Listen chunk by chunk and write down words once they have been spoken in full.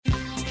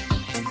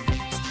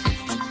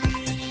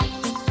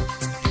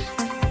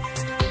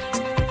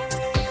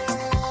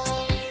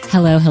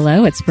Hello,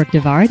 hello. It's Brooke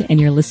Devard,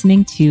 and you're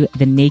listening to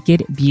the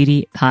Naked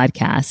Beauty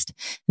Podcast.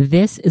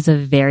 This is a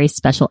very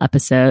special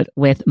episode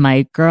with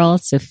my girl,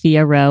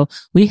 Sophia Rowe.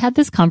 We had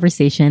this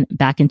conversation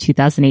back in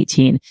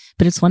 2018,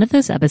 but it's one of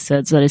those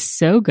episodes that is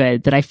so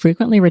good that I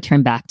frequently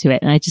return back to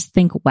it. And I just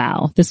think,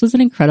 wow, this was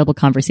an incredible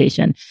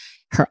conversation.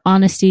 Her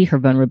honesty, her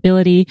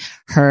vulnerability,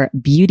 her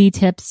beauty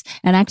tips.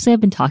 And actually, I've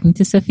been talking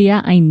to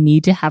Sophia. I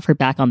need to have her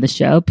back on the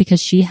show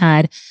because she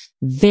had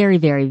very,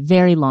 very,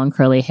 very long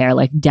curly hair,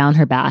 like down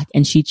her back.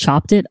 And she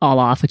chopped it all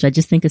off, which I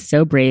just think is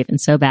so brave and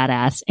so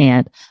badass.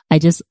 And I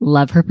just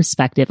love her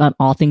perspective on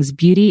all things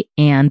beauty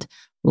and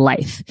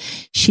life.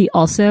 She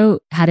also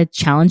had a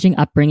challenging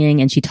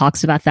upbringing and she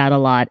talks about that a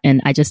lot.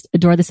 And I just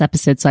adore this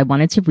episode. So I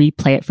wanted to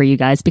replay it for you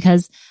guys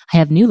because I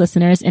have new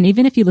listeners. And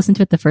even if you listen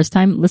to it the first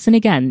time, listen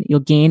again,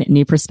 you'll gain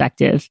new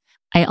perspective.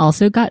 I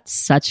also got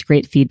such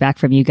great feedback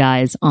from you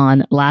guys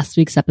on last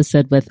week's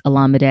episode with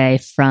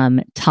Olamide from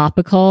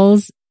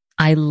Topicals.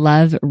 I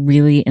love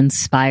really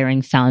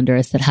inspiring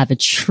founders that have a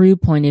true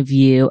point of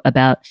view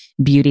about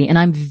beauty. And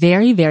I'm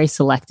very, very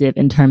selective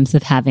in terms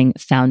of having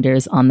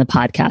founders on the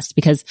podcast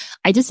because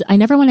I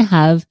never want to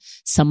have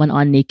someone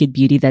on Naked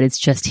Beauty that is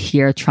just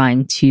here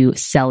trying to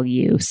sell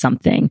you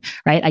something,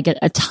 right? I get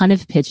a ton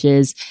of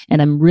pitches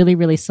and I'm really,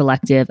 really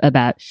selective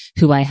about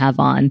who I have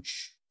on.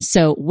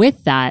 So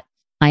with that,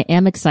 I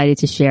am excited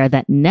to share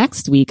that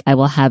next week I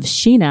will have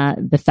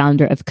Sheena, the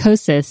founder of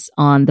Kosas,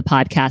 on the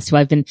podcast,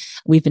 who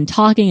we've been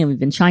talking and we've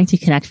been trying to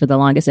connect for the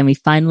longest. And we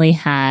finally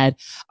had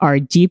our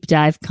deep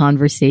dive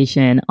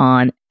conversation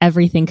on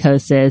everything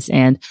Kosas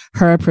and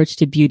her approach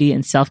to beauty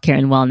and self-care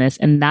and wellness.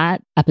 And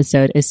that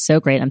episode is so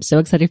great. I'm so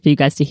excited for you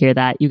guys to hear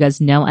that. You guys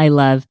know I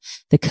love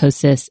the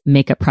Kosas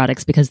makeup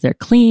products because they're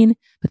clean,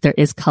 but there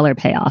is color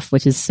payoff,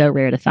 which is so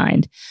rare to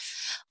find.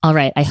 All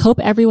right. I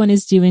hope everyone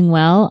is doing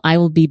well. I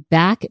will be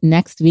back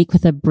next week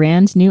with a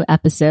brand new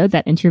episode,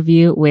 that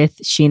interview with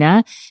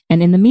Sheena.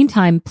 And in the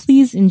meantime,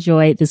 please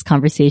enjoy this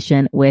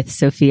conversation with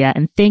Sophia.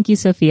 And thank you,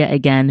 Sophia,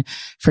 again,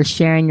 for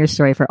sharing your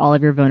story, for all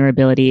of your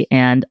vulnerability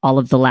and all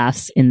of the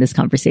laughs in this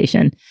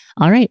conversation.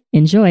 All right.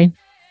 Enjoy.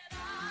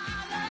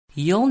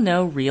 You'll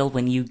know real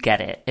when you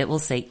get it. It will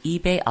say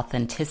eBay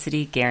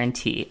Authenticity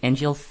Guarantee, and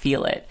you'll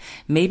feel it.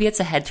 Maybe it's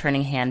a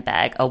head-turning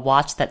handbag, a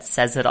watch that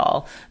says it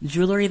all,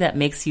 jewelry that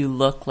makes you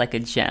look like a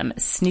gem,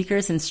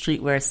 sneakers and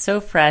streetwear so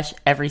fresh,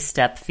 every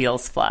step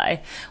feels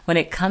fly. When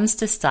it comes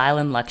to style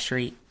and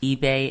luxury,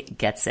 eBay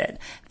gets it.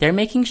 They're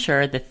making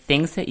sure the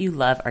things that you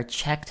love are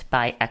checked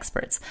by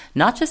experts.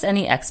 Not just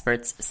any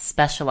experts,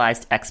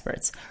 specialized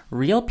experts.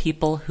 Real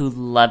people who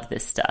love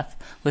this stuff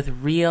with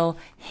real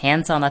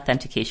hands-on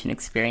authentication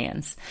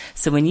experience.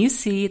 So when you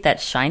see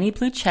that shiny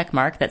blue check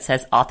mark that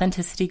says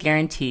Authenticity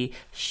Guarantee,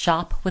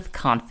 shop with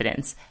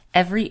confidence.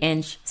 Every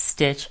inch,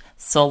 stitch,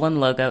 sole, and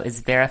logo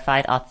is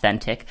verified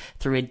authentic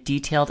through a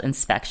detailed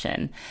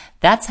inspection.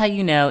 That's how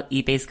you know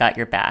eBay's got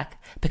your back.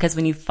 Because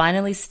when you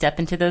finally step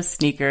into those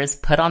sneakers,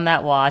 put on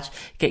that watch,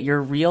 get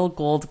your real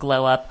gold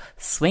glow up,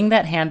 swing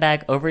that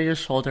handbag over your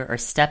shoulder, or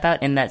step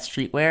out in that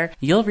streetwear,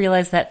 you'll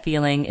realize that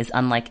feeling is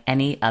unlike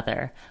any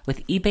other.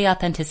 With eBay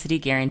Authenticity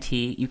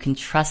Guarantee, you can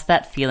trust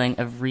that feeling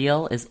of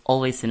real is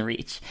always in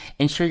reach.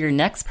 Ensure your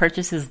next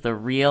purchase is the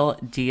real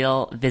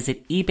deal.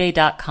 Visit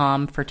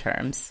ebay.com for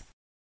terms.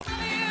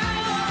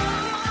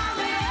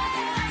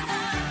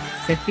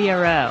 Sophia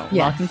Rowe, yes.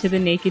 Welcome to the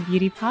Naked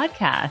Beauty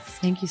Podcast.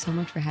 Thank you so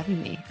much for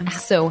having me. I'm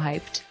so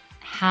hyped.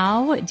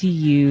 How do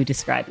you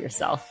describe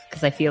yourself?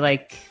 Because I feel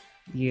like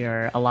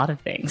you're a lot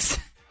of things.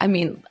 I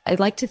mean,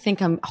 I'd like to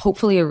think I'm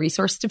hopefully a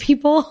resource to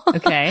people.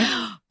 Okay.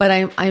 But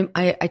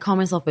I call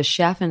myself a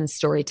chef and a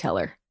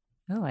storyteller.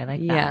 Oh, I like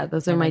that. Yeah,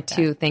 those are my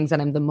two things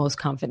that I'm the most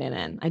confident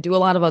in. I do a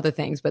lot of other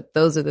things, but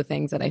those are the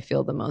things that I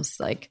feel the most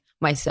like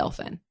myself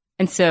in.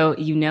 And so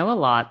you know a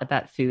lot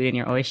about food and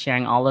you're always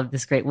sharing all of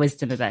this great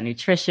wisdom about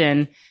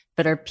nutrition,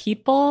 but are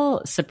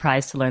people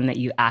surprised to learn that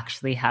you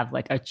actually have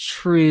like a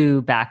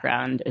true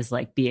background as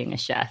like being a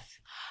chef?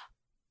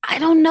 I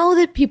don't know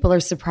that people are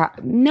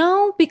surprised.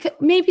 No, because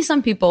maybe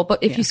some people,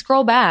 but if you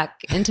scroll back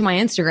into my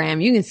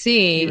Instagram, you can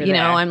see,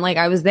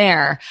 I was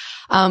there.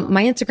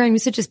 My Instagram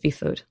used to just be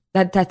food.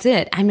 That's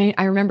it. I mean,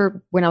 I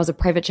remember when I was a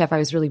private chef, I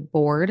was really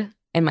bored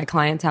in my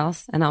client's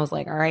house and I was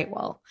like, all right,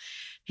 well,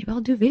 maybe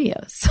I'll do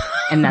videos.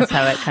 And that's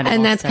how it kind of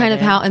And that's kind of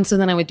how, and so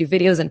then I would do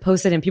videos and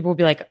post it and people would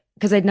be like,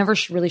 because I'd never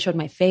really showed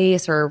my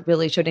face or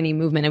really showed any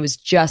movement. It was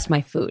just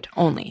my food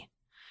only.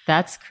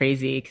 That's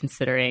crazy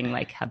considering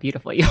like how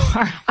beautiful you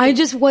are. I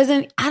just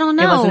wasn't, I don't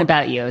know. It wasn't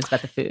about you. It was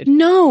about the food.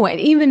 No. And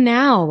even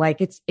now,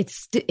 like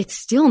it's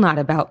still not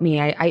about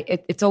me.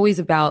 It's always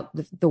about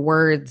the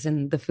words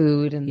and the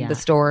food and the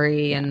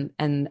story and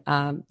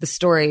the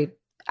story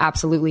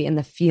absolutely. And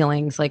the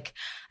feelings, like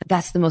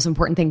that's the most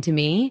important thing to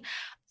me.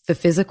 the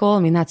physical, I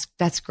mean,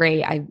 that's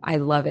great. I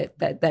love it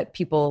that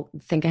people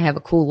think I have a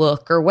cool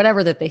look or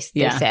whatever that they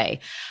say.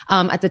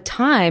 At the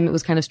time, it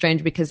was kind of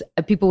strange because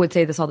people would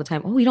say this all the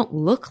time. Oh, you don't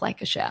look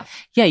like a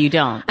chef. Yeah, you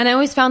don't. And I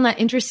always found that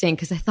interesting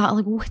because I thought,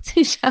 like, what's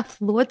a chef?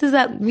 What does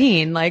that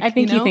mean? Like, I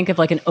think you think of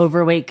like an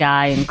overweight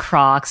guy in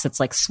Crocs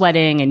that's like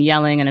sweating and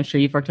yelling. And I'm sure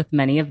you've worked with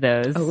many of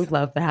those. Oh, we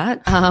love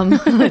that.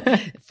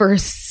 For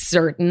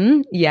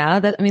certain. Yeah.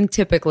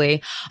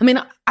 Typically,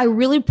 I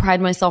really pride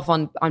myself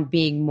on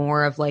being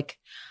more of like,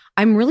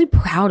 I'm really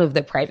proud of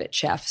the private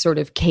chef sort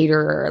of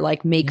caterer,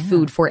 like make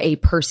food for a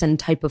person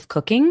type of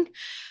cooking.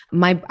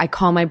 I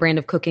call my brand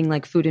of cooking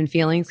like food and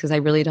feelings because I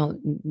really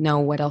don't know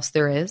what else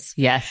there is.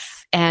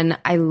 Yes. And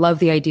I love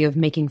the idea of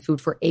making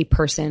food for a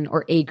person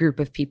or a group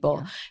of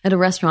people. At a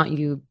restaurant,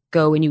 you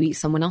go and you eat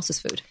someone else's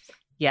food.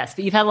 Yes,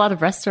 but you've had a lot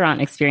of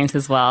restaurant experience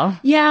as well.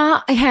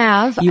 Yeah, I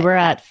have. You were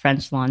at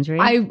French Laundry.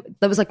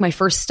 That was like my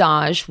first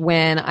stage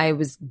when I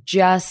was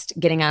just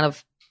getting out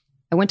of,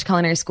 I went to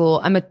culinary school.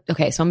 I'm a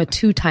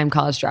 2-time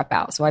college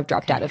dropout. So I've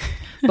dropped out of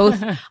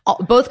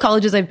both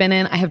colleges I've been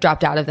in. I have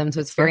dropped out of them. So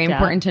it's very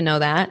important to know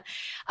that.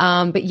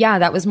 But yeah,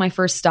 that was my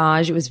first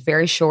stage. It was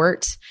very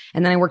short.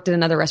 And then I worked at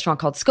another restaurant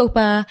called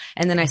Scopa.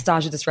 And then I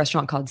staged at this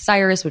restaurant called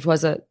Cyrus, which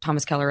was a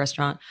Thomas Keller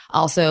restaurant.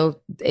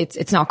 Also,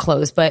 it's now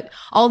closed, but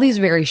all these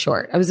very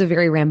short. I was a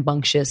very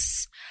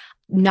rambunctious,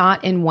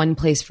 not in one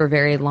place for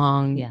very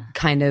long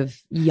kind of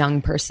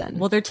young person.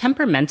 Well, they're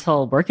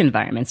temperamental work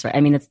environments, right?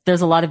 I mean,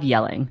 there's a lot of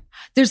yelling.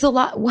 There's a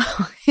lot.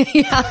 Well,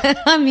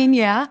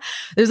 yeah.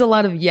 There's a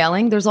lot of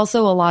yelling. There's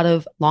also a lot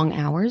of long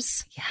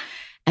hours. Yeah.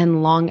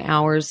 And long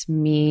hours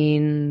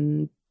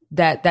mean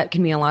that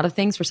can mean a lot of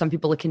things. For some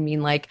people, it can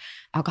mean like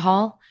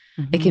alcohol.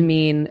 Mm-hmm. It can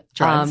mean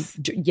drugs.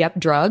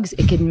 Drugs.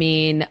 It can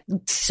mean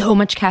so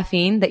much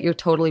caffeine that you're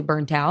totally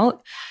burnt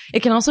out.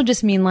 It can also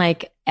just mean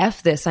like,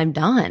 F this, I'm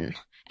done.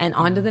 And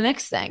on to the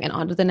next thing and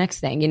on to the next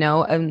thing,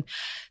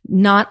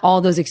 not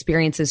all those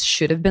experiences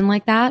should have been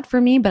like that for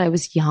me, but I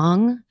was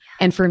young.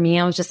 And for me,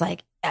 I was just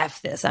like,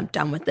 F this, I'm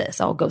done with this.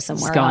 I'll go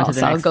somewhere else.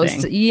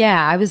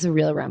 I was a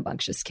real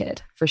rambunctious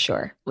kid for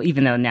sure. Well,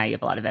 even though now you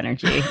have a lot of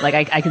energy, like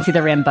I can see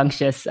the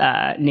rambunctious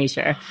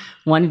nature.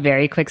 One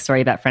very quick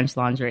story about French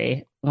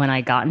Laundry. When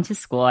I got into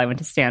school, I went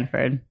to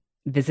Stanford,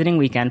 visiting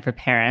weekend for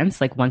parents.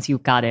 Like once you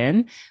got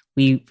in,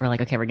 we were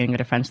like, okay, we're going to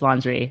go to French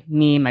Laundry.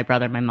 Me, my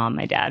brother, my mom,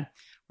 my dad.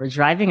 We're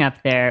driving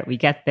up there. We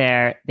get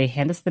there. They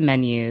hand us the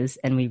menus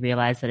and we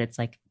realize that it's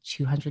like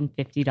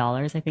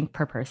 $250, I think,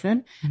 per person.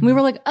 Mm-hmm. And we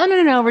were like, oh,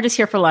 no. We're just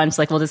here for lunch.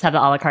 Like, we'll just have the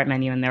a la carte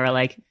menu. And they were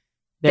like,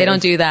 they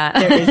don't do that.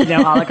 There is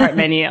no a la carte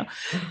menu.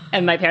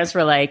 And my parents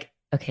were like,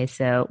 okay,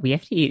 so we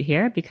have to eat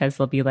here because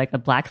there'll be like a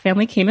black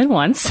family came in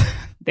once.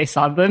 They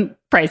saw the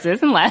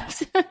prices and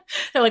left.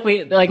 They're like,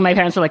 my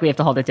parents were like, we have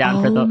to hold it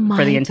down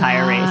for the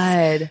entire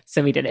race.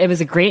 So we did. It was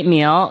a great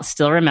meal.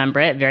 Still remember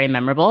it. Very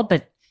memorable,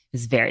 but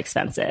it's very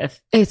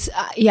expensive. It's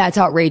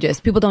outrageous.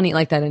 People don't eat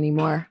like that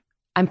anymore.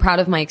 I'm proud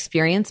of my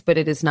experience, but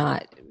it is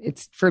not.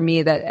 It's for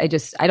me that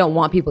I don't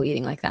want people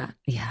eating like that.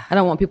 Yeah. I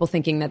don't want people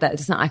thinking that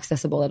it's not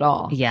accessible at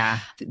all. Yeah.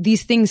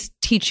 These things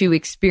teach you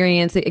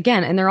experience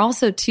again. And they're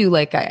also too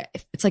like,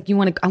 it's like I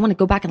want to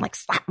go back and like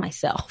slap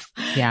myself.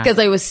 Yeah. Because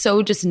I was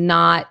so just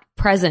not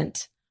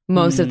present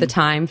most of the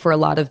time for a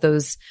lot of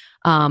those,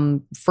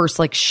 first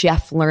like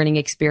chef learning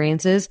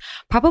experiences.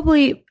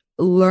 Probably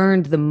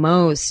learned the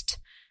most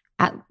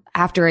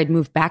after I'd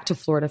moved back to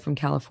Florida from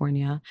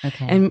California.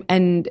 Okay.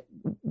 And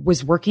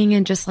was working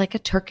in just like a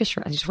Turkish,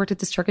 I just worked at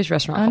this Turkish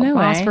restaurant called no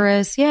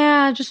Bosphorus. Way.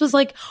 Yeah. Just was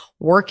like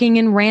working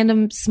in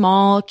random,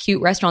 small,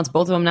 cute restaurants,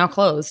 both of them now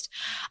closed,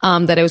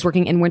 that I was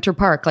working in Winter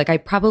Park. Like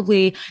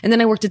and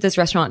then I worked at this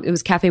restaurant. It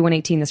was Cafe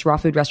 118, this raw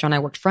food restaurant. I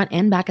worked front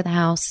and back of the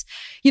house.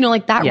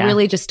 Like that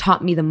really just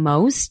taught me the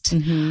most.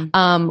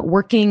 Mm-hmm.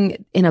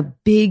 Working in a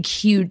big,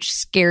 huge,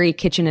 scary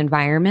kitchen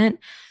environment.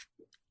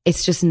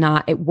 It's just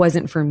it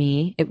wasn't for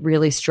me. It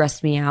really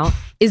stressed me out.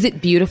 Is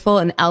it beautiful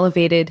and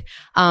elevated?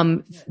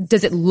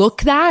 Does it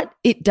look that?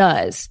 It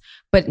does.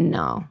 But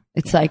no,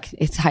 it's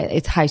it's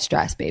high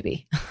stress,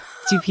 baby.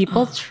 Do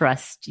people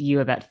trust you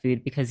about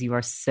food because you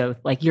are so,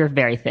 like, you're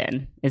very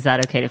thin? Is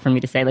that okay for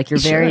me to say? Like, you're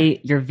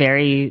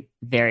very,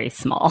 very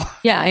small.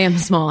 Yeah, I am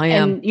small. I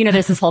am. And,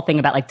 there's this whole thing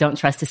about like, don't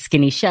trust a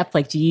skinny chef.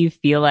 Like, do you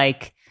feel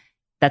like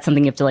that's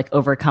something you have to like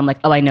overcome? Like,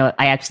 oh, I know,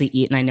 I actually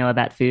eat and I know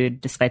about food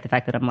despite the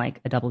fact that I'm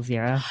like a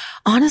 00?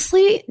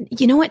 Honestly,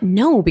 you know what?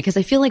 No, because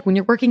I feel like when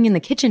you're working in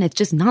the kitchen, it's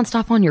just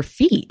nonstop on your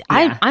feet.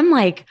 Yeah. I'm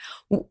like,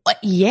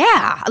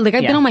 yeah, like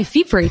I've been on my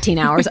feet for 18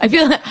 hours. I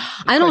feel like,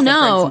 I don't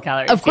know.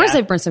 Of course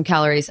I've burned some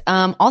calories.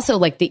 Also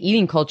like the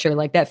eating culture,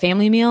 like that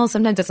family meal,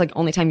 sometimes that's like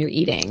only time you're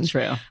eating.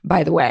 True.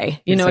 By the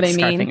way, you know what I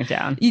mean? Scarfing it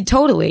down.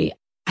 Totally.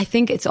 I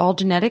think it's all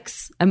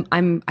genetics.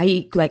 I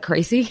eat like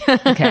crazy.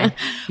 Okay.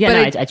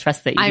 Yeah, but I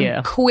trust that you do.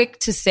 I'm quick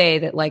to say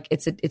that like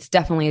it's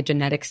definitely a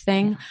genetics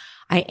thing.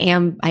 I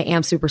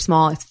am super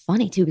small. It's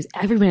funny too, because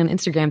everybody on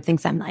Instagram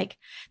thinks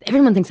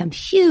everyone thinks I'm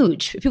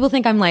huge. People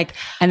think I'm like,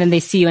 and then they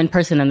see you in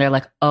person and they're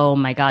like, oh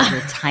my God, you're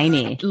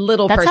tiny.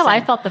 That's how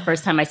I felt the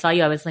first time I saw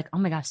you. I was like, oh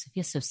my gosh,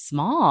 Sophia's so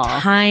small.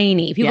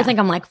 Tiny. People think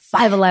I'm like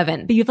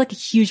 5'11". But you have like a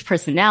huge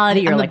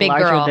personality. You're like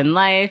larger girl. than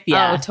life.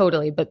 Yeah. Oh,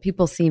 totally. But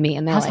people see me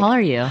and they're like, how tall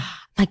are you?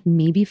 Like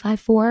maybe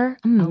 5'4".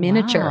 I'm a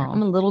miniature. Wow.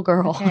 I'm a little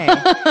girl. Okay.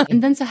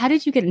 And then, so how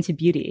did you get into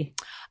beauty?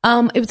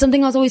 It was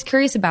something I was always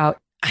curious about.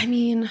 I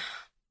mean,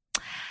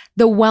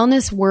 the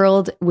wellness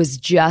world was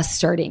just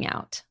starting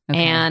out,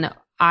 and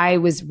I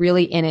was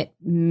really in it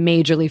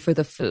majorly for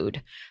the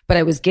food, but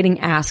I was getting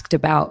asked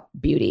about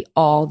beauty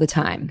all the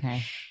time.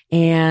 Okay.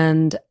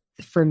 And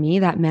for me,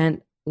 that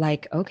meant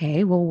like,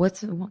 okay, well,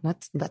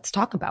 let's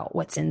talk about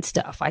what's in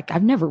stuff. Like,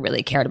 I've never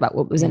really cared about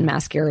what was in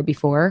mascara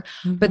before,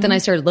 but then I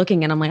started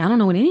looking and I'm like, I don't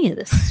know what any of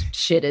this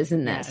shit is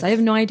in this. Yes. I have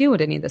no idea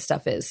what any of this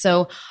stuff is.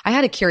 So I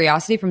had a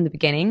curiosity from the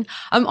beginning.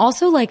 I'm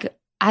also like,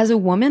 as a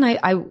woman, I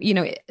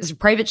as a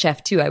private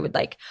chef too, I would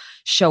like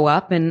show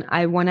up and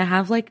I want to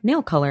have like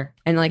nail color,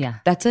 and like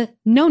that's a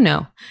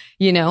no,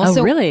 Oh,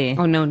 so, really?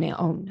 Oh, no nail.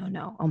 Oh,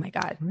 no. Oh my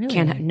God. Really?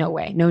 Can't have, no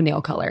way. No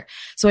nail color.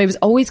 So I was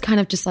always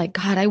kind of just like,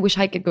 God, I wish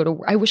I could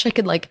I wish I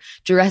could like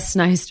dress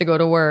nice to go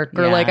to work,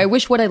 or like, I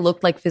wish what I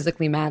looked like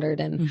physically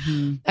mattered. And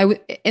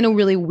in a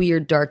really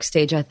weird, dark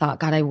stage, I thought,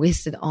 God, I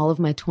wasted all of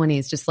my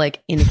 20s just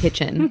like in a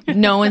kitchen,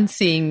 no one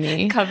seeing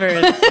me.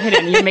 Covered,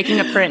 hidden. You're making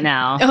up for it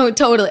now. Oh,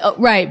 totally. Oh,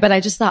 right. But I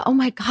just thought, oh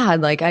my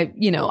God, like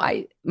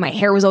my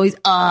hair was always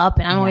up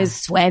and I'm always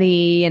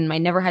sweaty, and I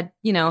never had,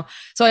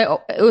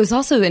 so it was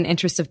also an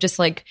interest of just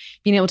like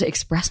being able to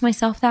express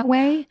myself that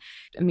way.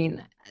 I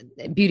mean,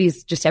 beauty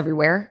is just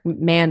everywhere,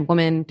 man,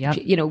 woman,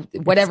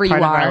 whatever it's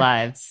part you are. Of our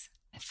lives.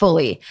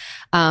 Fully.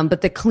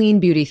 But the clean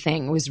beauty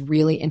thing was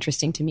really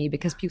interesting to me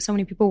because so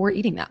many people were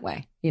eating that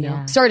way,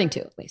 starting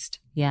to at least.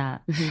 Yeah.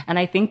 Mm-hmm. And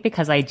I think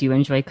because I do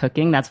enjoy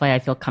cooking, that's why I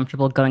feel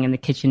comfortable going in the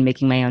kitchen,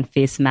 making my own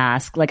face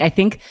mask. Like, I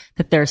think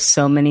that there's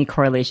so many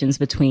correlations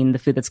between the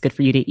food that's good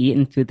for you to eat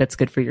and food that's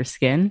good for your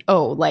skin.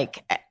 Oh,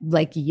 like,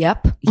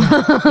 yep.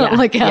 Yeah.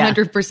 Like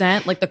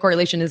 100%. Like the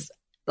correlation is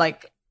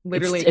like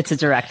literally. It's a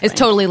direct thing. It's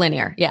totally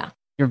linear. Yeah.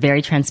 You're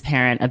very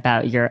transparent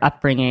about your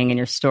upbringing and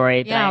your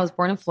story. Yeah, I was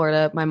born in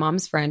Florida. My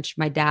mom's French.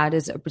 My dad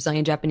is a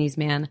Brazilian Japanese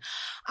man.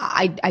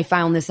 I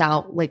found this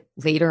out like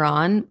later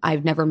on.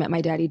 I've never met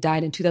my dad. He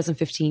died in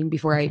 2015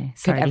 before I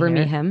could ever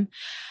meet him.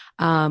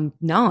 No,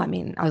 I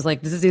mean, I was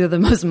like, this is either the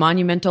most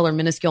monumental or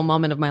minuscule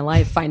moment of my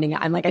life, finding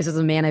out. I'm like, I said,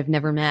 a man I've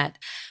never met.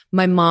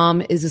 My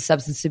mom is a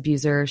substance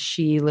abuser.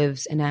 She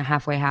lives in a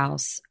halfway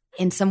house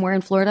somewhere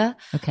in Florida.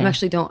 Okay.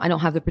 I don't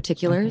have the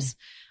particulars. Okay.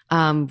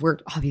 We're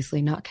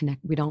obviously not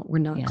connected. We're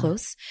not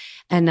close.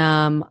 And,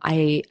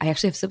 I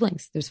actually have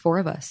siblings. There's 4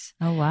 of us.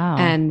 Oh, wow.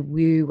 And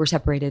we were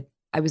separated.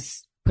 I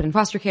was put in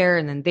foster care,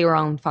 and then they were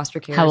all in foster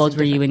care. How old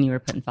were you when you were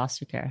put in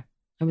foster care?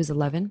 I was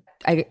 11.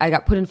 I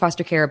got put in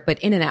foster care, but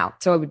in and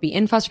out. So I would be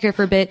in foster care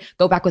for a bit,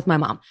 go back with my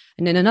mom,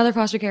 and then another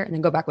foster care, and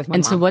then go back with my mom.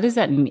 And so what does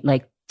that mean?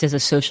 Like, does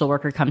a social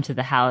worker come to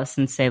the house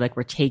and say, like,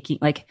 we're taking,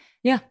 like,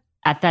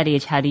 at that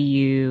age, how do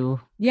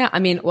you? Yeah. I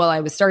mean, well,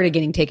 I started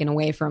getting taken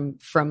away from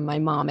my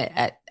mom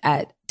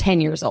at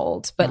 10 years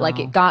old, but like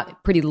it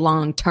got pretty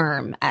long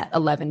term at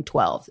 11,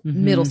 12,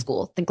 middle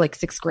school, think like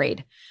 6th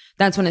grade.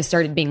 That's when I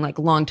started being like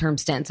long-term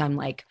stints. I'm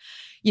like,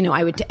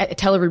 I would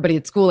tell everybody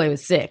at school I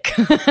was sick.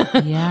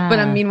 Yeah.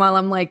 But meanwhile,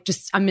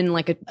 I'm in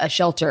like a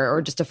shelter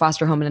or just a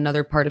foster home in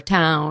another part of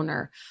town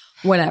or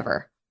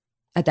whatever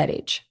at that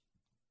age.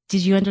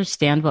 Did you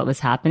understand what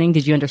was happening?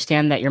 Did you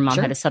understand that your mom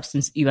had a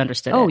substance? You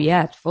understood Oh, it?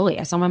 yeah, fully.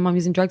 I saw my mom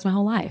using drugs my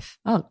whole life.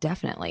 Oh,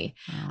 definitely.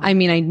 Wow. I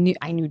mean,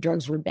 I knew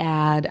drugs were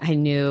bad.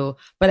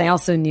 But I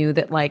also knew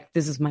that like,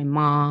 this is my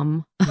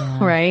mom,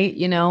 right?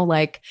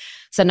 Like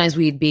sometimes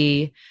we'd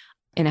be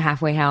in a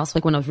halfway house,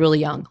 like when I was really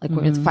young, like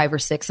when it's 5 or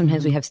 6,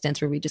 sometimes we have stints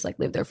where we just like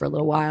live there for a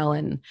little while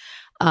and,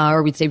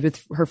 or we'd stay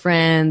with her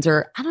friends,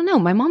 or I don't know.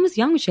 My mom was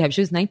young when she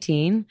was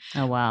 19.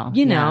 Oh, wow.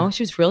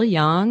 She was really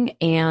young,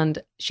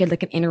 and she had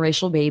like an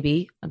interracial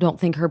baby. I don't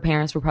think her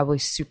parents were probably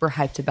super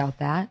hyped about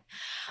that.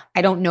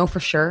 I don't know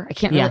for sure. I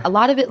can't really, a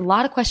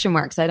lot of question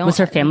marks. Was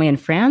her family in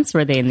France?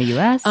 Were they in the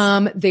US?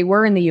 They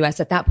were in the US.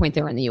 At that point,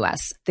 they were in the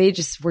US. They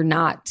just were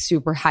not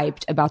super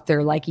hyped about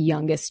their like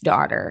youngest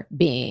daughter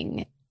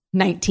being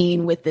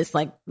 19 with this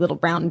like little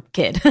brown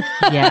kid.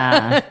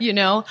 Yeah.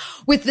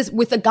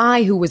 With a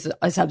guy who was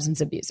a substance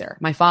abuser.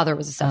 My father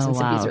was a substance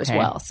abuser as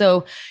well.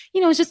 So,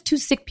 it's just 2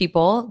 sick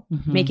people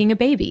making a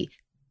baby.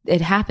 It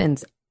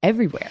happens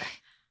everywhere.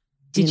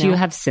 Did you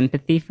have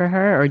sympathy for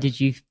her, or did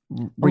you,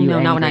 were you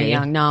angry? Not when I was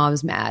young. No, I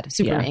was mad,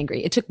 super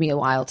angry. It took me a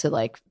while to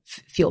like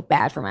feel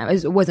bad for my mom.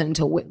 It wasn't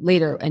until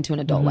later into an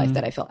adult life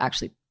that I felt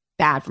actually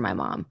bad for my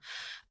mom.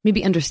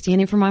 maybe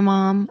understanding for my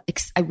mom.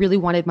 I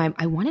wanted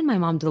my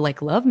mom to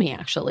like love me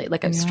actually.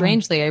 Like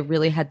strangely, I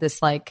really had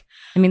this like,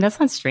 I mean, that's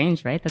not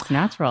strange, right? That's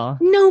natural.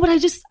 No, but I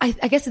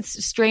guess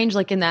it's strange.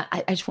 Like in that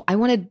I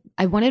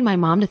wanted my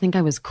mom to think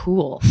I was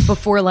cool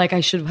before like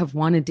I should have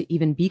wanted to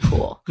even be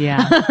cool.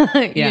 Yeah.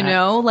 You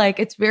know, like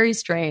it's very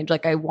strange.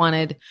 Like I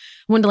wanted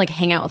to like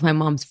hang out with my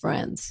mom's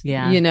friends,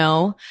 you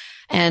know?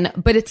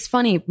 But it's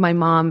funny. My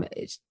mom,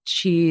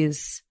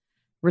 she's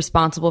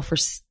responsible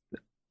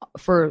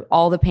for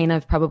all the pain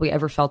I've probably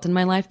ever felt in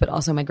my life, but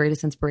also my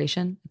greatest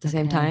inspiration at the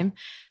same time.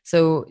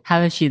 So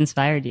how has she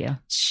inspired you?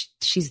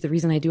 She's the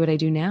reason I do what I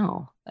do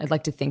now. I'd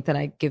like to think that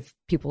I give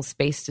people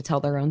space to tell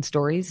their own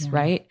stories.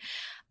 Right.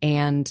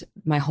 And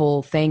my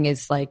whole thing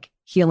is like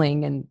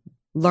healing and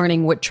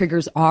learning what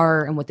triggers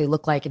are and what they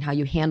look like and how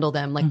you handle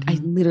them. Like I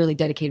literally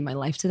dedicated my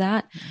life to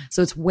that.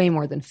 So it's way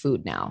more than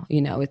food now.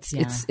 You know, it's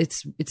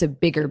a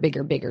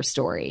bigger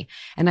story.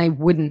 And I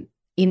wouldn't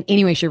in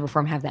any way, shape, or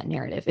form have that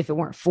narrative if it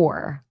weren't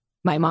for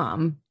my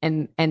mom.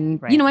 And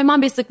you know, my mom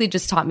basically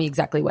just taught me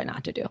exactly what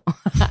not to do.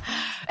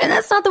 And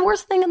that's not the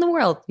worst thing in the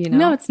world, you know?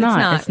 No, it's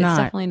not. It's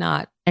definitely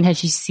not. And has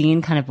she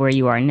seen kind of where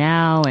you are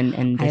now?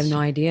 And I have no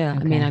idea.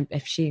 Okay. I mean,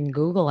 if she can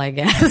Google, I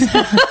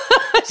guess.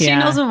 She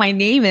knows what my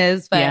name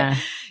is, but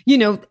you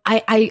know,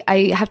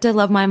 I have to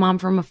love my mom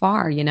from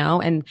afar, you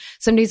know? And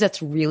some days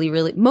that's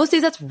most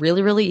days that's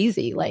really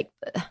easy. Like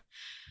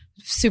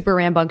super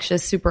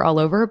rambunctious, super all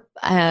over.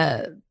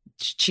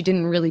 She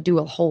didn't really do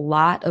a whole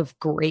lot of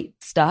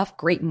great stuff,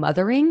 great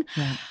mothering.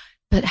 Yeah.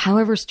 But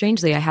however,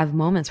 strangely, I have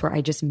moments where I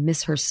just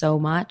miss her so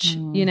much,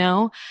 you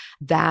know,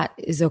 that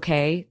is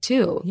okay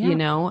too. You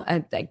know,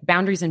 like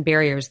boundaries and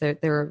barriers, they're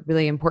a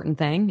really important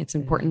thing. It's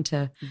important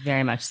to.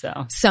 Very much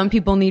so. Some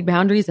people need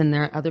boundaries and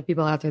there are other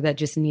people out there that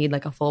just need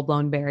like a full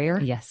blown barrier.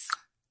 Yes.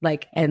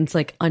 Like, and it's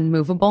like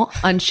unmovable,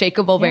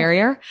 unshakable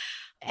barrier.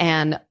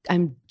 And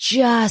I'm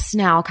just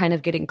now kind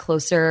of getting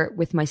closer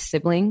with my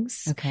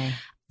siblings. Okay.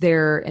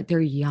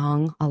 They're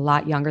young, a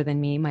lot younger than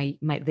me. My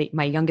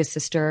youngest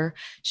sister,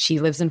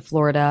 she lives in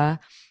Florida.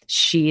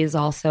 She is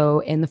also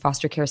in the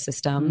foster care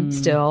system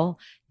still.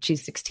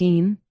 She's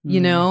 16,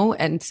 you know?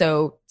 And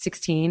so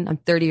 16, I'm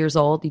 30 years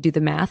old. You do the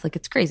math, like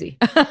it's crazy.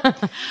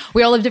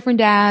 We all have different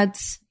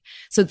dads.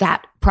 So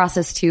that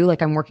process too,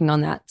 like I'm working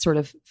on that sort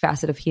of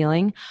facet of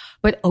healing.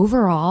 But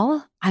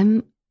overall, I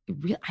don't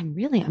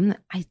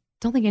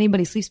think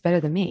anybody sleeps better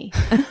than me.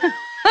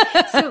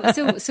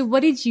 So what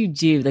did you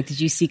do? Like, did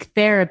you seek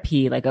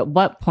therapy? Like, at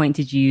what point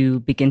did you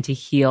begin to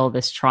heal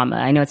this trauma?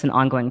 I know it's an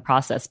ongoing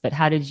process, but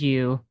how did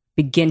you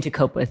begin to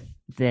cope with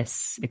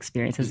this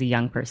experience as a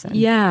young person?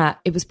 Yeah,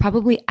 it was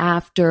probably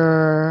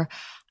after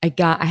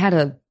I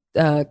had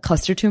a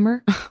cluster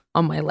tumor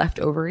on my left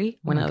ovary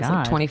when I was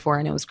like 24.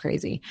 I know it was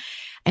crazy.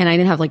 And I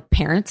didn't have like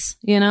parents,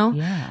 you know?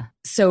 Yeah.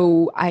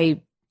 So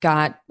I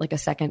got like a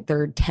second,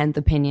 third, 10th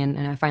opinion.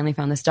 And I finally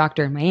found this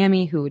doctor in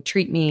Miami who would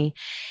treat me.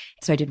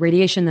 So I did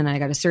radiation, then I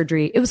got a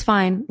surgery. It was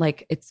fine.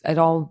 Like it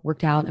all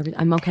worked out.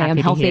 I'm okay. I'm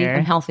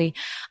healthy.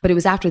 But it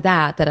was after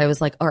that I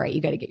was like, all right,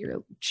 you got to get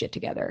your shit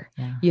together.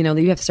 Yeah. You know,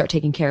 you have to start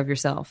taking care of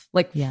yourself,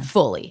 like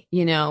fully,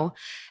 you know?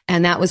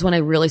 And that was when I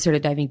really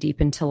started diving deep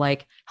into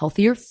like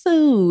healthier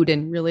food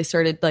and really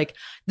started like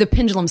the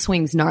pendulum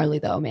swings gnarly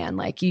though, man.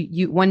 Like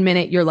you 1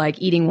 minute you're like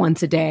eating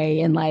once a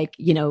day and like,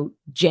 you know,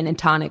 gin and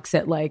tonics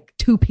at like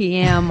 2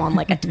 p.m. on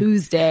like a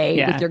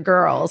Tuesday with your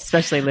girls.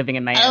 Especially living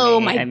in Miami. Oh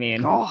my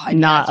God.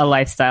 Not a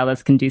lifestyle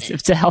that's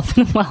conducive to health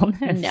and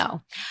wellness.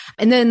 No.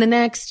 And then the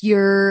next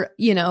year,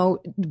 you know,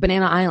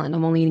 Banana Island,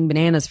 I'm only eating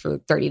bananas for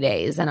 30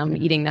 days and I'm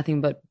eating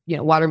nothing but, you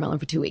know, watermelon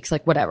for 2 weeks,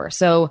 like whatever.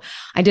 So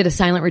I did a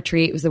silent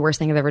retreat. It was the worst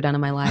thing I've ever done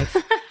in my life.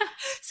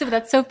 So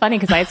that's so funny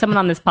because I had someone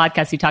on this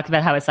podcast who talked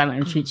about how a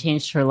silent retreat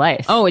changed her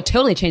life. Oh, it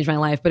totally changed my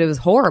life, but it was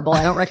horrible.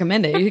 I don't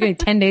recommend it. You're going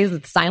 10 days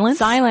with silence.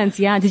 Silence,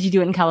 yeah. Did you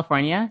do it in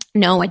California?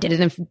 No, I did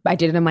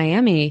it in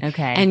Miami.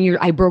 Okay. And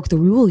I broke the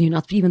rule. You're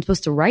not even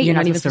supposed to write. You're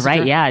not even supposed to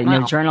write. Yeah. Wow.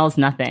 No journals,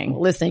 nothing.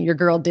 Listen, your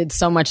girl did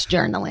so much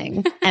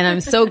journaling. And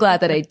I'm so glad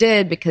that I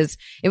did because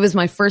it was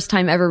my first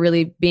time ever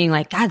really being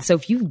like, God, so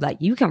if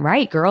you can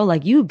write, girl,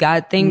 like you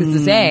got things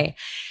to say.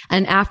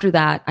 And after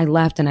that, I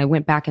left and I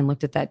went back and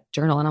looked at that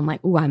journal and I'm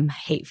like, oh, I'm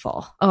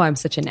hateful. Oh, I'm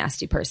such a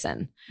nasty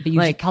person. But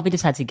you probably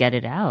just had to get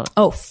it out.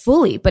 Oh,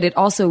 fully. But it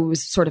also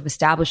was sort of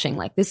establishing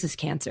like, this is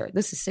cancer.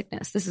 This is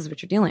sickness. This is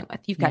what you're dealing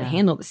with. You've got to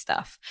handle this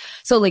stuff.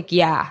 So like,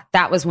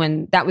 that was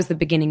the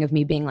beginning of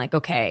me being like,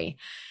 okay,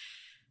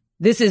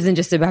 this isn't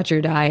just about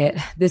your diet.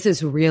 This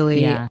is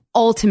really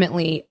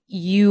ultimately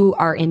you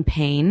are in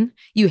pain.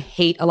 You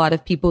hate a lot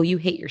of people. You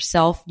hate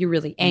yourself. You're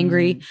really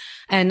angry.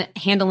 And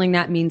handling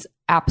that means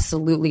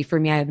absolutely for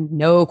me, I have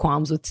no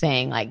qualms with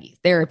saying like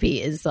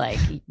therapy is like,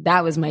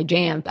 that was my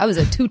jam. I was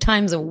a 2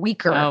 times a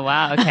weeker. Oh,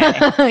 wow.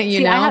 Okay.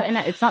 you know, and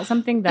it's not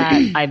something that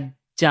I've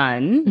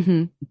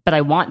done, but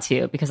I want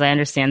to because I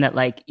understand that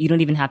like you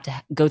don't even have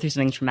to go through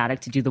something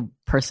traumatic to do the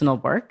personal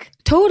work.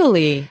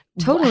 Totally.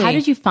 How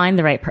did you find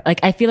the right like,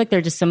 I feel like there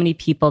are just so many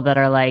people that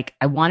are like,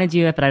 I want to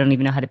do it, but I don't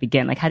even know how to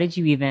begin. Like, how did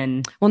you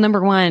even? Well, number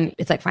one,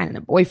 it's like finding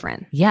a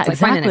boyfriend. Yeah, it's like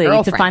exactly. finding a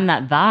girlfriend. To find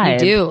that vibe. You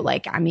do.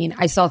 Like, I mean,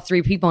 I saw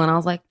 3 people and I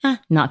was like,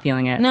 not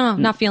feeling it. No,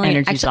 not feeling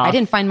it. Actually, off. I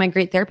didn't find my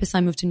great therapist.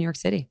 I moved to New York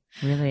City.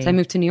 Really? So I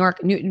moved to New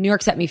York. New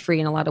York set me free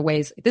in a lot of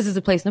ways. This is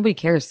a place nobody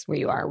cares where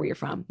you are, where you're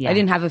from. Yeah. I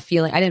didn't have a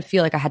feeling. I didn't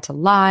feel like I had to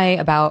lie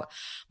about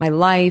my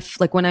life.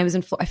 Like when I was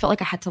in, I felt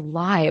like I had to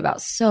lie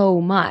about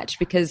so much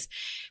because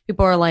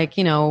people are like,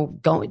 you know,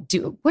 go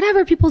do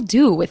whatever people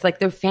do with like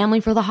their family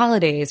for the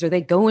holidays, or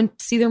they go and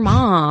see their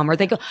mom, or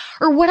they go,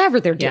 or whatever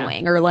they're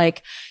doing. Or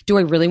like, do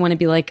I really want to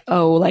be like,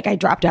 oh, like I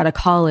dropped out of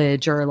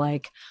college, or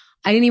like,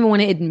 I didn't even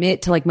want to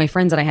admit to like my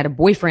friends that I had a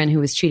boyfriend who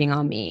was cheating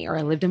on me, or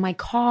I lived in my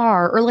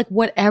car, or like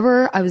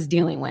whatever I was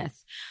dealing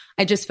with.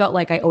 I just felt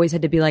like I always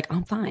had to be like,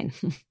 I'm fine.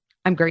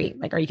 I'm great.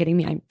 Like, are you kidding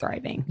me? I'm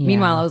thriving. Yeah.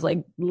 Meanwhile, I was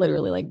like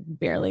literally like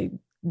barely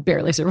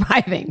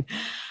surviving.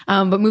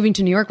 But moving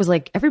to New York was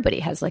like, everybody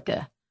has like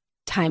a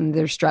time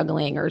they're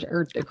struggling or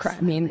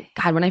I mean,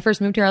 God, when I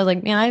first moved here, I was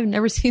like, man, I've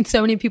never seen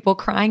so many people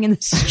crying in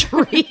the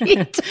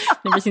street.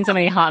 Never seen so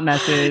many hot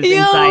messes,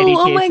 anxiety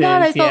cases. Oh my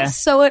God, I felt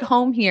so at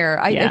home here.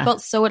 I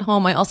felt so at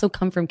home. I also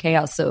come from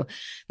chaos. So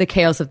the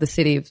chaos of the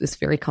city was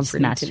very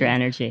comforting. Matched your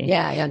energy.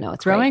 Yeah, no,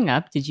 it's Growing great.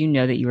 up, did you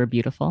know that you were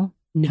beautiful?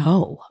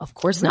 No, of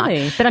course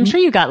really? not. But I'm sure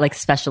you got like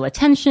special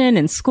attention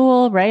in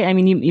school, right? I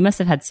mean, you must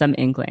have had some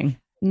inkling.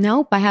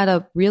 Nope. I had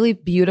a really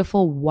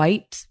beautiful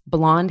white,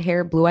 blonde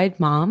hair, blue-eyed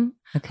mom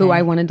who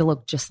I wanted to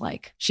look just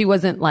like. She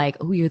wasn't like,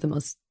 oh, you're the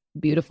most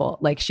beautiful.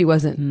 Like she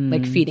wasn't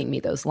like feeding me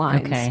those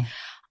lines. Okay.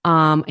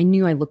 I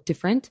knew I looked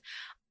different.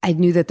 I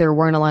knew that there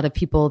weren't a lot of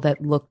people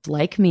that looked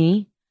like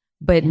me.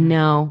 But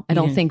no, I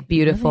don't think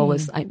beautiful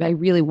was, I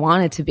really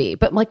wanted to be.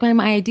 But like my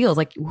ideals,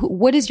 like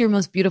what is your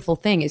most beautiful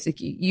thing? Is like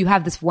you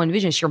have this one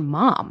vision, it's your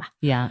mom.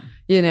 Yeah.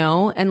 You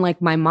know? And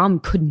like my mom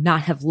could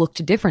not have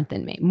looked different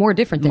than me, more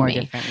different than me.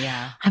 More different,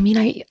 yeah. I mean,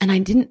 I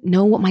didn't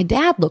know what my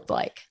dad looked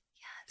like.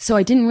 So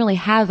I didn't really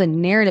have a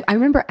narrative. I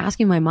remember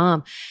asking my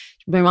mom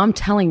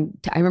telling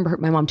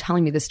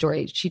me this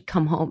story. She'd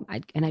come home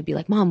and I'd be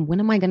like, Mom, when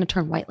am I going to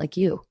turn white like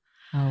you?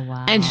 Oh,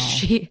 wow. And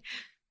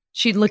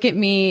she'd look at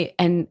me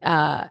and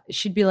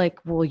she'd be like,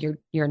 well,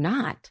 you're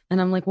not.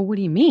 And I'm like, well, what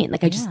do you mean?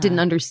 Like, I just didn't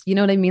understand. You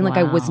know what I mean? Like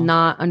I was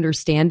not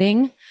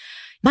understanding.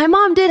 My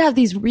mom did have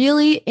these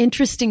really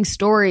interesting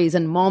stories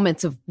and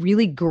moments of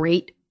really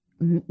great,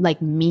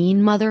 like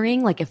mean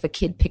mothering. Like if a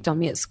kid picked on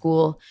me at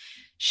school,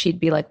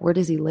 she'd be like, where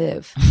does he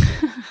live?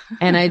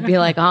 And I'd be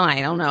like, oh, I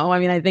don't know. I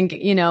mean, I think,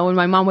 you know, when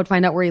my mom would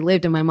find out where he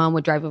lived and my mom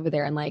would drive over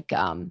there and like,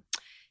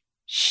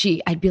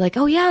 I'd be like,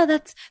 oh yeah,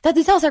 that's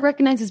his house. I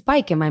recognize his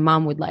bike. And my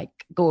mom would like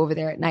go over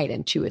there at night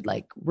and she would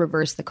like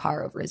reverse the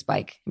car over his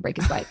bike and break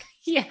his bike.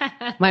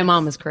 Yeah. My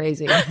mom is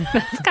crazy.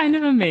 That's kind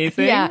of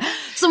amazing. Yeah.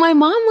 So my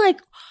mom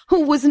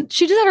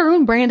she just had her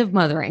own brand of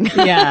mothering.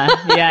 Yeah.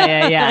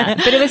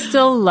 But it was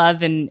still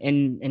love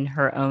in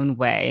her own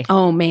way.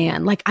 Oh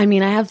man. Like, I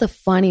mean, I have the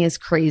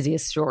funniest,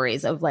 craziest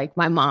stories of like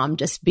my mom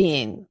just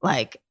being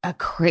like a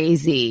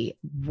crazy,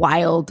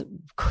 wild,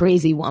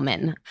 crazy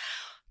woman.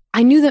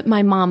 I knew that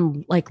my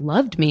mom like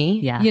loved me,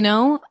 you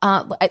know,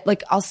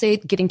 I'll say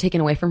getting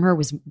taken away from her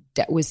was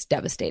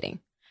devastating.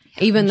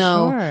 Even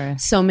though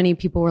so many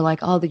people were like,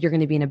 oh, that you're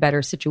going to be in a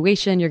better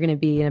situation. You're going to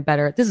be in a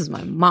better, this is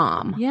my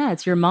mom. Yeah.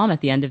 It's your mom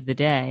at the end of the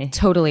day.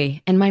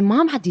 Totally. And my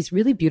mom had these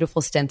really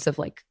beautiful stints of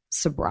like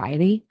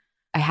sobriety.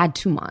 I had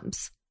 2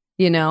 moms,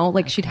 you know,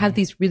 like she'd have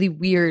these really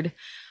weird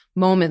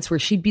moments where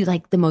she'd be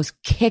like the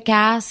most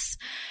kick-ass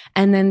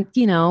and then,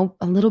 you know,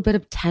 a little bit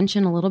of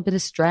tension, a little bit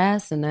of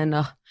stress. And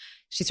then,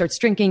 she starts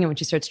drinking, and when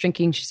she starts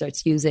drinking, she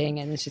starts using,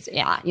 and it's just,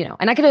 you know,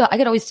 and I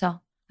could always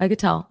tell. I could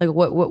tell like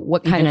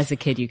what kind Even of, as a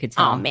kid, you could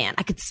tell. Oh man,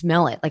 I could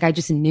smell it. Like I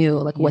just knew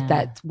like what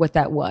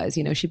that was,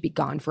 you know, she'd be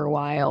gone for a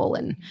while.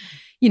 And,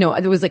 you know,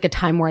 there was like a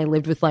time where I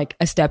lived with like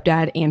a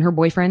stepdad and her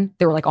boyfriend.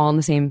 They were like all in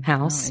the same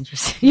house. Oh,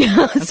 interesting.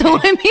 Yeah. Okay. So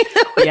I mean,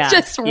 it was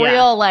just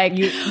real like.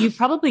 You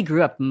probably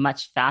grew up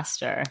much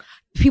faster.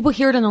 People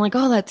hear it and they're like,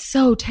 oh, that's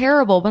so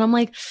terrible. But I'm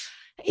like,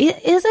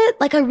 is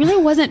it? Like I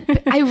really wasn't,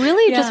 I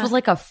really just was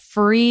like a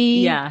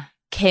free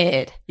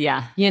kid.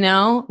 Yeah. You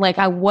know, like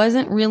I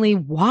wasn't really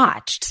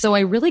watched. So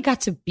I really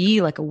got to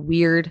be like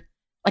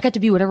I got to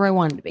be whatever I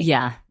wanted to be.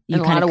 Yeah.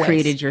 You kind of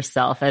created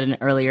yourself at an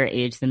earlier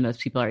age than most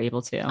people are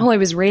able to. Oh, I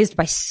was raised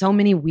by so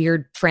many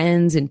weird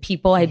friends and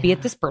people. I'd be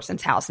at this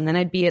person's house and then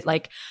I'd be at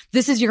like,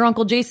 this is your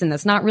Uncle Jason.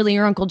 That's not really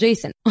your Uncle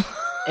Jason.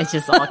 It's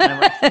just all kind of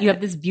like, you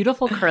have this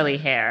beautiful curly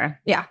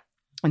hair. Yeah.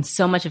 And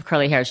so much of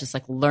curly hair is just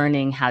like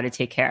learning how to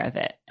take care of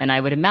it. And I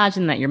would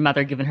imagine that your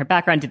mother, given her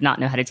background, did not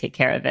know how to take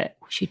care of it.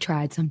 She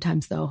tried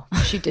sometimes though.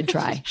 She did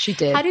try. She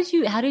did. How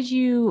did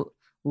you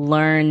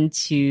learn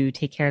to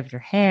take care of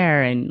your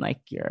hair and like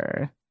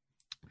your...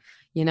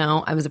 You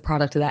know, I was a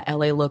product of that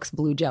LA Looks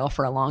blue gel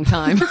for a long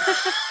time.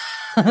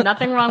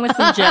 Nothing wrong with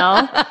some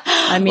gel.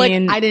 I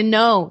mean, like, I didn't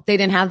know they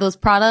didn't have those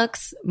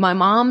products. My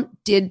mom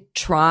did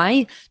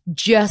try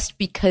just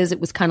because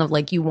it was kind of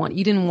like you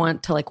didn't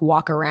want to like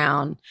walk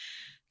around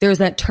there's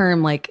that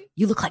term like,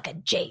 you look like a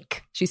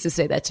Jake. She used to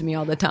say that to me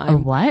all the time. A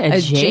what? A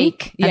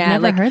Jake? Yeah.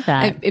 I've never heard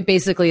that. It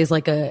basically is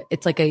like a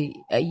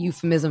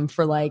euphemism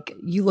for like,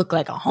 you look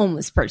like a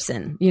homeless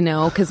person, you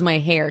know, cause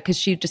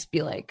she'd just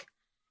be like,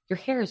 your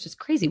hair is just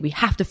crazy. We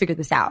have to figure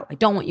this out. I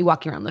don't want you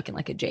walking around looking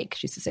like a Jake.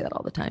 She used to say that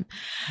all the time.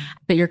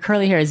 But your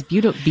curly hair is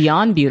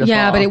beyond beautiful.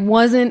 Yeah, but it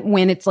wasn't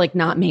when it's like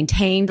not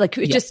maintained. Like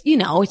it just, you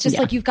know, it's just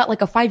like you've got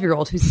like a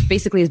 5-year-old who's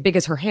basically as big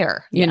as her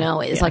hair, you know,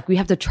 it's like we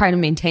have to try to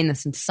maintain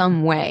this in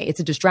some way. It's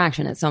a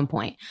distraction at some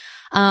point.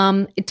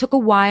 It took a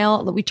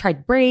while. We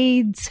tried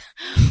braids.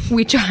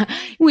 We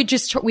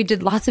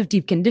did lots of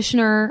deep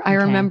conditioner. I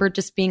remember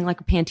just being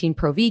like a Pantene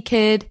Pro V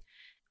kid.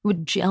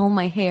 Would gel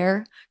my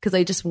hair because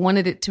I just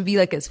wanted it to be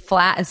like as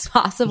flat as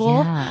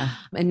possible. Yeah.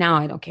 And now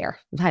I don't care.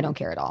 I don't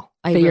care at all.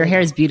 But really your hair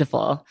is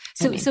beautiful.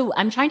 So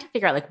I'm trying to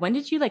figure out like, when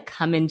did you like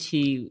come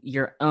into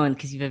your own?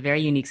 Because you have a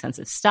very unique sense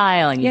of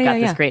style and you've got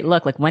this great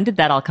look. Like when did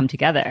that all come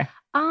together?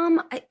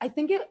 I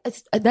think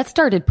that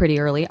started pretty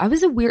early. I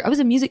was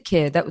a music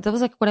kid. That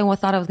was like what I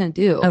thought I was going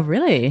to do. Oh,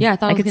 really? Yeah.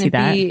 I wanted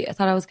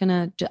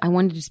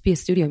to just be a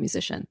studio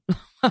musician.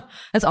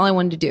 That's all I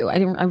wanted to do.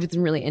 I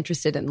wasn't really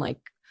interested in like,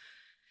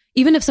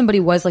 even if somebody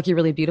was like, you're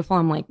really beautiful,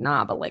 I'm like,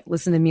 nah, but like,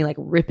 listen to me like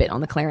rip it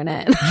on the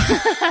clarinet.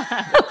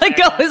 Like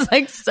I was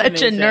like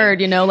such a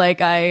nerd, you know,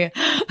 like I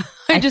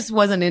just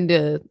wasn't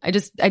into,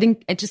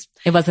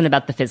 it wasn't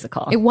about the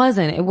physical. It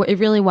wasn't, it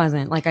really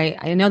wasn't. Like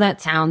I know that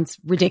sounds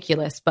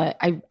ridiculous, but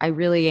I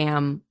really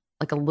am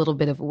like a little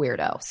bit of a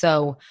weirdo.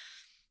 So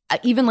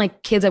even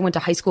like kids I went to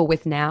high school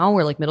with now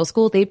or like middle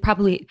school, they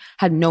probably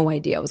had no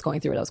idea I was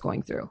going through what I was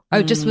going through.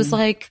 I just was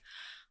like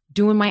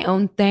doing my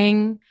own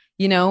thing.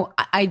 You know,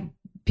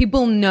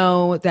 people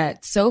know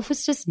that Soph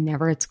was just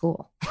never at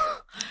school.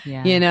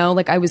 Yeah. You know,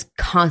 like I was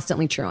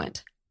constantly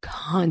truant,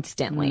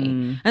 constantly.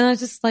 And I was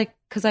just like,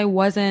 cause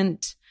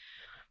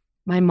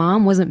my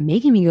mom wasn't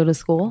making me go to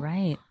school.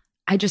 Right.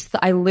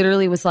 I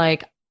literally was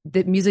like,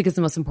 the music is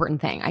the most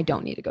important thing. I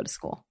don't need to go to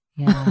school.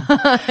 Yeah.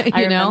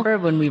 I remember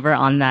when we were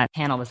on that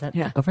panel, was that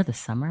over the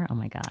summer? Oh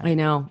my God. I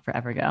know.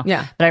 Forever ago.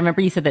 Yeah. But I remember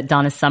you said that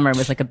Donna Summer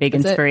was like a big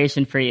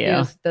inspiration for you.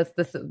 Yeah,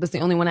 that's the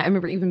only one. I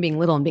remember even being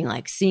little and being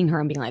like, seeing her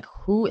and being like,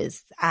 who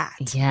is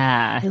that?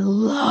 Yeah. I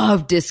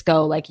love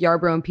disco, like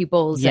Yarbrough and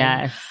Peoples.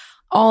 Yes. And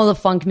all the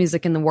funk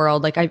music in the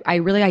world. Like I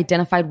really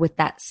identified with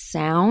that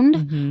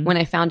sound when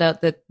I found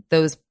out that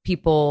those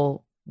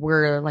people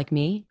were like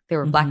me. They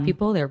were black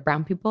people. They were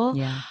brown people.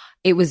 Yeah.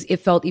 It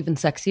felt even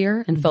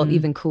sexier and felt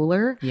even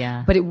cooler.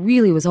 Yeah. But it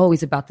really was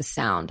always about the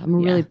sound. I'm a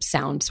really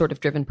sound sort of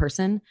driven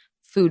person.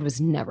 Food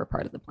was never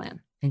part of the plan.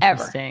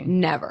 Interesting. Ever.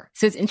 Never.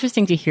 So it's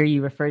interesting to hear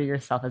you refer to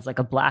yourself as like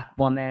a black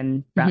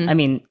woman. I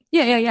mean.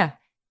 Yeah.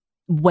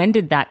 When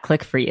did that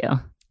click for you?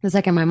 The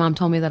second my mom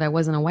told me that I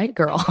wasn't a white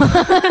girl.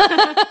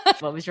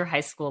 What was your high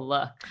school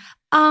look?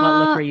 What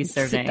look were you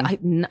serving?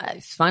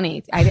 It's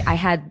funny. I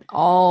had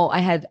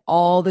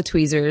all the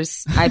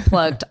tweezers. I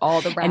plugged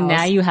all the brows. And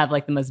now you have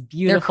like the most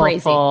beautiful They're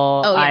crazy.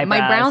 Full oh yeah, eyebrows.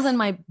 my brows and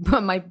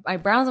my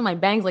brows and my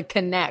bangs like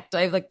connect.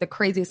 I have like the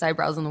craziest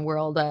eyebrows in the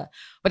world.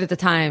 But at the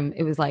time,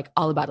 it was like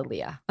all about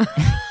Aaliyah.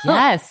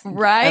 Yes,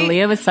 right.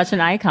 Aaliyah was such an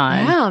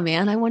icon. Yeah,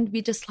 man. I wanted to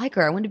be just like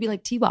her. I wanted to be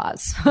like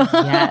T-Boz.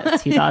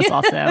 Yes, T-Boz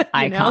also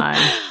icon.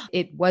 You know?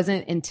 It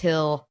wasn't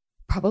until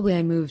probably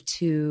I moved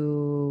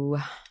to.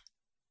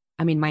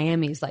 I mean,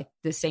 Miami's like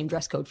the same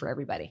dress code for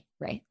everybody,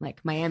 right?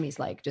 Like Miami's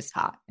like just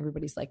hot.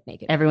 Everybody's like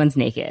naked. Everyone's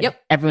naked.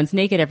 Yep. Everyone's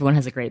naked. Everyone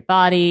has a great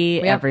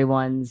body. Yep.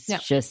 Everyone's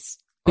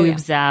just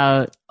boobs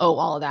out. Oh,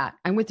 all of that.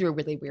 I went through a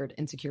really weird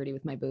insecurity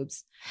with my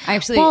boobs.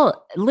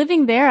 Well,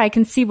 living there, I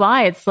can see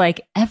why. It's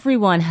like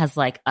everyone has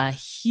like a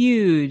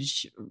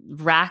huge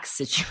rack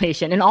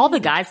situation and all the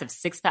guys have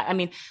six pack. I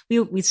mean,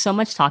 we so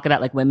much talk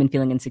about like women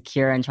feeling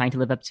insecure and trying to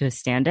live up to a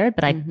standard.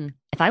 But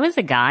if I was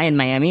a guy in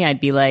Miami,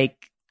 I'd be like,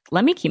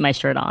 let me keep my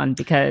shirt on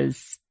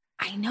because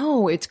I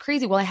know it's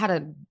crazy. Well, I had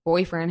a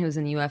boyfriend who was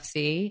in the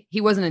UFC.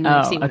 He wasn't in the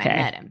UFC when I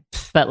met him,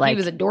 but like he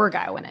was a door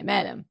guy when I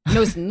met him.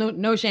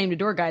 No shame to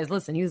door guys.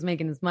 Listen, he was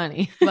making his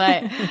money,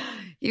 but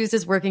he was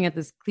just working at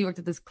this. He worked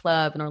at this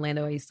club in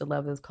Orlando. I used to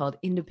love. It was called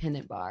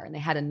Independent Bar, and they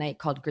had a night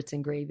called Grits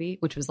and Gravy,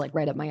 which was like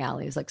right up my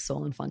alley. It was like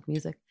soul and funk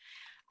music,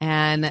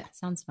 and that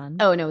sounds fun.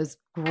 Oh, and it was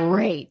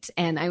great.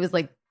 And I was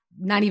like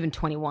not even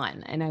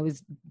 21, and I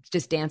was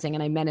just dancing,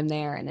 and I met him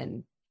there, and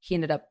then he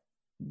ended up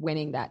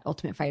winning that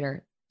Ultimate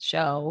Fighter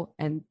show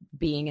and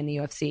being in the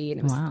UFC, and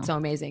it was so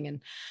amazing and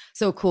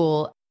so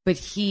cool. But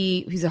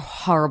he's a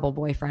horrible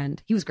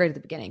boyfriend. He was great at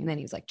the beginning, and then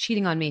he was like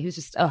cheating on me. He was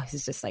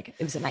just like,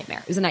 it was a nightmare.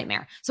 It was a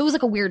nightmare. So it was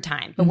like a weird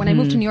time. But when I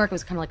moved to New York, it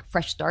was kind of like a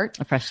fresh start.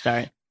 A fresh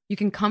start. You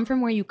can come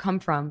from where you come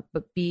from,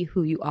 but be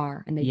who you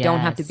are, and they don't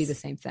have to be the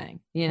same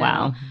thing. You know?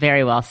 Wow,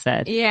 very well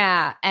said.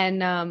 Yeah,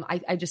 and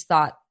I just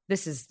thought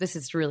this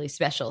is really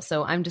special.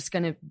 So I'm just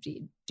gonna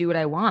do what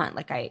I want.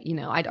 Like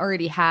I'd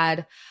already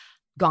had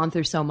gone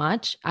through so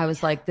much. I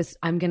was like,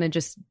 I'm going to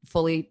just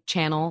fully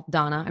channel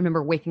Donna. I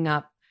remember waking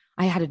up.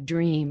 I had a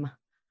dream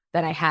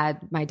that I had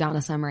my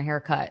Donna Summer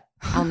haircut.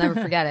 I'll never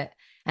forget it.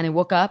 And I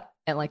woke up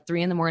at like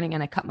 3 a.m.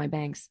 and I cut my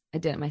bangs. I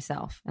did it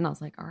myself. And I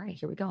was like, all right,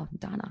 here we go. I'm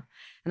Donna.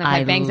 And I've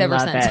had bangs ever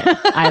since.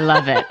 I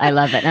love it. I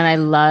love it. And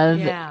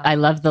I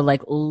love the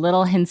like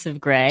little hints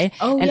of gray.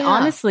 Oh, and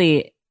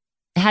honestly,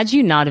 had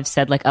you not have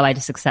said like, oh, I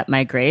just accept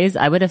my grays,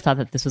 I would have thought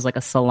that this was like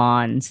a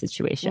salon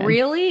situation.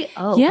 Really?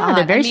 Oh, yeah. God.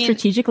 They're very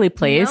strategically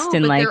placed.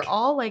 And like, they're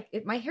all like,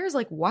 my hair is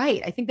like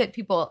white. I think that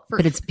people,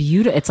 but it's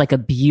beautiful. It's like a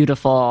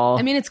beautiful.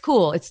 I mean, it's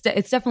cool. It's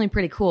definitely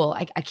pretty cool.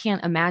 I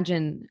can't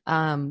imagine,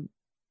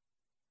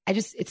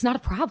 it's not a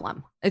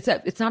problem.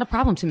 It's not a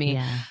problem to me.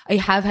 Yeah. I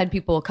have had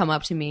people come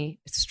up to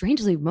me,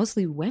 strangely,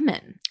 mostly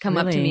women come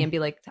up to me and be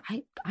like,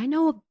 I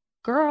know a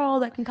girl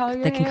that can color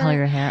your hair. That can color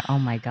your hair. Oh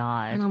my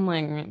God. And I'm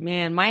like,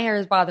 man, my hair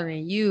is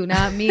bothering you,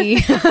 not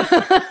me.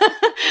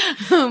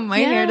 My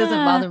hair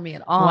doesn't bother me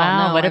at all.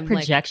 Wow. No, what a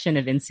projection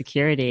of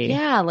insecurity.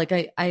 Yeah. Like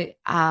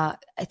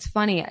it's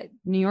funny.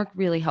 New York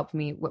really helped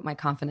me with my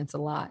confidence a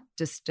lot.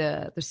 Just,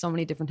 there's so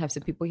many different types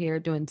of people here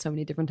doing so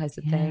many different types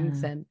of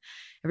things, and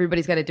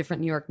everybody's got a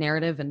different New York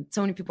narrative. And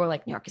so many people are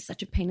like, New York is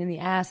such a pain in the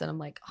ass. And I'm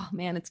like, oh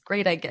man, it's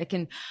great. I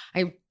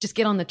just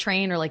get on the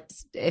train, or like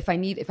if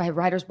I have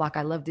writer's block,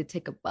 I love to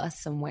take a bus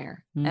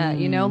somewhere.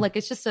 Like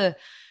it's a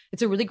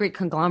really great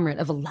conglomerate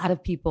of a lot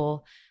of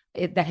people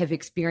that have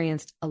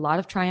experienced a lot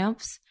of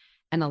triumphs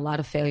and a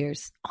lot of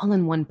failures all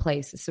in one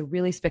place. It's a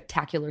really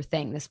spectacular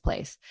thing, this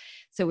place.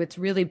 So it's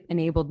really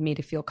enabled me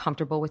to feel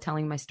comfortable with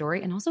telling my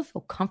story, and also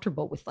feel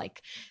comfortable with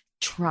like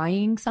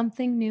trying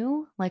something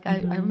new. Like I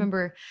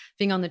remember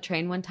being on the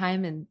train one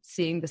time and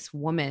seeing this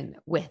woman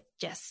with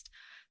just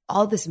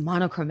all this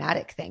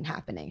monochromatic thing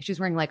happening. She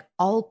was wearing like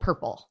all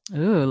purple.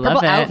 Ooh, love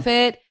purple it.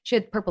 outfit. She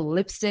had purple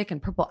lipstick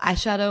and purple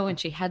eyeshadow, and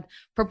she had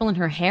purple in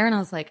her hair. And I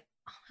was like,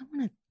 oh, I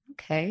want to.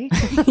 Okay.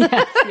 Yeah.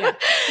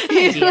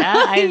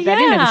 I didn't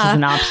know this was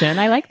an option.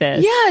 I like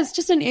this. Yeah, it's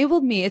just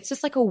enabled me. It's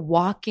just like a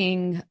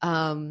walking,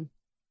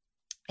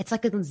 it's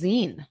like a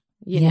zine,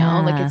 you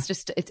know, like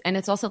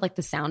it's also like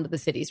the sound of the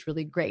city is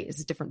really great.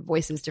 It's different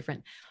voices,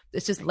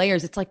 it's just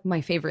layers. It's like my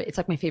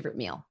favorite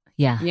meal.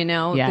 Yeah. You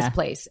know, this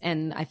place.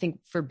 And I think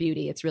for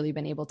beauty, it's really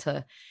been able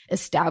to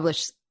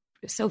establish.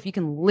 So if you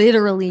can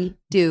literally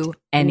do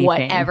anything,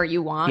 whatever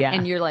you want,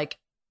 and you're like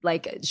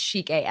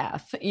chic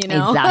AF, you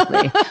know?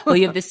 Exactly. Well,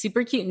 you have this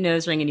super cute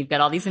nose ring and you've got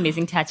all these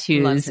amazing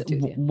tattoos. Love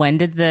tattoos, yeah. When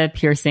did the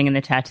piercing and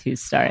the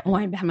tattoos start? Oh,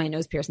 I've had my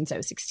nose pierced since I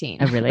was 16.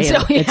 Oh, really?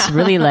 So, it's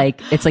really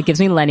like, it's like gives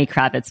me Lenny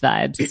Kravitz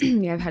vibes.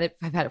 Yeah, I've had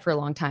it for a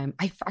long time.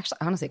 I actually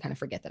honestly kind of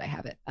forget that I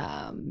have it,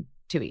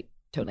 to be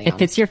totally honest. It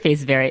fits your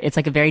face it's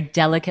like a very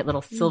delicate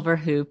little silver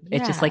hoop.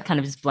 It just like kind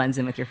of just blends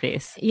in with your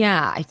face.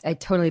 Yeah, I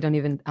totally don't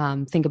even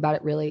think about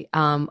it really.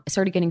 I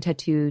started getting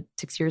tattooed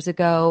 6 years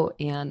ago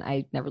and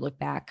I never looked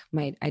back.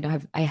 I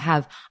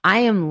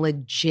am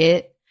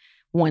legit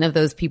one of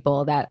those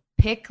people that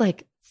pick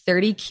like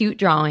 30 cute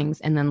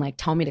drawings and then like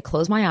tell me to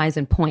close my eyes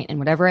and point, and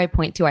whatever I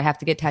point to, I have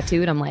to get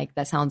tattooed. I'm like,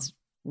 that sounds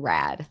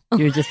rad.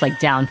 You're just like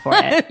down for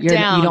it. You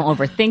don't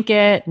overthink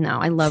it. No,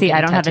 I love. See,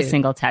 I don't have a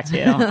single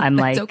tattoo. I'm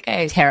like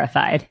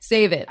terrified.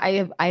 Save it.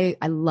 I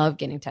love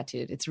getting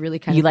tattooed. It's really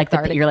kind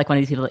of you're like one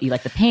of these people. You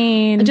like the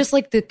pain. I just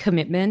like the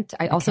commitment.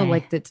 I also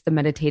like the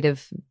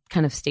meditative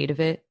kind of state of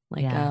it.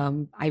 Like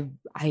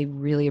I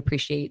really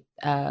appreciate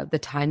the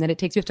time that it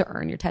takes. You have to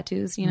earn your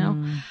tattoos, you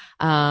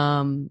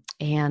know,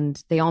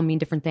 and they all mean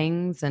different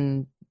things.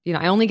 And you know,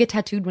 I only get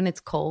tattooed when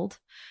it's cold,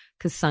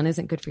 because sun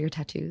isn't good for your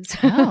tattoos.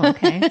 Oh,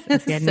 okay. I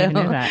didn't even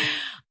know that.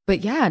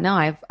 But yeah, no,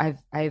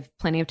 I've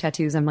plenty of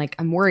tattoos.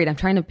 I'm worried. I'm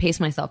trying to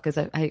pace myself because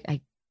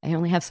I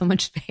only have so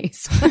much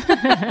space.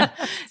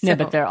 No,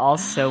 but they're all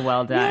so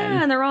well done.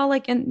 Yeah, and they're all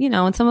like, and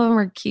some of them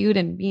are cute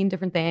and mean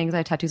different things. I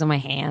have tattoos on my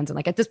hands, and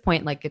like at this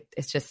point, like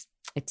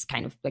it's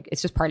kind of like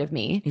it's just part of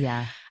me.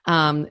 Yeah.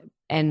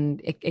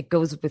 And it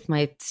goes with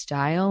my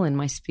style and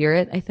my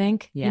spirit, I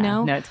think. Yeah. You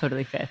know? No, it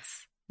totally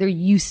fits. There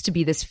used to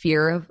be this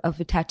fear of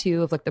a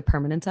tattoo, of like the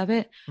permanence of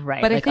it.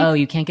 Right. But like, I think,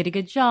 you can't get a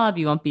good job.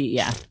 You won't be,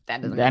 That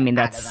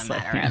doesn't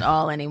matter at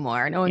all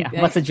anymore. No one,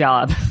 what's a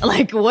job?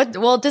 Like what?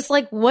 Well, just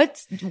like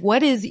what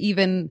is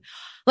even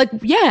like,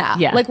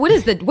 like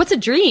what's a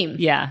dream?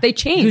 Yeah. They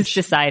change. Who's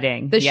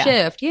deciding? The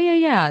shift.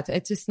 Yeah.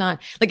 It's just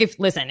not like if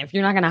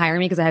you're not going to hire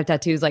me because I have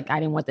tattoos, like I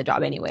didn't want the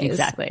job anyways.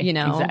 Exactly. You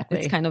know, exactly.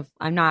 It's kind of,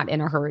 I'm not in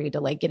a hurry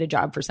to like get a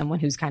job for someone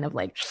who's kind of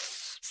like,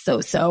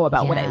 so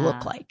about what I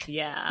look like.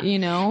 Yeah. You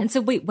know? And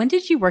so wait, when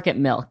did you work at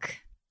Milk?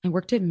 I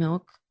worked at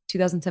Milk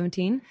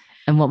 2017.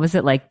 And what was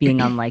it like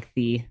being on like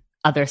the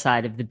other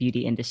side of the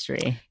beauty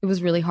industry? It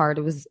was really hard.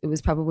 It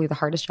was probably the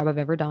hardest job I've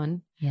ever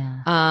done.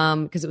 Yeah.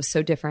 Because it was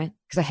so different,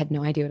 because I had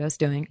no idea what I was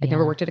doing. I'd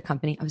never worked at a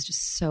company. I was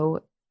just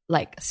so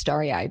like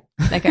starry-eyed.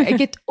 Like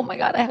oh my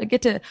God, I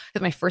get to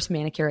get my first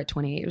manicure at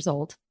 28 years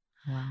old.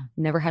 Wow.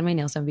 Never had my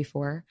nails done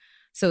before.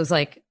 So it was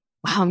like,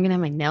 wow, I'm going to have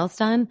my nails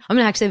done. I'm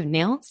going to actually have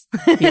nails.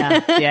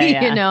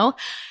 Yeah. You know?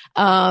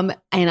 And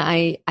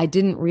I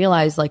didn't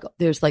realize like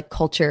there's like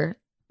culture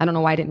I don't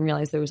know why I didn't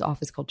realize there was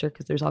office culture,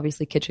 because there's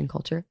obviously kitchen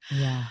culture.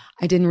 Yeah.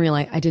 I didn't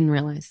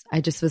realize.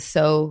 I just was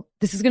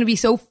this is going to be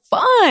so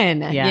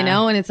fun, you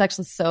know, and it's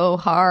actually so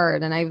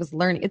hard. And I was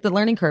learning, it's the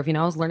learning curve, you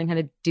know, I was learning how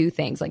to do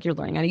things. Like you're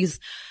learning how to use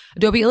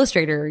Adobe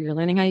Illustrator. You're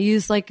learning how to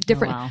use like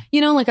different, you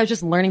know, like I was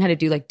just learning how to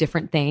do like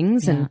different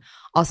things. And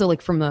also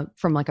like from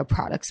like a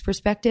products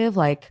perspective,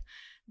 like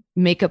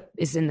makeup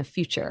is in the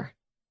future.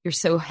 You're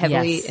so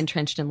heavily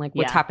entrenched in like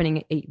what's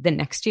happening the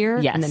next year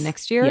and the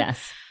next year.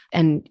 Yes.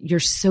 And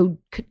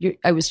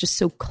I was just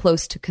so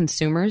close to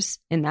consumers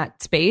in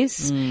that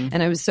space.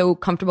 And I was so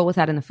comfortable with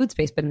that in the food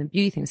space, but in the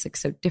beauty thing, it's like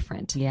so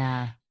different.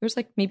 Yeah. There's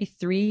like maybe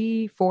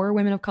 3-4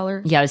 women of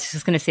color. Yeah. I was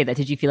just going to say that.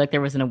 Did you feel like there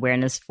was an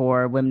awareness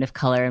for women of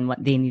color and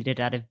what they needed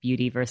out of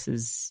beauty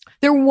versus?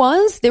 They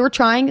were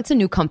trying. It's a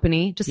new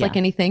company, just like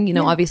anything, you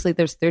know, obviously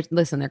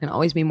listen, there can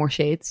always be more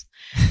shades,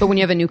 but when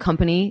you have a new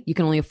company, you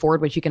can only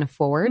afford what you can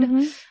afford.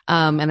 And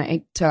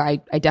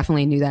I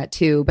definitely knew that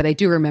too, but I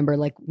do remember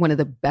like one of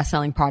the best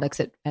selling products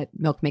at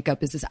Milk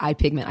Makeup is this eye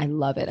pigment. I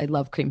love it. I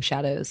love cream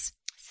shadows.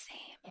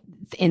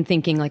 And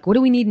thinking like, what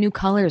do we need new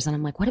colors? And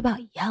I'm like, what about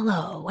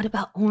yellow? What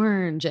about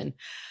orange? And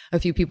a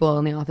few people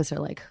in the office are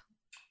like,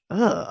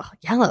 ugh,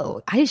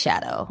 yellow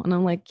eyeshadow. And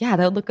I'm like, yeah,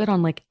 that would look good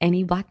on like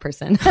any Black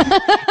person.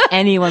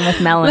 Anyone with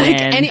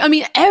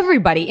melanin.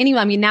 Everybody.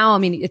 Anyone. Now,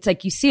 it's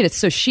like you see it, it's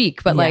so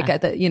chic, but like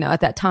at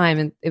that time,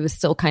 and it was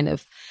still kind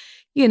of,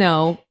 you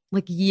know,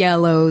 like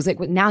yellows.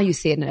 Like now you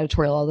see it in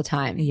editorial all the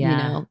time. You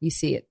know, you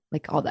see it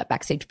like all that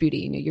backstage beauty.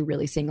 You know, you're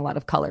really seeing a lot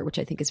of color, which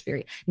I think is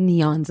very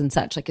neons and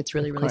such. Like it's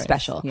really, really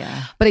special.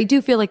 Yeah. But I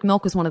do feel like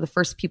Milk was one of the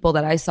first people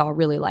that I saw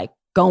really like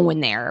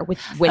going there with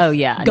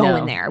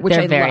there, which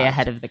they're very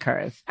ahead of the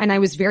curve. And I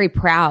was very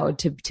proud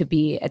to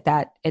be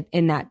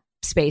in that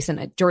space.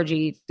 And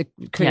Georgie, the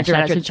creative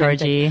director, shout out to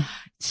Georgie.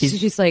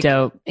 She's like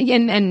dope.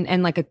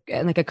 And like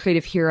a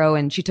creative hero.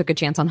 And she took a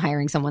chance on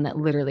hiring someone that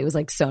literally was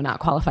like so not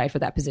qualified for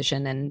that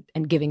position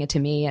and giving it to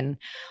me. And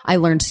I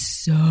learned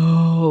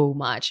so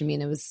much. I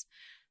mean, it was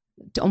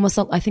almost,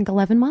 I think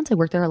 11 months. I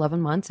worked there 11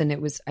 months and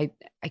it was, I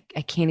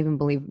can't even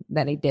believe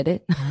that I did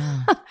it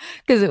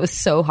because it was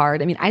so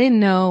hard. I mean, I didn't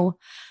know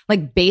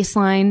like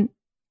baseline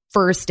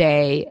first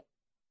day.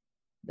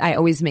 I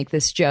always make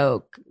this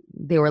joke.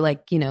 They were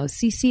like, you know,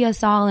 CC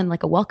us all in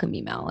like a welcome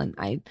email. And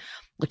I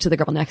looked to the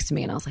girl next to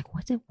me and I was like,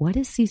 what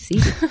is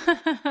CC?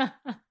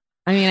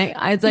 I mean,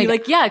 I was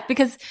like, yeah,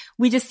 because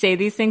we just say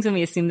these things and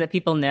we assume that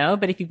people know.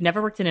 But if you've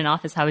never worked in an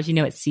office, how would you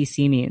know what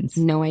CC means?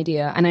 No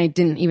idea. And I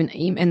didn't even,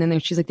 and then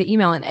she's like the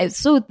email. And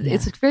it's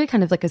very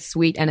kind of like a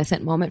sweet,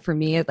 innocent moment for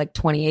me at like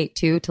 28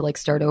 too, to like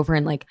start over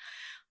and like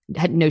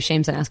had no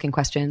shames in asking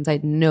questions. I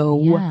had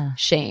no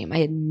shame. I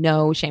had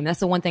no shame. That's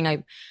the one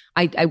thing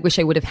I wish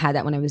I would have had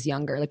that when I was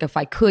younger. Like if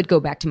I could go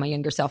back to my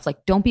younger self,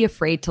 like don't be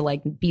afraid to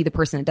like be the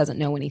person that doesn't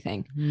know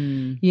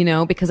anything, you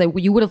know, because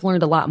you would have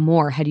learned a lot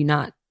more had you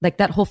not. Like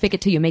that whole fake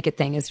it till you make it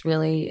thing is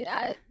really,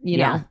 you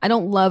know, I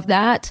don't love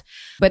that,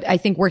 but I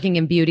think working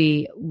in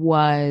beauty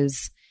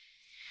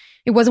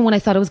it wasn't what I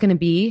thought it was going to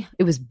be.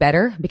 It was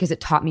better because it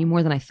taught me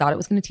more than I thought it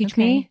was going to teach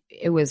me.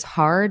 It was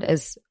hard,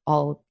 as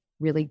all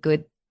really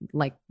good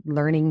like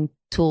learning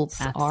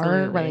tools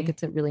are, right? Like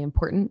it's really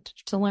important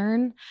to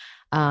learn.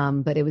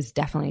 But it was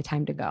definitely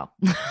time to go.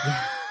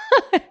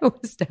 It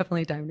was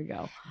definitely time to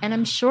go. And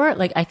I'm sure,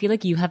 like, I feel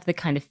like you have the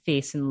kind of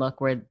face and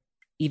look where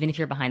even if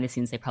you're behind the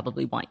scenes, they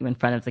probably want you in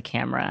front of the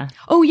camera.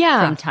 Oh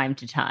yeah. From time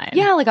to time.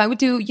 Yeah. Like I would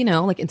do, you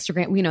know, like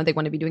Instagram, you know, they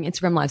want to be doing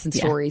Instagram lives and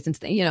stories and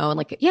you know, and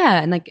like,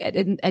 yeah. And like,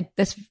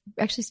 that's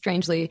actually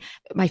strangely,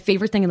 my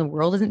favorite thing in the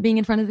world isn't being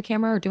in front of the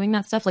camera or doing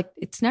that stuff. Like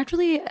it's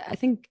naturally, I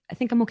think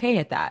I'm okay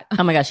at that.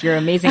 Oh my gosh. You're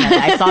amazing at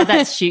that. I saw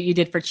that shoot you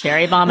did for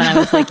Cherry Bomb and I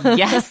was like,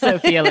 yes,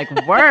 Sophia, like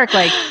work.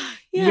 Like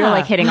you're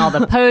like hitting all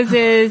the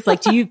poses.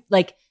 Like, do you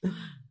like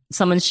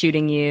someone's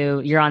shooting you,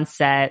 you're on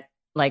set,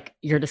 like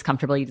you're just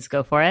comfortable, you just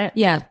go for it?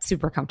 Yeah,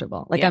 super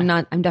comfortable. Like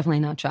I'm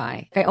definitely not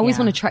shy. I always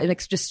want to try,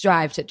 like just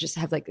strive to just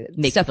have like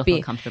make stuff people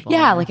feel comfortable.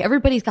 Yeah, like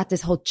everybody's got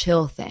this whole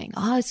chill thing.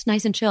 Oh, it's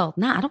nice and chill.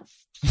 Nah, I don't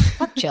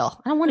fuck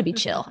chill. I don't want to be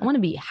chill. I want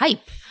to be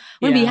hype.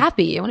 I want to be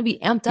happy. I want to be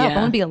amped up. I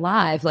want to be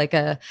alive. Like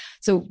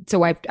so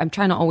I'm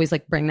trying to always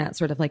like bring that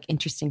sort of like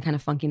interesting kind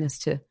of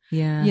funkiness to,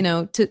 you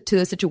know, to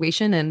a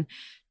situation, and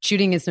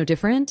shooting is no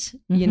different,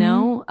 you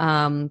know?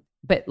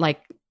 But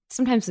like,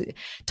 sometimes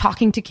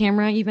talking to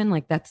camera, even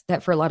like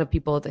that for a lot of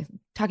people,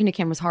 talking to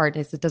camera is hard.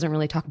 It doesn't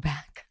really talk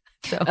back.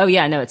 So. Oh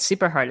yeah, no, it's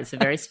super hard. It's a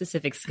very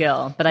specific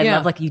skill, but I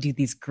love like you do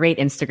these great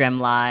Instagram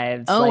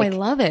lives. Oh, like, I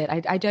love it.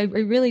 I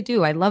really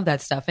do. I love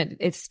that stuff. And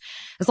it's,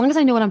 as long as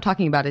I know what I'm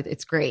talking about,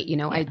 it's great. You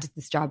know, I did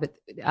this job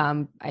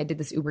I did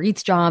this Uber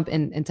Eats job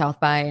in South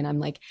by, and I'm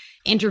like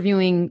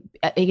interviewing,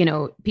 you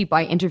know, people.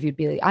 I interviewed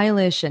Billie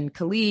Eilish and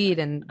Khalid,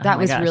 and that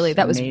was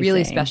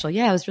really special.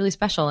 Yeah, it was really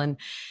special. And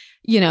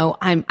you know,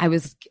 I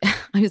was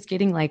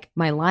getting like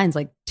my lines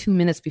like 2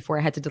 minutes before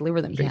I had to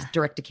deliver them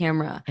direct to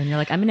camera. And you're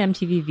like, I'm an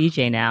MTV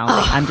VJ now.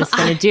 Like, I'm just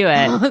going to do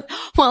it.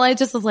 Well, I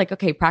just was like,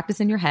 okay, practice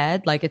in your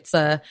head. Like it's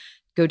go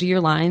to your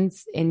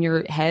lines in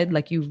your head.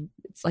 Like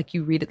it's like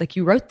you read it, like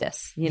you wrote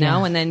this, you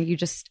know, and then you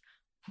just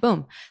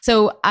boom.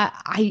 So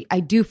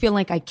I do feel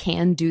like I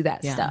can do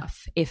that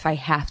stuff if I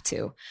have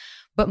to.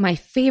 But my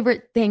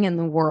favorite thing in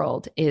the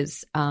world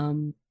is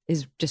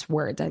just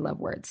words. I love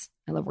words.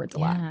 I love words a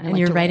lot. And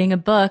you're writing a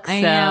book. I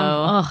am.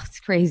 Oh, it's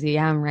crazy.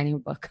 Yeah, I'm writing a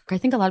book. I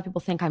think a lot of people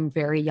think I'm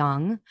very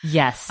young.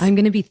 Yes. I'm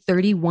going to be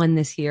 31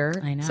 this year.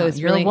 I know. So it's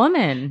you're really, a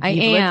woman. I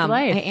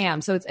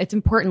am. So it's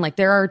important. Like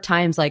there are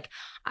times like,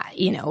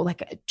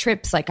 like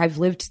trips, like I've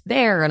lived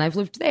there and I've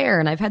lived there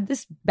and I've had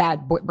this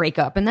bad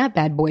breakup and that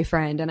bad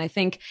boyfriend. And I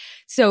think,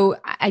 so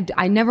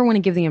I never want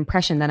to give the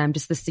impression that I'm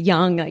just this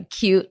young, like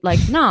cute, like,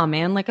 nah,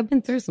 man, like I've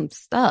been through some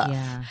stuff.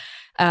 Yeah.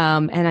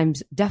 And I'm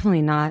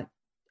definitely not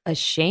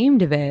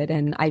ashamed of it.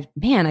 And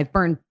I've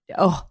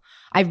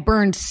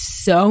burned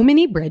so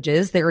many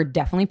bridges. There are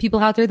definitely people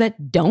out there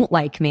that don't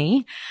like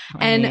me.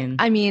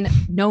 I mean,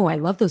 no, I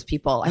love those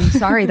people. I'm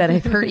sorry that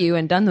I've hurt you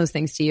and done those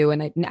things to you.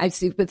 And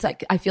it's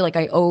like, I feel like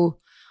I owe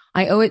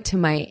it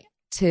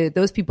to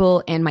those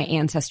people and my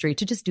ancestry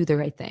to just do the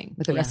right thing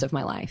with the rest of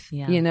my life.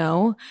 Yeah. You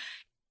know,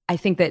 I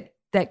think that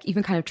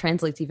even kind of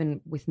translates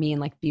even with me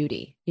and like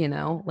beauty, you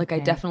know, like I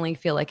definitely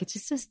feel like it's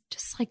just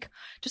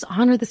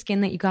honor the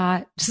skin that you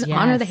got, just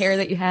honor the hair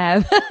that you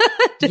have.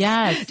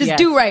 just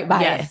do right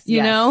by it,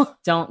 you know?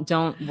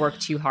 Don't work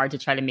too hard to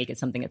try to make it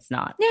something it's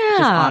not. Yeah.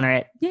 Just honor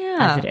it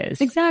as it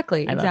is.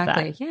 Exactly. I love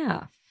that.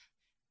 Yeah.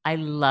 I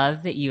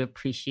love that you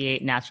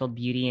appreciate natural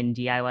beauty and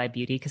DIY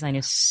beauty because I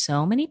know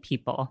so many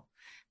people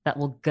that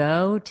will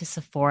go to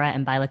Sephora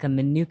and buy like a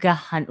Manuka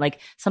honey, like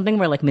something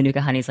where like Manuka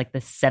honey is like the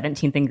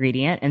 17th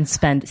ingredient and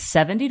spend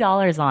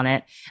 $70 on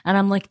it. And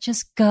I'm like,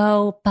 just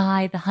go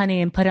buy the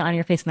honey and put it on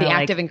your face. And the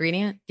active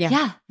ingredient?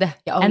 Yeah.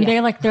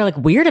 They're like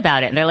weird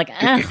about it. And they're like,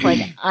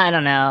 like, I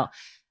don't know.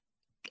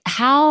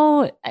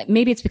 How,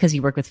 maybe it's because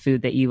you work with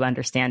food that you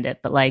understand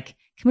it, but like,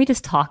 can we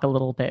just talk a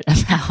little bit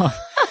about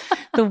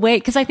the way,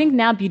 because I think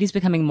now beauty is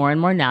becoming more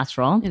and more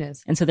natural. It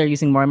is. And so they're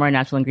using more and more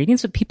natural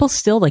ingredients, but people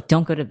still like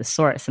don't go to the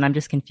source. And I'm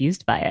just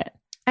confused by it.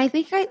 I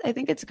think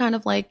it's kind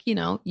of like, you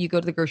know, you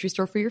go to the grocery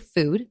store for your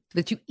food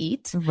that you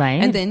eat.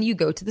 Right. And then you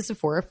go to the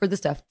Sephora for the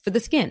stuff for the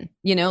skin,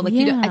 you know, like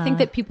I think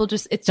that people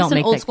it's just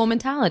an old school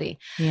mentality.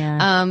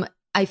 Yeah.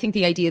 I think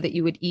the idea that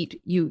you would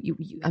eat,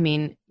 I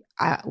mean,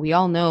 we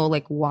all know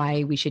like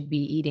why we should be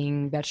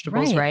eating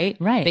vegetables, right?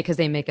 Right. Because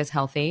they make us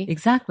healthy.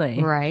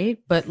 Exactly. Right.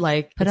 But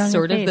like, it's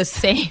sort of the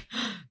same,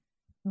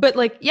 but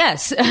like,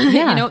 yes, you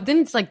know,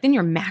 then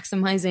you're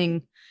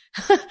maximizing,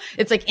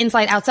 it's like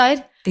inside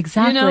outside,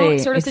 exactly. You know,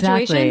 sort of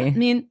situation. I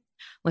mean,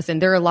 listen,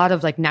 there are a lot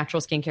of like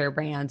natural skincare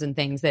brands and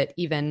things that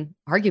even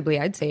arguably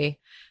I'd say,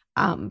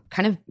 kind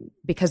of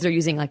because they're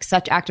using like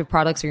such active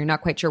products or you're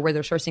not quite sure where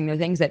they're sourcing their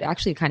things that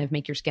actually kind of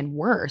make your skin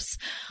worse.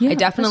 Yeah, I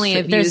definitely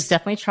have There's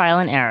definitely trial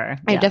and error.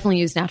 I've definitely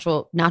used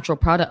natural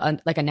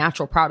product, like a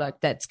natural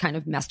product that's kind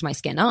of messed my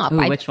skin up.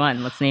 Ooh, which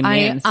one? Let's name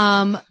names.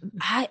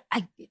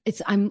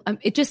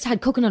 It just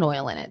had coconut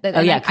oil in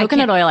it.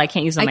 Coconut oil I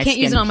can't use on my skin. I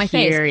can't use it on my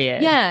face.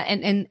 Yeah.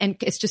 And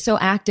it's just so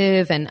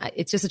active and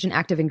it's just such an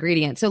active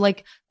ingredient. So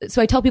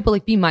I tell people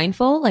like, be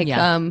mindful, like,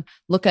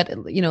 look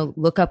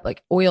up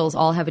like oils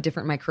all have a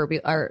different microbial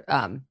or,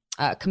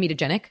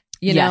 comedogenic,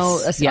 you know,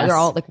 they're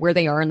all like where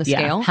they are in the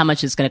scale. How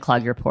much is going to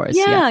clog your pores.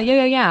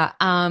 Yeah.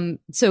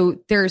 So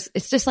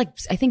it's just like,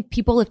 I think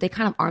people, if they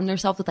kind of arm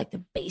themselves with like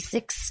the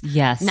basics,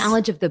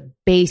 knowledge of the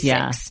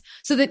basics,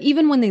 so that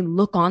even when they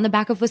look on the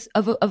back of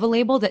a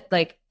label that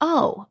like,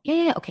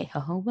 okay,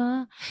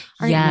 jojoba,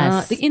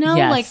 you know,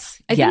 like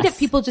I think that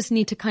people just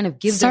need to kind of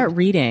start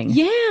reading.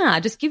 Yeah.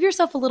 Just give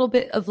yourself a little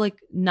bit of like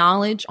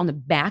knowledge on the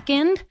back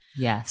end.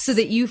 Yes. So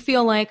that you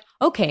feel like,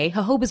 okay,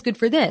 jojoba is good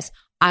for this.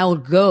 I'll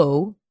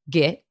go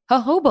get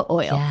jojoba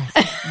oil.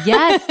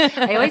 Yes.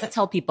 I always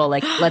tell people,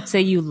 like, let's say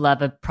you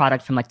love a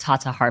product from like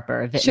Tata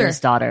Harper,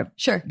 Vintner's Daughter,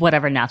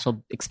 whatever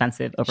natural,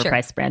 expensive,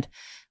 overpriced brand.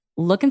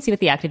 Look and see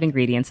what the active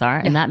ingredients are.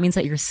 And that means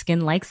that your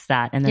skin likes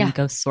that. And then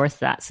go source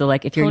that. So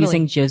like if you're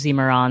using Josie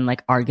Maran,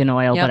 like argan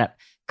oil, whatever,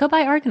 go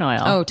buy argan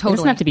oil. Oh, totally. It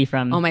doesn't have to be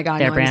from Oh my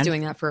God, their no, brand. I was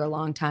doing that for a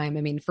long time.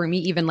 I mean, for me,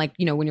 even like,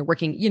 you know, when you're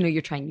working, you know,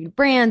 you're trying new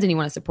brands and you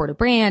want to support a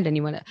brand and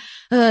you want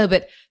to,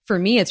 but for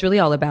me, it's really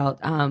all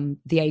about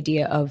the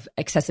idea of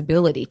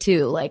accessibility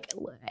too. Like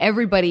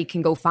everybody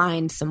can go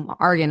find some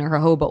argan or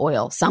jojoba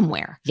oil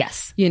somewhere.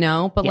 Yes. You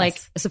know, but like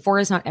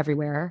Sephora is not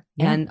everywhere.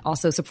 Yeah. And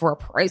also Sephora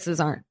prices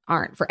aren't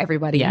for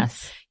everybody.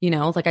 Yes. You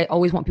know, like I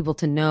always want people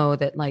to know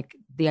that like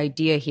the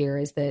idea here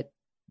is that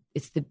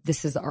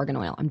this is the argan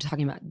oil. I'm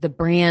talking about the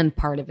brand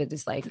part of it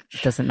is like,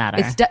 it doesn't matter.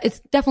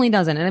 It definitely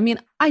doesn't. And I mean,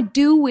 I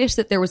do wish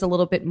that there was a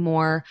little bit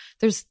more.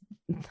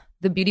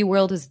 The beauty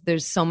world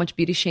there's so much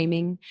beauty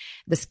shaming,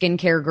 the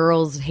skincare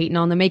girls hating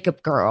on the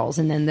makeup girls,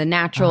 and then the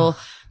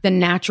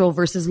natural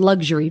versus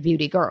luxury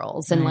beauty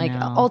girls. And like,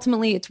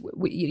 ultimately it's,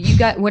 you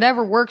got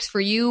whatever works for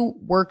you.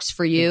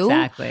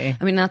 Exactly.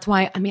 I mean, that's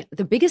why,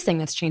 the biggest thing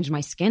that's changed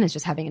my skin is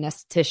just having an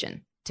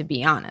esthetician, to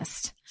be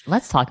honest.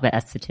 Let's talk about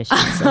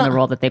estheticians and the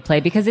role that they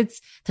play, because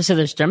there's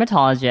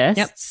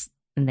dermatologists,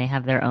 And they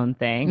have their own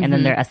thing. And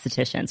then they're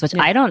estheticians, which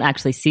I don't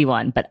actually see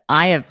one, but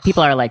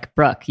people are like,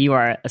 Brooke, you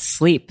are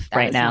asleep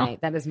right now.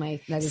 That is my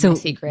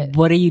secret.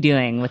 What are you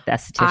doing with the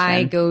esthetician?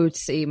 I go to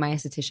see my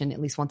esthetician at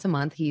least once a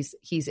month. He's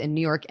in New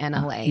York and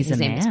LA. He's a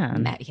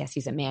man. Yes,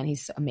 he's a man.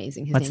 He's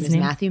amazing. His What's name his is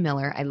name? Matthew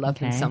Miller. I love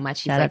him so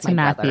much. He's Shout out to my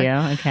Matthew.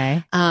 brother.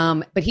 Okay.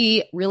 But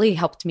he really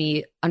helped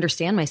me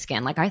understand my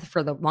skin. Like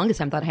for the longest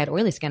time thought I had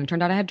oily skin. It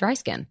turned out I had dry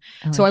skin.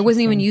 So I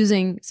wasn't even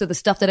using, so the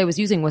stuff that I was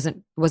using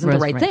wasn't the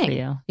right thing.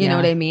 You know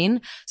what I mean?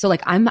 So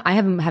like I'm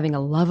having a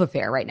love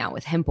affair right now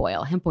with hemp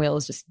oil. Hemp oil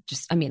is just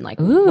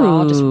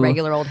raw, just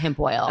regular old hemp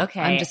oil. Okay.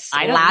 I'm just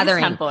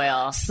slathering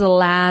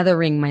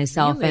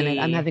myself in it.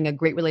 I'm having a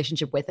great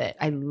relationship with it.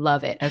 I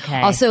love it.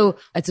 Okay. Also,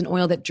 it's an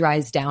oil that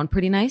dries down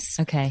pretty nice.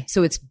 Okay.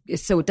 So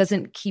it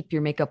doesn't keep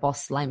your makeup all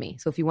slimy.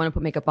 So if you want to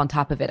put makeup on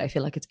top of it, I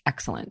feel like it's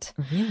excellent.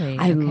 Really?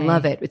 I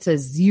love it. It's a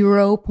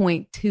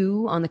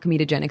 0.2 on the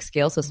comedogenic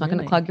scale, so it's not going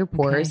to clog your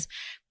pores.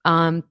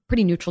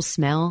 Pretty neutral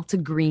smell. It's a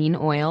green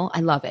oil.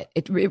 I love it.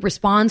 It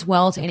responds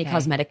well to any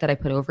cosmetic that I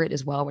put over it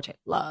as well, which I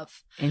love.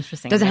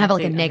 Interesting. Doesn't have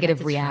like a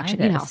negative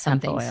reaction. You know,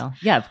 some things. Oil.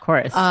 Yeah, of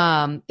course.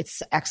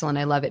 It's excellent.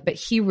 I love it. But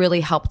he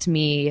really helped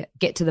me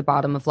get to the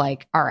bottom of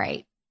like, all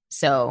right,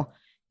 so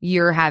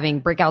you're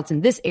having breakouts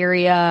in this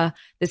area.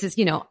 This is,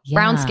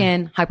 brown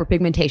skin,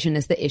 hyperpigmentation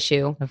is the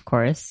issue. Of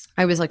course.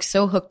 I was like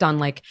so hooked on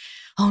like,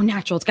 oh,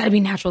 natural. It's got to be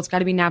natural. It's got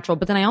to be natural.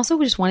 But then I also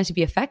just wanted to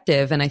be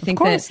effective. And I think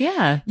There's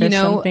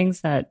some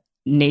things that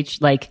nature,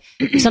 like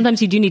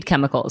sometimes you do need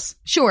chemicals.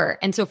 Sure.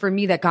 And so for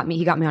me, he got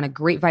me on a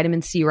great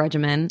vitamin C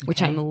regimen,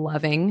 which I'm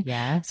loving.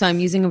 Yeah. So I'm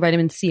using a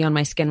vitamin C on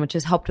my skin, which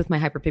has helped with my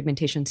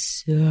hyperpigmentation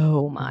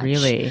so much.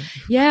 Really?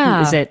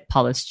 Yeah. Is it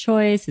Paula's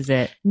Choice? Is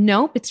it?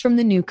 Nope. It's from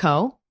the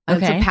Nuco.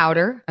 Okay. It's a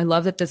powder. I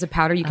love that there's a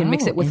powder. You can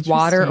mix it with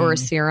water or a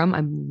serum.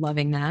 I'm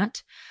loving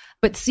that.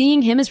 But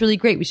seeing him is really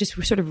great. We just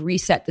sort of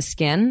reset the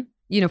skin.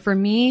 For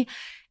me,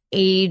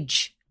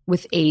 age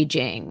with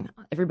aging,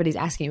 everybody's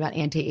asking about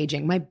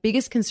anti-aging. My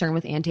biggest concern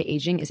with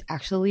anti-aging is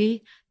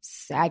actually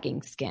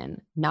sagging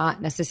skin,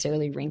 not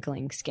necessarily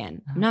wrinkling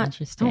skin. I'm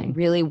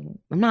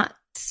not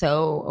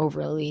so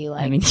overly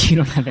like. I mean, you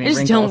don't have any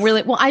wrinkles.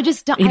 I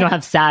just don't. You don't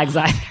have sags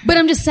either. But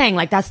I'm just saying,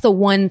 like, that's the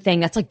one thing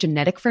that's like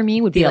genetic for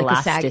me would be like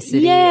the sag.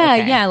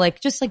 Yeah,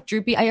 like just like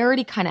droopy. I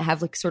already kind of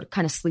have like sort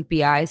of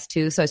sleepy eyes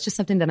too, so it's just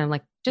something that I'm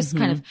like just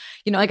kind of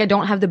like I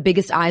don't have the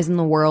biggest eyes in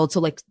the world, so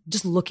like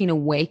just looking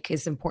awake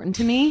is important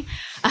to me.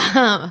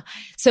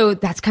 So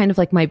that's kind of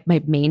like my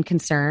main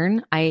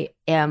concern. I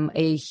am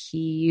a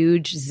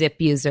huge Zip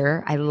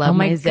user. I love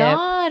my Zip. Oh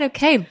my God.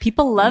 Okay.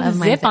 People love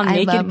Zip on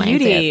Naked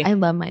Beauty. I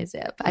love my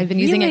Zip. I've been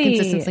using it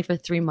consistently for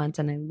 3 months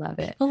and I love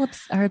it. People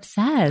are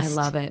obsessed.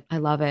 I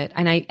love it.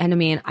 And I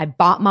mean, I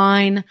bought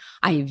mine.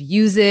 I've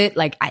used it.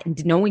 Like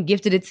no one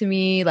gifted it to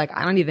me. Like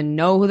I don't even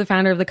know who the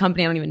founder of the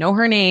company. I don't even know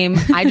her name.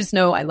 I just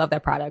know I love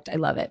that product. I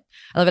love it.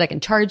 I can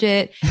charge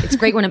it. It's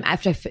great when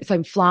if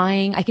I'm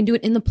flying, I can do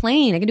it in the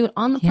plane. I can do it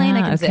on the plane.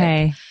 I can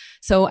Zip.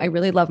 So I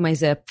really love my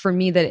Zip. For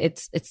me, that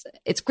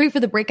it's great for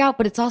the breakout,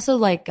 but it's also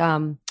like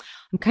I'm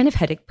kind of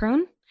headache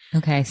prone.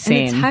 Okay,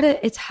 same. And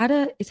it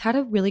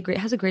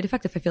has a great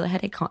effect if I feel a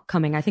headache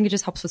coming. I think it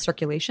just helps with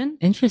circulation.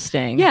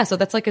 Interesting. Yeah, so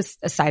that's like a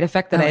side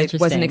effect that I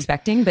wasn't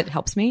expecting, but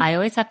helps me. I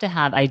always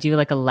I do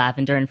like a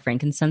lavender and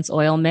frankincense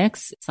oil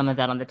mix. Some of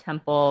that on the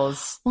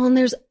temples. Well, and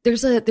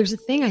there's a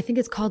thing. I think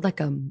it's called like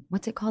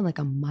what's it called? Like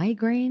a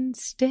migraine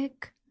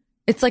stick.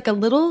 It's like a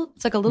little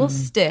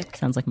stick.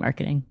 Sounds like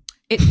marketing.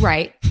 It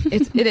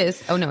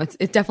is. Oh no,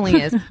 it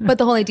definitely is. But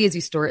the whole idea is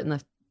you store it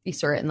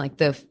in like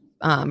the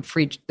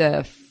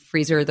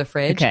freezer, the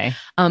fridge. Okay.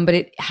 But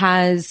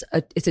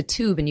it's a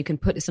tube and you can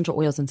put essential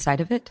oils inside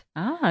of it.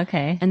 Oh,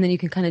 okay. And then you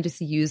can kind of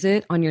just use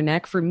it on your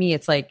neck. For me,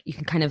 it's like you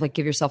can kind of like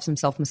give yourself some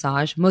self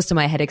massage. Most of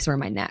my headaches are in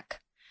my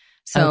neck.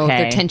 So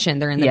they're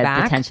in the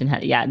back. The tension,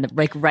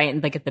 like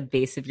right like at the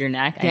base of your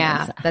neck.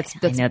 Yeah,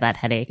 I know that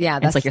headache. Yeah,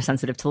 it's like you're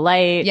sensitive to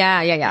light.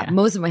 Yeah.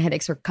 Most of my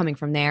headaches are coming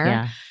from there.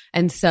 Yeah.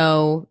 And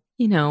so,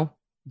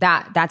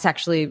 that's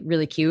actually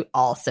really cute.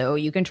 Also,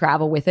 you can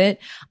travel with it.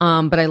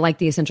 But I like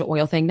the essential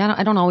oil thing. Now,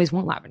 I don't always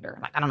want lavender.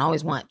 Like I don't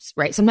always want,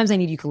 right? Sometimes I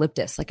need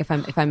eucalyptus. Like if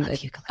I'm like,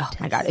 oh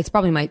my God, it's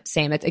probably my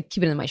same. I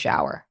keep it in my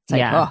shower. It's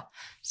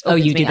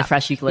like, you do the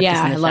fresh eucalyptus in the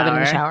shower? Yeah, I love it in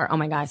the shower. Oh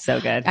my God. So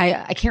good.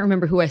 I can't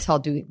remember who I saw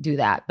do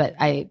that, but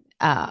I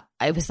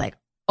was like,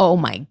 oh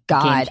my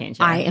God,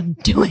 I am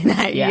doing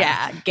that.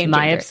 Yeah. Game changer.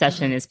 My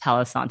obsession is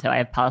Palo Santo. I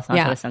have Palo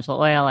Santo essential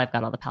oil. I've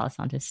got all the Palo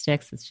Santo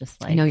sticks. It's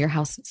just like, I know your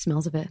house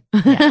smells of it.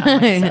 Yeah, I'm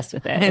obsessed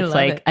with it. It's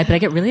like, but I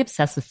get really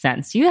obsessed with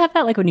scents. Do you have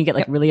that? Like when you get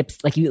like really,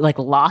 like you like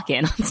lock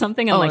in on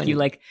something and like you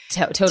like,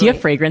 totally. Do you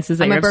have fragrances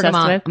that you're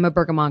obsessed with? I'm a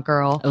bergamot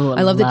girl. Ooh,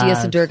 I love the Dia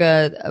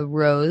Sadurga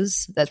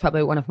rose. That's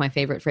probably one of my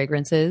favorite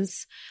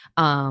fragrances.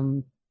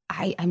 I'm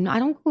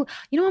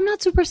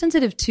not super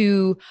sensitive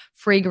to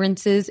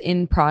fragrances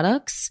in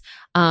products.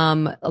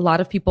 A lot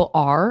of people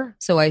are.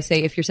 So I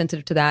say, if you're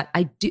sensitive to that,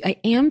 I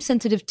am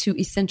sensitive to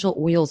essential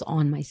oils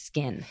on my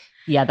skin.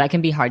 Yeah, that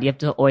can be hard. You have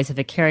to always have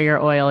a carrier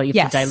oil. You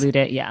have to dilute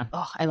it. Yeah.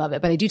 Oh, I love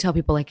it. But I do tell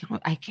people like,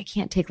 I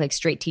can't take like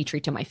straight tea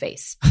tree to my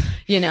face,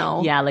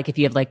 Yeah. Like if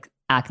you have like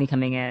acne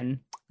coming in.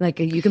 Like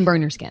you can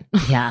burn your skin.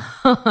 Yeah.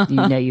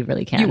 You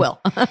really can. You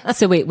will.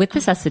 So wait, with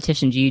this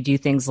esthetician, do you do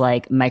things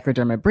like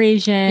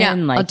microdermabrasion? Yeah.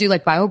 Like, I'll do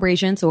like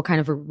bioabrasion. So we'll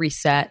kind of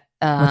reset.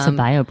 What's a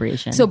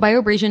bioabrasion? So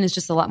bioabrasion is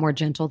just a lot more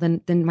gentle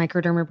than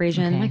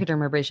microdermabrasion. Okay.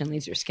 Microdermabrasion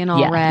leaves your skin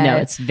all red. No,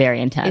 it's very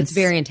intense. It's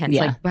very intense.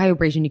 Yeah. Like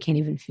bioabrasion, you can't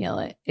even feel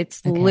it.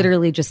 It's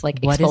literally just like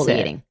what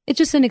exfoliating. Is it? It's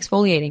just an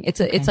exfoliating.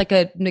 It's like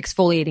an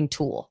exfoliating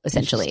tool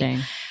essentially.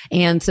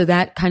 And so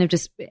that kind of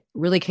just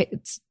really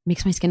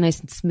makes my skin nice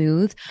and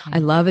smooth. Okay. I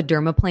love a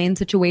dermaplane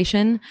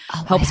situation.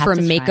 Helps for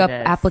makeup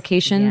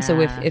application. Yeah.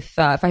 So if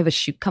I have a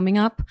shoot coming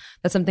up,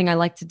 that's something I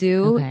like to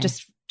do. Okay.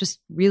 Just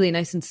really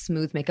nice and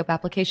smooth makeup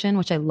application,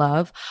 which I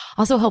love.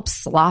 Also helps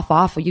slough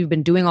off. You've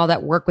been doing all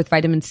that work with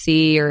vitamin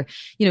C or,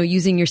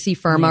 using your C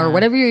Firma or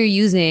whatever you're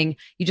using.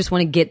 You just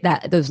want to get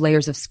those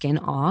layers of skin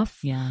off.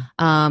 Yeah.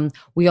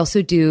 We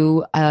also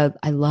do, I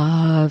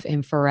love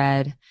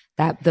infrared.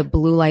 The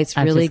blue light's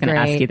really great. I was just going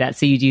to ask you that.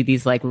 So you do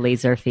these like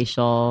laser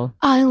facial.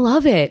 I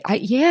love it.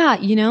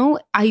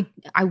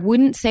 I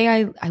wouldn't say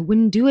I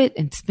wouldn't do it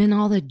and spend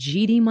all the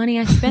GD money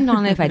I spend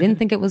on it if I didn't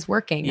think it was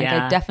working. Yeah.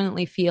 Like I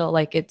definitely feel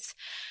like it's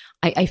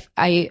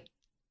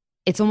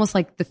almost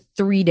like the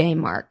 3-day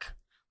mark.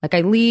 Like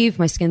I leave,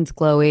 my skin's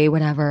glowy,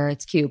 whatever,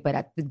 it's cute. But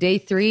at the day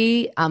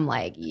 3, I'm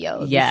like,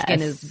 yo, the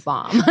skin is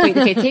bomb. Wait,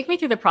 okay, take me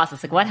through the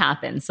process. Like what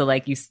happens? So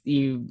like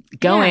you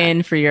go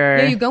in for your...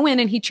 Yeah, you go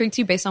in and he treats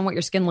you based on what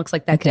your skin looks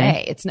like that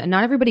day. It's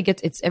not everybody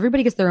gets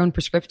their own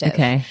prescriptive.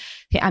 Okay.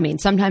 I mean,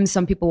 sometimes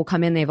some people will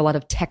come in, they have a lot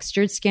of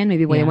textured skin,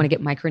 maybe when they want to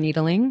get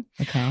microneedling.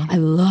 Okay. I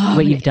love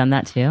it. You've done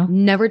that too?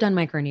 Never done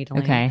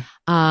microneedling. Okay.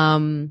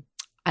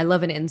 I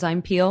love an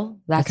enzyme peel.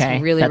 That's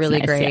really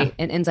nice, great. Yeah.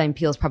 An enzyme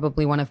peel is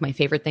probably one of my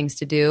favorite things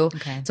to do.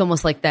 Okay. It's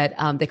almost like that.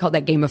 They call it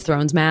that Game of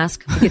Thrones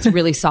mask. It's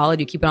really solid.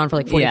 You keep it on for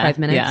like 45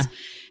 minutes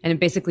and it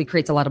basically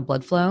creates a lot of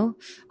blood flow.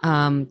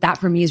 That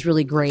for me is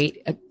really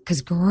great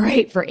because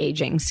great for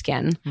aging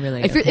skin.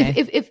 Really?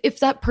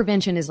 If that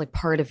prevention is like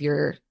part of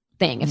your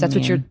thing, if that's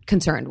what you're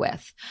concerned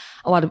with.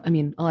 A lot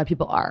of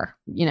people are,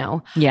 Yeah.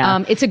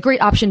 It's a great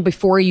option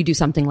before you do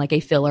something like a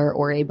filler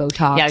or a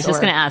Botox. Yeah, I was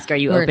just going to ask, are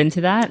you open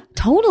to that?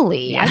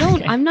 Totally. Yeah,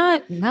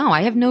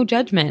 I have no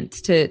judgments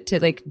to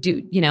like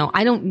do,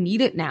 I don't need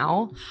it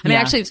now. I mean,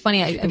 actually it's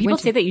funny. People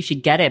say that you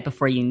should get it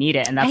before you need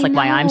it. And that's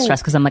why I'm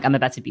stressed because I'm like, I'm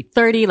about to be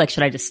 30. Like,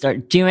 should I just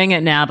start doing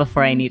it now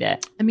before I need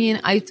it? I mean,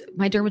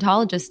 my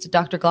dermatologist,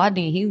 Dr.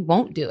 Gladney, he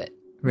won't do it.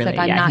 Really? He's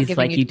like,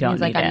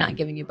 I'm not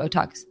giving you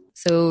Botox.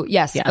 So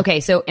yes. Yeah. Okay.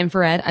 So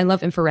infrared, I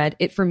love infrared.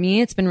 For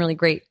me, it's been really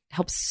great.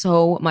 Helps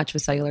so much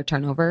with cellular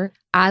turnover.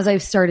 As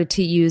I've started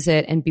to use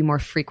it and be more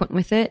frequent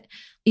with it,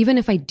 even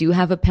if I do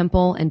have a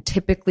pimple and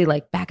typically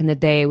like back in the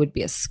day, it would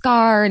be a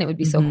scar and it would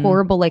be so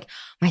horrible. Like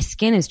my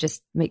skin is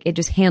it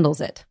just handles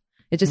it.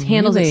 It just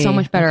handles it so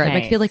much better.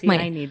 Okay. I feel like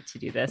I need to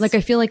do this. Like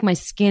I feel like my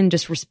skin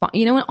just responds,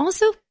 and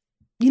also,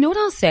 what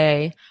I'll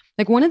say?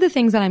 Like one of the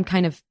things that I'm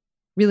kind of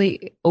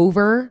really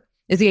over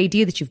is the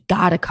idea that you've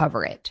got to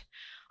cover it.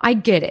 I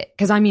get it.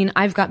 Cause I mean,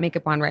 I've got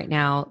makeup on right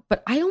now,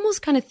 but I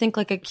almost kind of think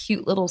like a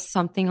cute little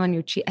something on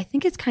your cheek. I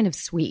think it's kind of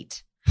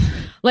sweet.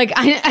 Like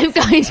I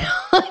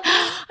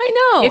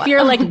know. If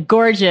you're like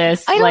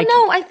gorgeous. I don't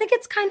know. I think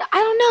it's kind of, I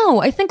don't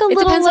know. I think it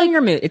depends on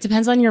your mood. It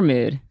depends on your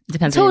mood. It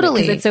depends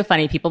totally. Because it's so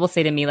funny. People will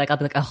say to me, like, I'll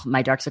be like, oh,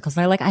 my dark circles.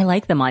 And they're like, I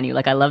like them on you.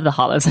 Like, I love the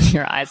hollows in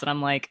your eyes. And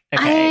I'm like,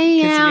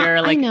 okay.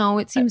 You're like, I know.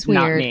 It seems weird.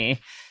 Not me.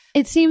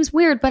 It seems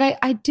weird, but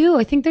I do.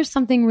 I think there's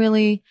something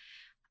really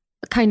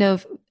kind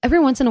of every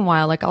once in a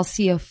while, like I'll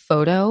see a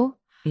photo.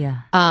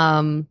 Yeah.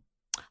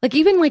 Like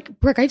even like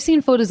Brooke, I've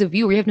seen photos of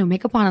you where you have no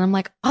makeup on and I'm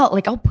like, oh,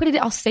 like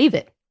I'll save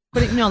it.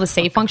 Put it, the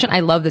save function. I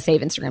love the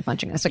save Instagram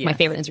function. That's like my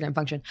favorite Instagram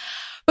function.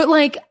 But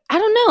like, I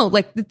don't know,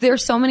 like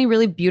there's so many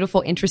really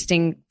beautiful,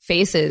 interesting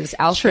faces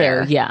out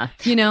there. Yeah.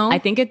 I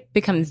think it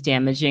becomes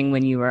damaging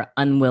when you are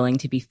unwilling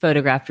to be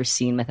photographed or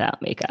seen without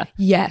makeup.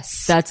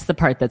 Yes. That's the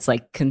part that's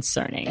like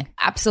concerning.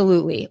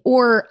 Absolutely.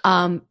 Or,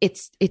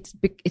 it's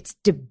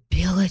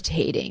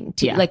debilitating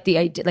to like the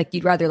idea, like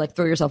you'd rather like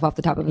throw yourself off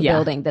the top of a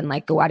building than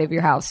like go out of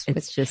your house.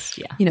 It's just,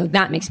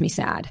 that makes me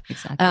sad.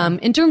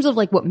 Exactly. In terms of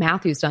like what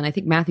Matthew's done, I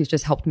think Matthew's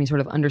just helped me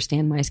sort of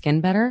understand my skin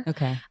better.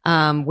 Okay.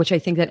 Which I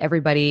think that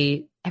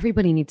everybody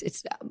needs.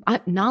 It's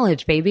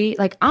knowledge, baby.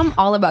 Like I'm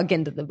all about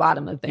getting to the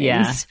bottom of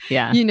things.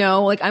 Yeah.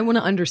 Like I want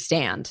to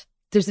understand.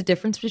 There's a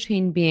difference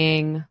between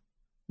being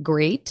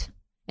great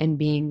and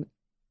being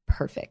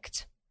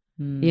perfect.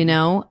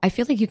 I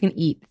feel like you can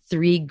eat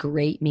 3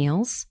 great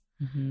meals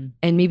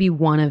and maybe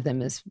one of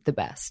them is the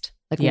best.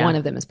 Like one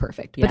of them is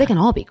perfect, but they can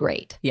all be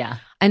great. Yeah.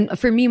 And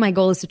for me, my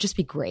goal is to just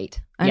be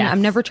great.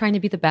 I'm never trying to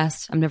be the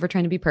best. I'm never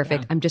trying to be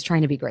perfect. I'm just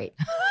trying to be great.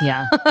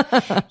 Yeah.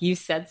 You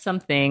said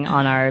something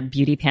on our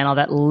beauty panel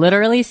that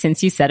literally,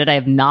 since you said it, I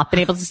have not been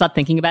able to stop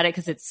thinking about it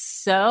because it's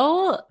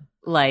so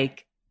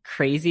like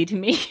crazy to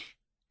me.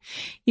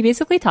 You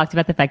basically talked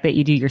about the fact that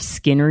you do your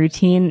skin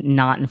routine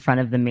not in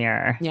front of the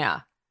mirror.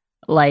 Yeah.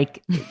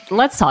 Like,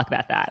 let's talk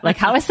about that. Like,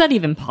 how is that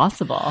even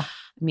possible?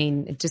 I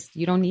mean,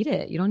 you don't need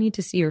it. You don't need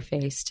to see your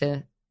face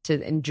to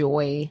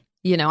enjoy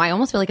I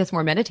almost feel like it's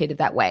more meditative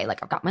that way.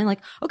 Like I've got my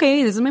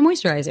okay, this is my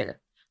moisturizer.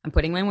 I'm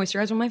putting my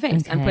moisturizer on my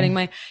face. Okay. I'm putting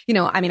my,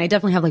 I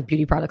definitely have like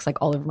beauty products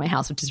like all over my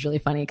house, which is really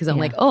funny because I'm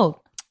like,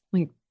 oh,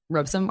 like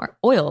rub some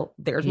oil.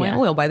 There's my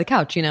oil by the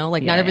couch,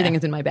 not everything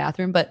is in my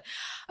bathroom, but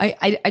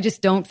I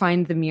just don't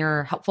find the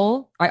mirror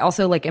helpful. I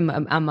also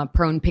I'm a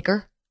prone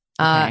picker.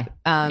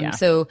 Okay.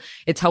 So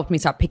it's helped me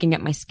stop picking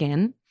at my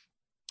skin.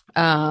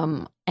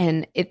 And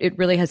it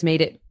really has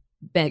made it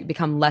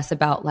become less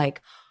about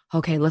like,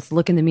 okay, let's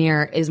look in the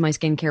mirror. Is my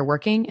skincare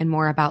working? And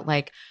more about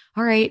like,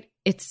 all right,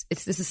 this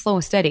is slow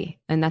and steady.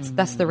 And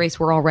that's the race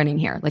we're all running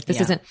here. Like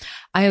this isn't,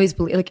 I always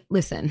believe, like,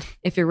 listen,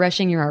 if you're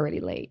rushing, you're already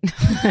late.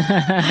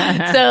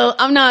 So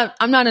I'm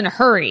not in a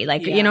hurry.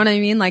 Like, you know what I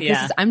mean? Like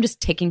I'm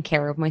just taking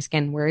care of my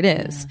skin where it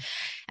is.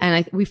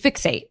 And we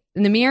fixate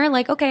in the mirror.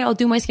 Like, okay, I'll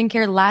do my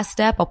skincare. Last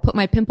step, I'll put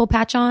my pimple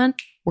patch on.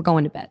 We're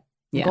going to bed.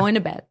 We're going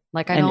to bed.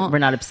 Like we're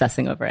not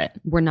obsessing over it.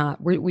 We're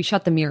not. We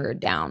shut the mirror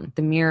down.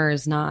 The mirror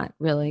is not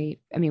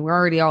really. I mean, we're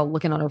already all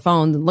looking at our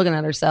phones and looking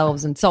at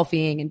ourselves and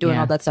selfieing and doing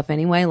all that stuff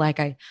anyway.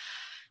 Like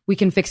we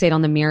can fixate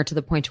on the mirror to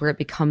the point where it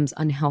becomes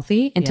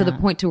unhealthy, and to the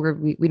point to where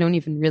we don't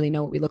even really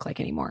know what we look like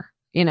anymore.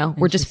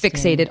 We're just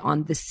fixated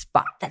on this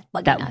spot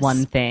that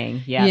one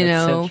thing. Yeah,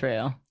 that's so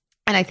true.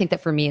 And I think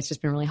that for me, it's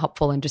just been really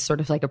helpful and just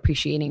sort of like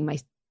appreciating my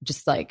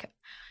just like.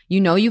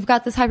 You've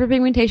got this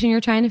hyperpigmentation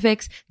you're trying to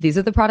fix. These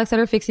are the products that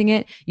are fixing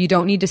it. You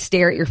don't need to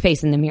stare at your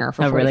face in the mirror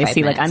for 45 minutes.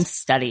 Like I'm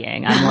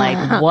studying. I'm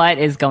like, what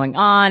is going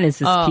on? Is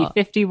this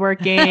P50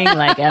 working?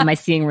 Like, am I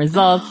seeing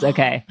results?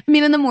 Okay. I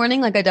mean, in the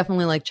morning, like I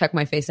definitely like check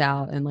my face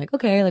out and like,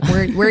 okay, like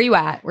where are you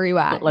at? Where are you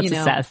at? Let's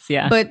assess.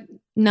 Yeah. But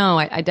no,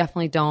 I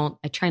definitely don't.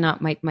 I try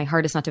not, my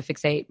hardest not to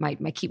fixate.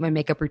 Keep my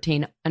makeup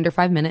routine under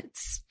 5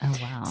 minutes. Oh,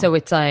 wow. So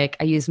it's like,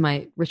 I use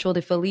my Ritual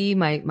de Folie,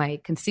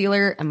 my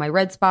concealer and my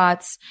red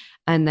spots.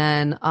 And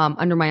then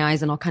under my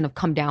eyes, and I'll kind of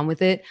come down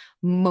with it.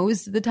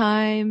 Most of the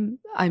time,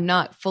 I'm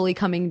not fully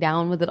coming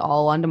down with it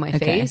all onto my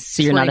face.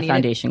 So you're not a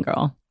foundation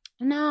girl?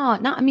 No,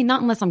 not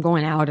unless I'm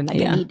going out and I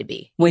need to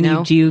be. When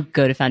you do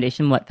go to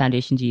foundation, what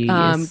foundation do you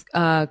use?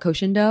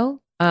 Coscindo.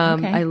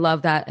 I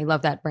love that. I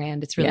love that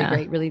brand. It's really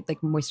great, really like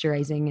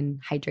moisturizing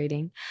and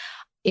hydrating.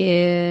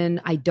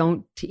 And I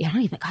don't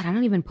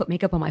even put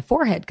makeup on my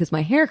forehead because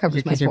my hair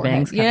covers my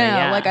forehead.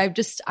 Like I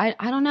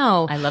don't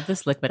know. I love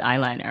this liquid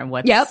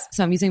eyeliner. Yep.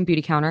 So I'm using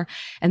Beauty Counter.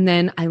 And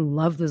then I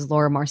love those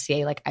Laura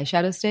Mercier like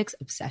eyeshadow sticks.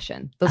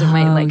 Obsession. Those are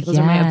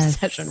my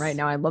obsession right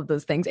now. I love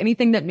those things.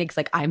 Anything that makes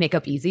like eye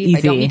makeup easy.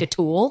 I don't need a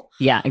tool.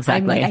 Yeah,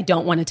 exactly. I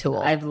don't want a tool.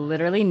 I've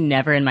literally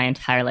never in my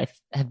entire life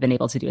have been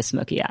able to do a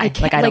smoky eye.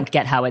 I don't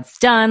get how it's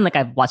done. Like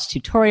I've watched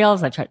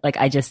tutorials. I've tried,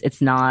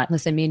 it's not.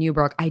 Listen, me and you,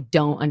 Brooke, I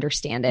don't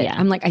understand it.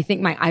 Yeah. I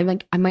think my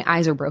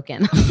eyes are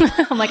broken.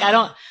 I'm like,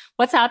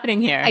 what's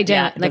happening here? I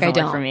don't, I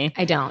don't, for me.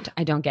 I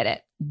don't get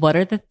it. What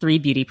are the 3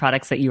 beauty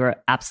products that you are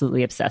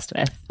absolutely obsessed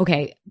with?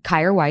 Okay.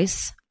 Kaya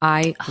Weiss.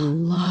 I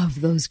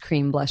love those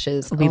cream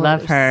blushes. We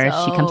love her.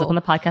 She comes up on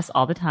the podcast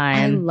all the time.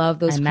 I love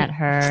those. I met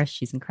her.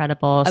 She's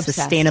incredible. Obsessed.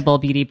 Sustainable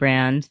beauty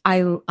brand.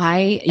 You're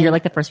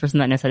like the first person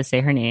that knows how to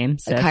say her name.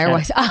 So Kaya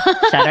Weiss.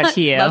 Shout out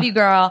to you. Love you,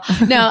 girl.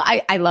 No,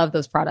 I love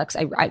those products.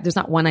 There's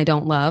not one I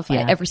don't love.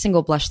 Yeah. Every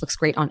single blush looks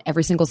great on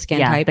every single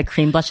skin type. The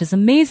cream blush is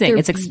amazing.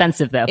 It's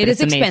expensive though. It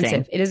is expensive.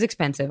 Amazing. It is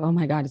expensive. Oh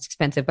my God, it's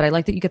expensive. But I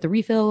like that you get the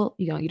refill.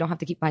 You don't have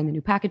to keep buying the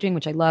new packaging,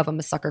 which I love. I'm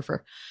a sucker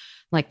for.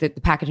 Like the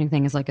packaging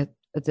thing is like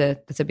it's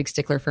a big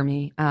stickler for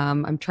me.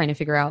 I'm trying to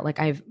figure out, like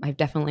I've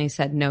definitely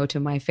said no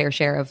to my fair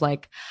share of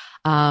like,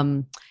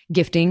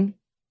 gifting,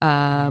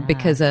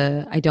 because,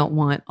 I don't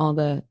want all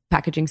the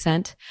packaging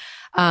scent.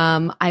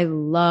 I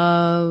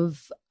love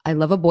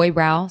a boy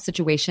brow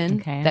situation,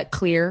 that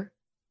clear.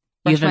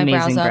 You have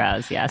amazing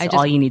brows. Yes.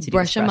 All you need to do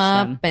brush is them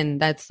up. And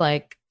that's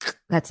like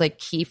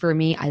key for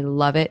me. I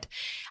love it.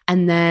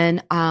 And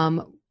then,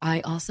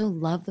 I also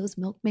love those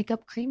Milk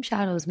Makeup cream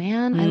shadows,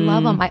 man. I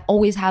love them. I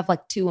always have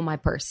like 2 in my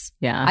purse.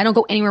 Yeah. I don't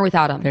go anywhere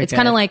without them. It's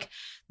kind of like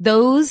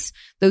those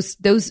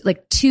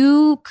like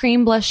 2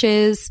 cream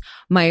blushes,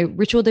 my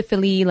Ritual de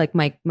Folie, like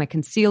my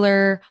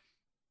concealer.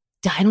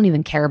 I don't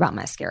even care about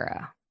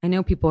mascara. I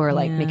know people are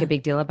like, make a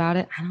big deal about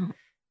it.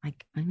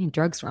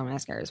 Drugstore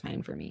mascara is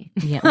fine for me.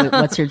 Yeah.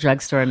 What's your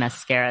drugstore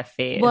mascara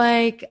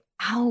fave?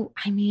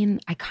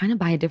 I kind of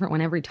buy a different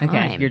one every time.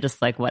 Okay, you're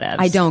just like,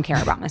 whatever. I don't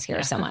care about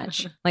mascara so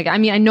much. I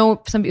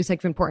know some people, it's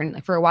like important.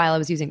 Like for a while I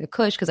was using the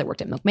Kush because I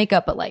worked at Milk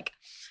Makeup, but like,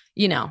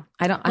 I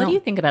don't. What do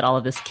you think about all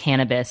of this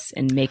cannabis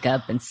and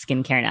makeup and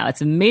skincare now?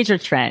 It's a major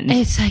trend.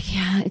 It's like,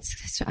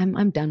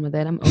 I'm done with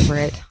it. I'm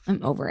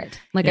over it.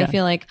 Like, I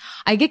feel like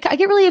I get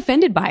really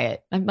offended by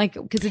it. I'm like,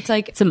 because it's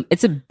like,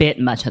 it's a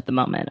bit much at the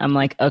moment. I'm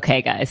like,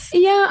 okay, guys.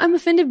 Yeah, I'm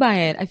offended by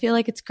it. I feel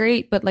like it's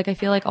great, but like, I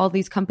feel like all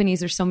these companies,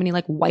 there's so many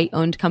like white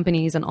owned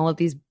companies and all of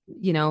these,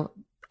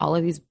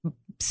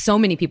 so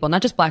many people,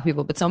 not just Black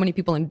people, but so many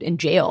people in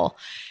jail.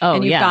 Oh,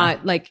 and you've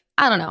got like,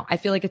 I don't know. I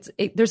feel like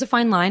there's a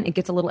fine line. It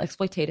gets a little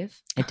exploitative.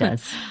 It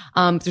does.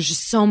 There's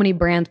just so many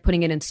brands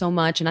putting it in so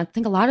much. And I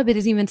think a lot of it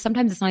is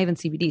sometimes it's not even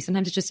CBD.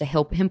 Sometimes it's just a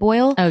hemp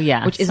oil. Oh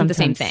yeah. Which isn't the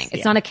same thing.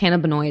 It's not a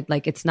cannabinoid.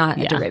 Like it's not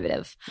a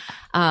derivative.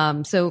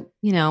 So,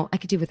 I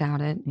could do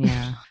without it.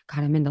 Yeah.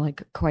 God, I'm into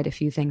like quite a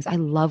few things. I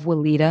love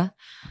Weleda.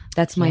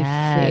 That's my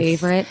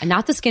favorite. And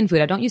not the skin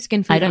food. I don't use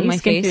skin food on my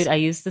face. I don't use skin food. I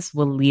use this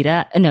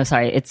Weleda. No,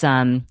 sorry. It's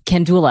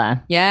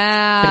Candula.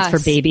 Yeah. But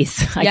it's for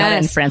babies. I got it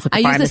in France at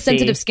the pharmacy. I use the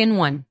sensitive skin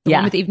one. The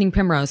one with the evening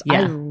primrose.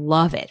 Yeah. I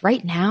love it.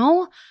 Right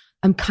now,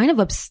 I'm kind of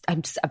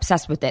I'm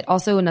obsessed with it.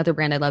 Also, another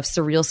brand I love,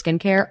 Surreal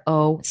Skincare.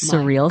 Oh,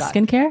 Surreal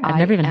Skincare? I've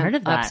never even heard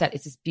of that. Upset.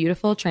 It's this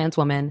beautiful trans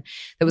woman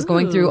that was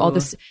going through all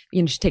this,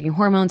 she's taking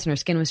hormones and her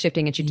skin was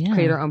shifting and she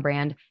created her own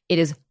brand. It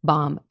is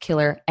bomb,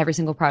 killer, every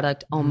single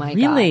product. Oh my God.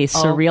 Really?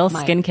 Surreal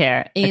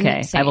Skincare. Insane.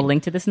 Okay. I will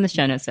link to this in the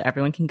show notes so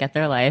everyone can get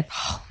their life.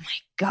 Oh my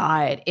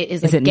God. It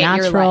is like, it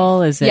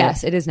natural? Is it?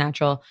 Yes, it is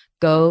natural.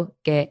 Go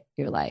get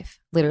your life.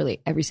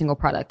 Literally every single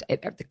product,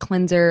 the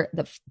cleanser,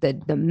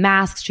 the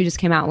masks she just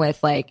came out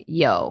with, like,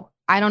 yo,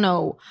 I don't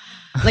know.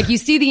 Like you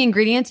see the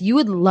ingredients, you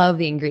would love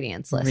the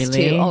ingredients list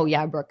too. Oh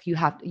yeah, Brooke, you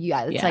have to,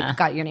 it's like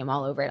got your name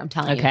all over it. I'm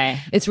telling you.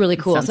 It's really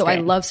cool. So great.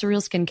 I love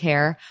Surreal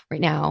Skincare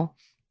right now.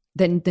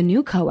 The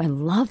Nuco, I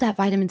love that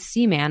vitamin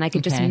C, man. I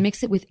could just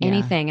mix it with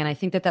anything. And I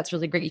think that's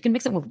really great. You can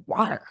mix it with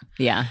water.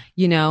 Yeah.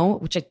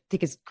 Which I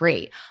think is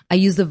great. I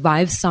use the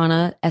Vive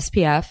Sauna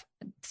SPF.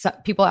 So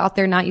people out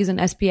there not using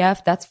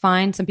SPF, that's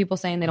fine. Some people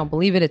saying they don't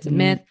believe it. It's a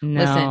myth.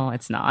 No, listen,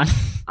 it's not.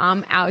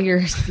 I'm out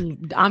here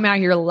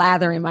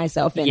lathering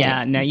myself in it.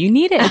 Yeah, no, you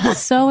need it. It's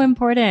so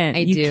important.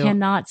 You do.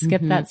 Cannot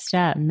skip that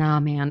step. Nah,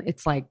 man.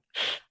 It's like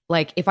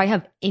if I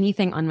have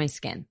anything on my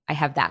skin, I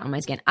have that on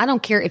my skin. I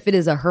don't care if it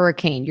is a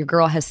hurricane. Your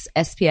girl has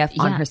SPF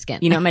on her skin.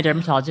 My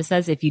dermatologist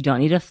says if you don't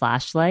need a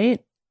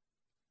flashlight,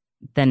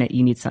 then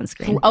you need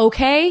sunscreen.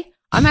 Okay.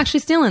 I'm actually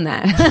stealing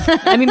that.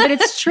 But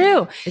it's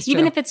true.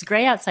 Even if it's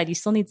gray outside, you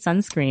still need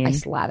sunscreen. I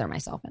slather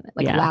myself in it.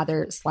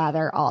 Like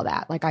slather, all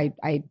that. Like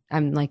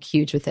I'm like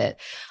huge with it.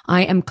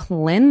 I am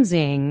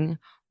cleansing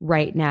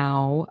right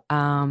now.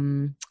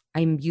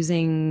 I'm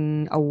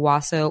using a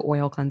Waso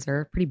oil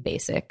cleanser, pretty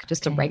basic,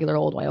 just a regular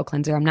old oil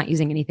cleanser. I'm not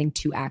using anything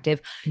too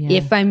active. Yeah.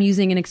 If I'm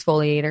using an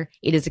exfoliator,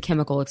 it is a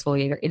chemical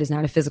exfoliator. It is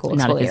not a physical exfoliator.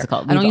 Not a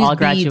physical. We've all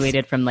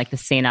graduated from like the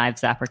St.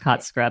 Ives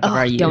apricot scrub of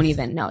our youth. Don't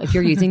even know. If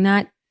you're using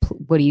that,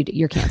 what do you do?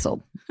 You're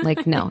canceled.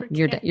 Like, no,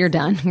 you're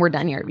done. We're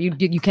done here.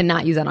 You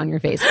cannot use that on your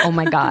face. Oh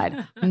my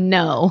God.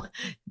 No,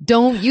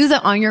 don't use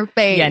it on your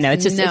face. Yeah, no,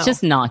 it's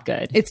just not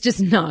good. It's just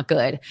not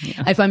good.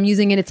 Yeah. If I'm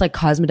using it, it's like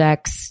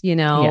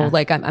Cosmodex,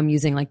 like I'm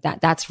using like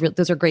that. That's real.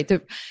 Those are great.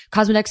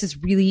 Cosmodex is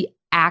really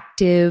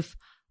active.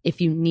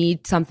 If you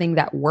need something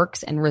that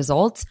works and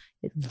results,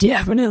 it's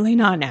definitely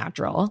not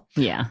natural.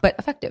 Yeah. But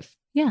effective.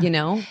 Yeah. You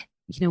know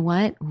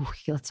what? Ooh,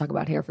 let's talk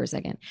about hair for a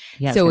second.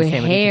 Yeah, so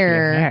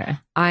hair,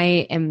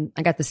 I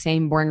got the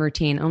same boring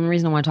routine. The only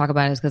reason I want to talk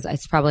about it is because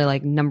it's probably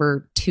like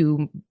number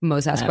 2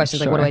 most asked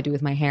questions. Sure. Like, what do I do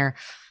with my hair?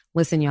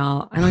 Listen,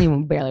 y'all, I don't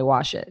even barely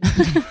wash it.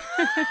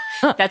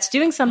 That's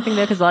doing something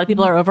though, because a lot of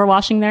people are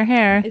overwashing their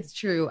hair. It's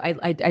true.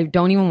 I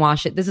don't even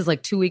wash it. This is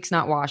like 2 weeks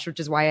not washed, which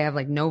is why I have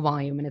like no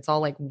volume and it's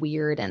all like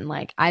weird. And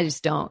like, I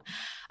just don't.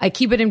 I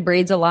keep it in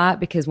braids a lot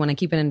because when I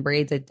keep it in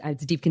braids,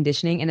 it's deep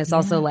conditioning. And it's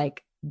also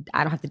like,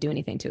 I don't have to do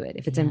anything to it.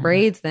 If it's in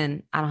braids,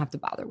 then I don't have to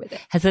bother with it.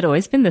 Has it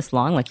always been this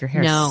long? Like your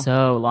hair is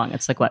so long.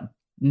 It's like what,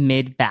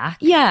 mid back?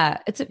 Yeah.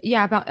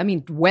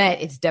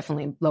 Wet, it's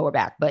definitely lower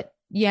back, but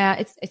yeah,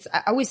 it's,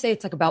 I always say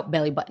it's like about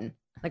belly button.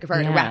 Like if I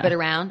were to wrap it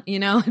around,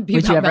 it'd be.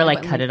 Would you ever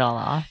like cut it all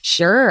off?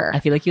 Sure. I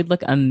feel like you'd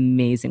look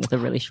amazing with a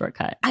really short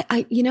cut.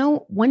 I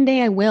one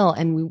day I will,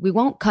 and we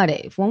won't cut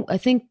it. I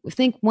think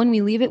when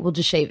we leave it, we'll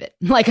just shave it.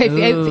 Like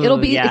it'll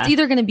be, it's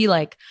either going to be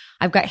like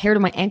I've got hair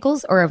to my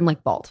ankles or I'm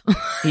like bald.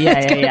 Yeah,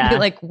 it's gonna be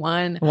like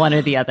one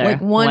or the other.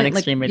 Like one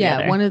extreme or the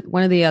other.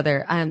 one or the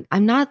other. I'm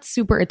not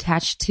super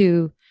attached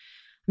to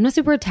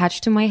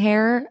my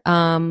hair.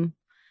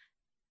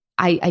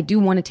 I do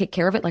want to take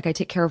care of it like I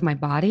take care of my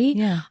body.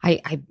 Yeah.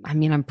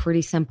 I'm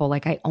pretty simple.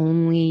 Like I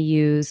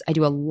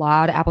do a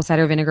lot of apple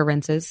cider vinegar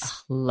rinses.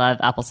 Love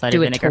apple cider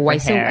vinegar for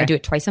hair. I do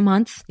it twice a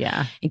month.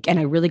 Yeah. And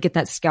I really get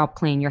that scalp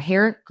clean. Your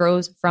hair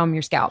grows from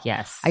your scalp.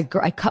 Yes. I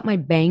cut my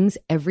bangs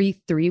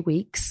every 3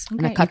 weeks. Okay.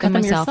 And I cut them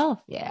myself.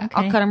 Yeah. Okay.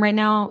 I'll cut them right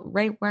now,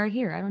 right where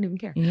here. I don't even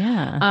care.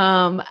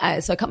 Yeah.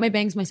 So I cut my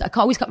bangs myself. I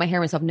always cut my hair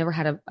myself. Never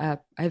had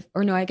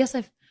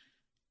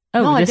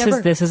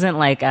this isn't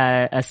like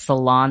a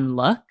salon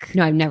look?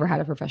 No, I've never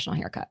had a professional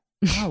haircut.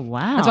 Oh,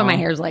 wow. That's why my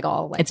hair's like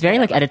all like. It's very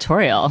like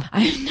editorial.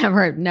 I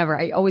never.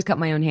 I always cut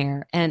my own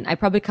hair. And I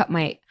probably cut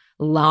my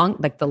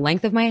the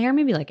length of my hair,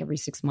 maybe like every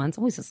 6 months.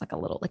 Always just like a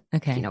little, like,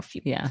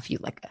 few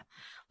like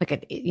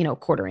a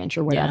quarter inch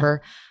or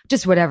whatever,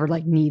 just whatever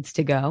like needs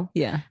to go.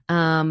 Yeah.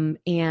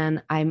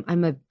 And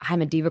I'm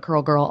a Diva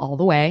Curl girl all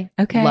the way.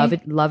 Okay.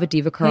 Love a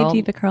Diva Curl. Hey,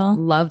 Diva Curl.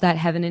 Love that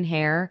heaven in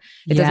hair.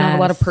 It doesn't have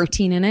a lot of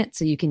protein in it,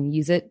 so you can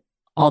use it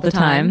all the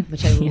time,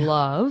 which I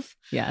love.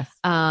 Yes.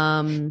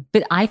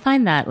 But I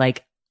find that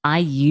like I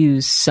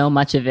use so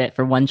much of it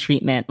for one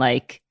treatment,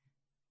 like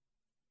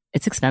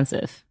It's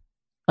expensive.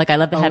 Like I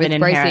love the Heaven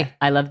in pricey. Hair.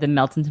 I love the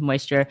melt into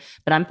moisture,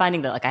 but I'm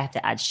finding that like I have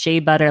to add shea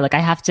butter. Like I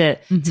have to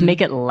make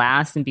it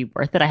last and be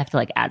worth it. I have to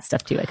like add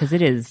stuff to it because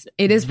it is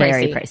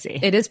very pricey.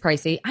 It is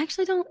pricey. I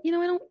actually don't, I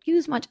don't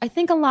use much. I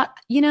think a lot,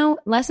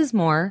 less is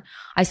more.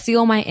 I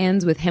seal my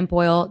ends with hemp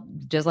oil,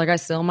 just like I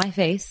seal my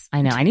face.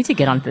 I know. I need to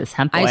get onto this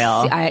hemp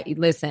oil.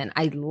 Listen,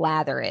 I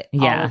lather it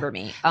all over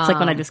me. It's like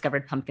when I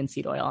discovered pumpkin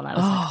seed oil and I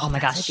was like, oh my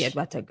gosh.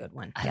 That's a good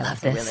one. I love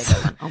this. That's a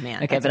really good one. Oh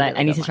man. Okay, but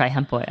I need to try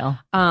hemp oil.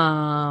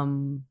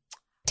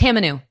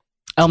 Tamanu.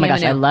 Oh my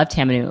gosh, I love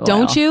Tamanu oil.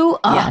 Don't you?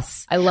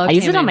 Yes. I love I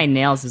use it on my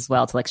nails as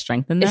well to like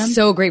strengthen them. It's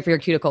so great for your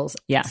cuticles.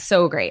 Yeah.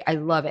 So great. I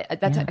love it. I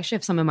actually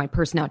have some in my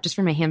purse now just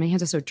for my hands. My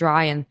hands are so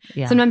dry. And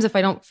sometimes if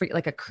I don't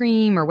like a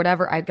cream or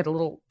whatever, I get a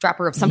little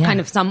dropper of some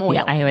oil.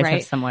 Yeah, I always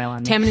have some oil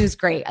on me. Tamanu is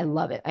great. I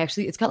love it.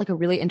 It's got like a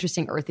really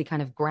interesting earthy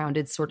kind of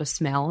grounded sort of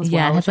smell as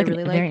well. Yeah, it has like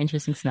really a very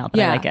interesting smell,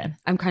 but I like it.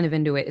 I'm kind of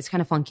into it. It's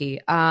kind of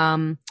funky.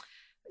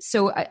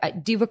 So I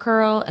Diva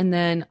Curl, and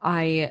then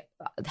I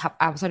have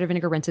apple cider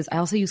vinegar rinses. I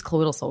also use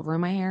colloidal silver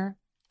in my hair.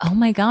 Oh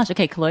my gosh.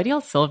 Okay.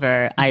 Colloidal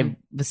silver.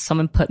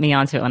 Someone put me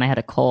onto it when I had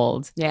a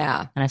cold.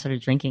 Yeah. And I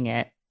started drinking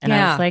it. And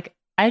I was like,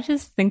 I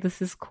just think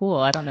this is cool.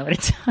 I don't know what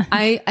it does.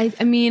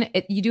 I mean,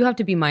 you do have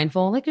to be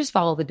mindful, like just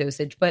follow the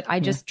dosage. But I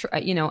just,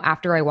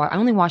 after I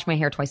only wash my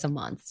hair twice a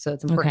month. So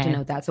it's important to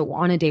note that. So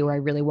on a day where I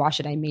really wash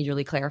it, I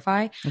majorly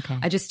clarify. Okay.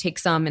 I just take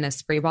some in a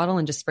spray bottle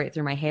and just spray it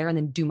through my hair and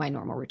then do my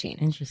normal routine.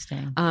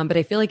 Interesting. But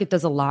I feel like it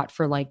does a lot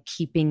for like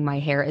keeping my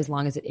hair as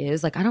long as it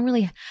is. Like I don't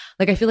really,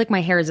 like I feel like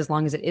my hair is as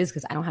long as it is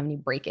because I don't have any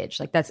breakage.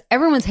 Like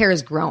everyone's hair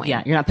is growing.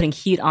 Yeah. You're not putting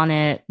heat on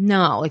it.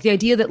 No. Like the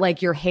idea that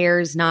like your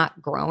hair's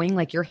not growing,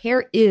 like your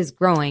hair is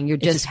growing. You're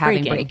just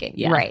having breaking.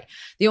 Yeah. Right.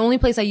 The only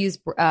place I use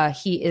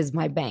heat is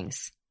my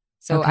bangs.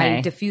 So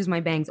I diffuse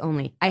my bangs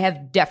only. I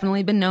have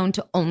definitely been known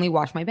to only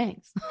wash my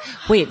bangs.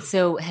 Wait,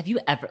 so have you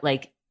ever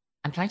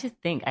I'm trying to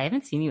think. I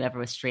haven't seen you ever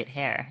with straight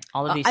hair.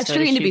 All of these I've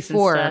straightened it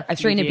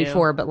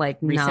before. But like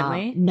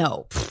recently?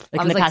 No.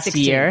 Like in the past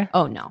 16. year?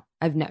 Oh no.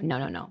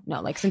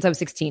 No. Like since I was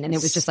 16 and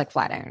it was just like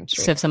flat iron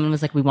straight. So if someone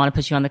was like, we want to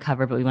put you on the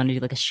cover, but we want to do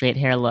like a straight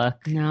hair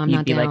look. No, I'm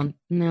not down. Like,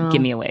 no.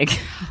 Give me a wig.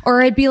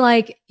 Or I'd be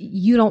like,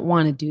 you don't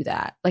want to do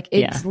that. Like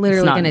it's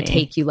literally going to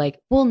take you like,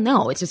 well,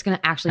 no, it's just going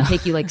to actually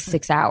take you like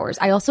 6 hours.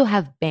 I also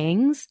have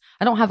bangs.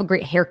 I don't have a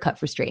great haircut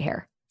for straight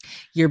hair.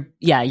 Your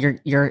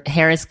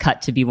hair is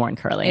cut to be worn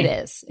curly. It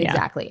is.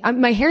 Exactly.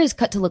 My hair is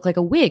cut to look like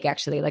a wig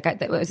actually. Like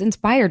it was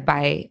inspired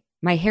by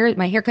my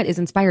haircut is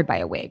inspired by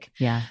a wig.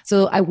 Yeah.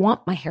 So I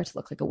want my hair to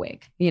look like a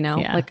wig, Yeah.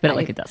 Like, but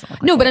it doesn't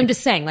look like no, but I'm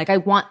just saying, like, I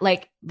want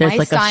like there's my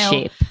like style, a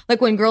shape. Like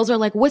when girls are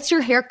like, what's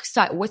your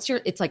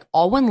hairstyle? It's like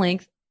all one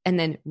length and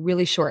then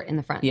really short in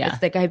the front. Yeah.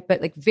 It's like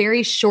but like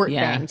very short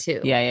bang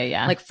too.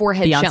 Yeah. Like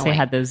forehead Beyonce showing.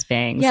 had those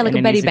bangs. Yeah, like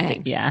a Betty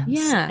bang. Yeah.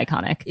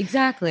 Iconic.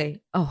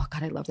 Exactly. Oh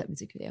God, I love that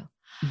music video.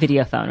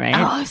 Video phone, right?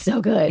 Oh,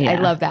 so good. Yeah. I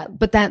love that.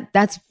 But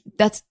that's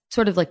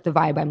sort of like the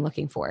vibe I'm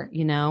looking for,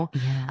 Yeah.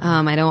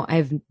 I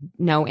have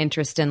no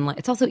interest in like,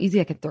 it's also easy.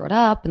 I could throw it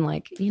up and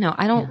like,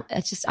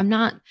 it's just, I'm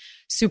not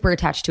super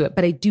attached to it,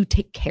 but I do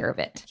take care of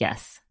it.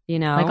 Yes.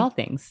 Like all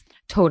things.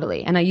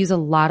 Totally. And I use a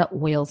lot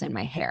of oils in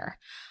my hair.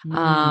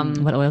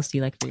 What oils do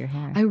you like for your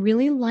hair? I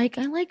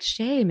like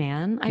shea,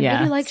 man. I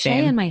really like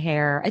shea in my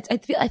hair.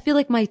 I feel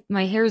like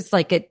my hair is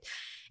like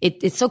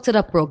it soaks it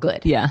up real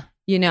good. Yeah.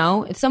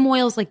 If some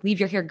oils like leave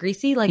your hair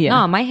greasy, like,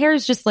 no, my hair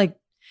is just like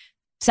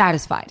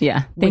satisfied.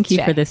 Yeah. Thank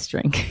you for this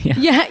drink.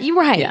 Yeah, you're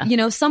right.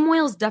 Yeah. Some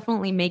oils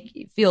definitely make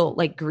you feel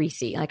like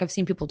greasy. Like I've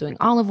seen people doing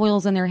olive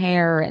oils in their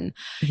hair and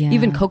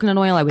even coconut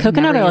oil.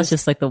 Coconut oil is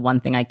just like the one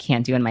thing I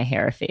can't do in my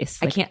hair or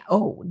face. Like, I can't.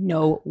 Oh,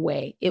 no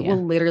way. It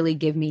will literally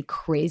give me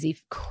crazy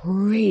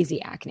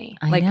acne.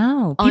 I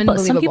know.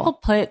 Some people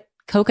put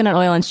coconut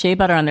oil and shea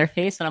butter on their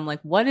face and I'm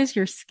like, what is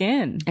your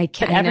skin? I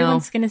can't.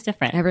 Everyone's skin is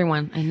different.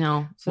 Everyone, I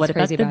know. So what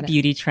about the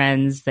beauty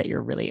trends that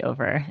you're really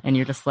over and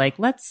you're just like,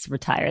 let's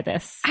retire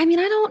this? I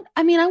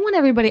want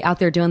everybody out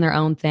there doing their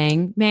own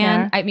thing,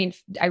 man. Yeah. I mean,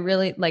 I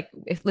really like,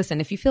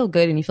 if you feel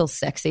good and you feel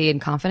sexy and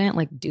confident,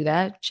 like do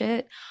that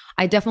shit.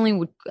 I definitely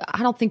would. I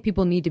don't think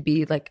people need to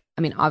be like,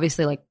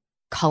 obviously like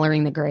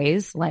coloring the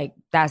grays, like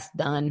that's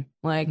done.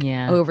 Like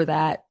over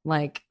that,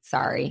 like,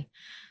 sorry.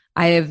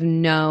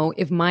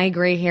 If my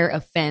gray hair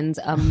offends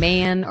a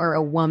man or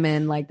a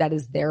woman, like that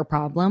is their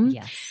problem.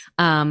 Yes.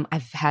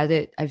 I've had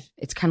it.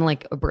 It's kind of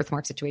like a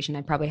birthmark situation.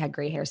 I probably had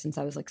gray hair since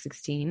I was like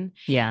 16.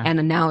 Yeah.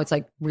 And now it's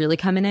like really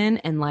coming in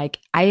and like,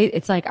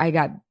 it's like I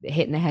got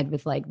hit in the head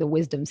with like the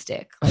wisdom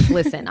stick. Like,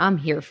 listen, I'm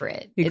here for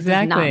it. Exactly.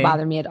 It does not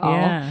bother me at all.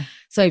 Yeah.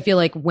 So I feel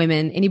like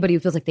anybody who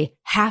feels like they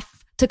have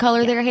to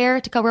color their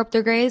hair to cover up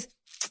their grays,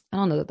 I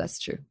don't know that that's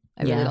true.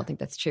 I really don't think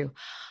that's true.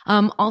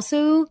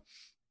 Also,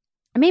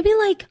 maybe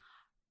like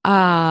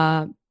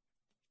a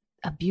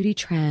beauty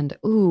trend.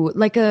 Ooh,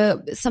 like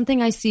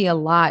something I see a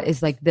lot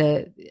is like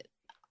the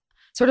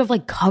sort of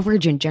like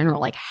coverage in general,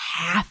 like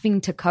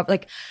having to cover.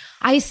 Like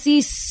I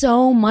see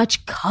so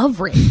much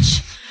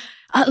coverage,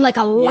 like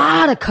a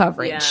lot of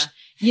coverage. Yeah.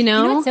 You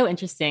know what's so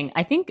interesting?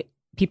 I think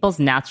people's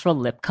natural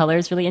lip color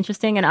is really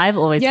interesting, and I've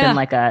always been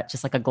like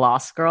just like a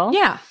gloss girl.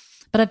 Yeah.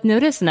 But I've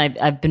noticed, and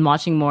I've been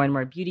watching more and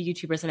more beauty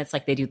YouTubers, and it's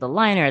like they do the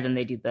liner, then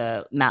they do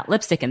the matte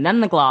lipstick, and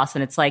then the gloss,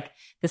 and it's like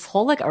this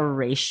whole like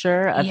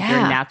erasure of your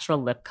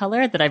natural lip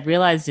color that I've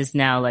realized is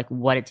now like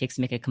what it takes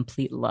to make a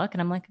complete look.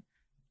 And I'm like,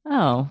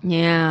 oh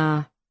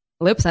yeah,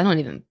 lips. I don't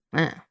even.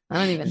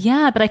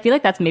 Yeah, but I feel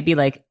like that's maybe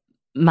like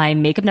my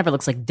makeup never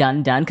looks like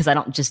done because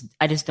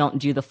I just don't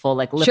do the full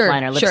like lip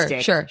liner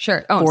lipstick.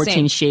 Sure. Oh, 14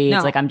 same. shades.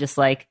 No. Like I'm just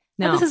like,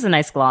 no, this is a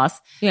nice gloss.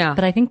 Yeah.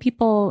 But I think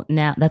people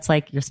now, that's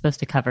like, you're supposed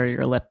to cover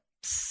your lips.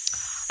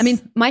 I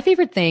mean, my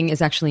favorite thing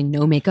is actually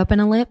no makeup in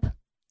a lip.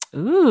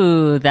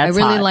 Ooh, that's I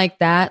really hot. like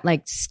that,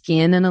 like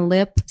skin and a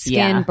lip,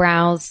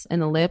 brows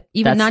and a lip,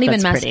 even not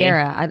even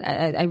mascara.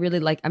 I really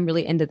like, I'm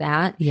really into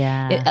that.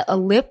 Yeah. A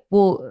lip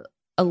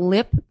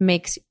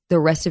makes the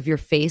rest of your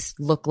face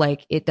look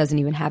like it doesn't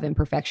even have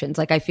imperfections.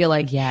 Like I feel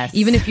like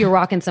even if you're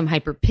rocking some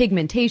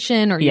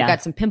hyperpigmentation or you've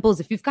got some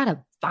pimples, if you've got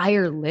a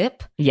fire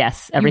lip,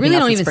 everything you really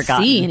else don't is even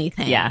forgotten. see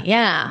anything.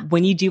 Yeah.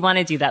 When you do want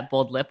to do that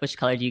bold lip, which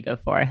color do you go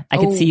for? I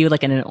could see you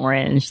like in an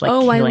orange, like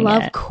I killing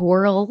love it.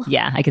 coral.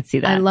 Yeah, I could see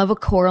that. I love a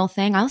coral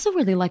thing. I also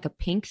really like a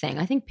pink thing.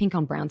 I think pink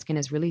on brown skin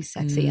is really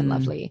sexy and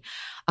lovely.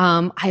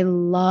 I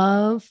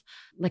love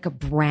like a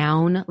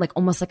brown, like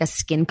almost like a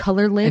skin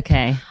color lip.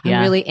 Okay. Yeah.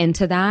 I'm really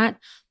into that.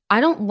 I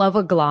don't love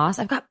a gloss.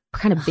 I've got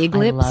kind of big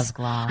lips. I love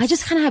gloss. I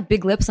just kind of have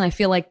big lips, and I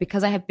feel like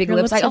because I have big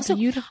lips, I also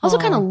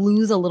kind of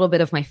lose a little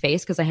bit of my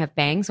face because I have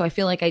bangs. So I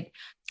feel like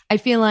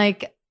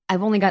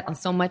I've only got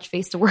so much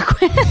face to work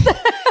with.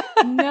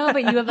 No,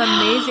 but you have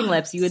amazing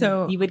lips.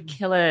 You would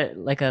kill a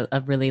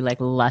really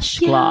like lush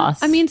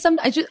gloss. I mean, it's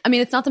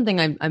not something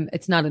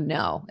it's not a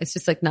no. It's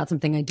just like not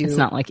something I do. It's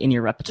not like in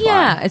your repertoire.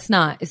 Yeah, it's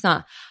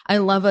not. I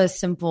love a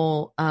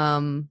simple,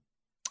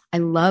 I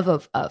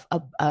love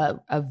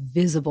a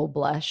visible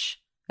blush.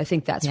 I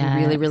think that's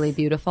really, really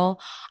beautiful.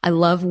 I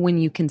love when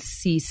you can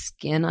see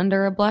skin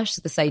under a blush.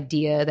 So this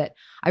idea that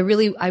I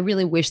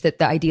really wish that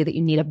the idea that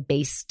you need a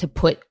base to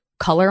put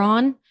color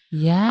on.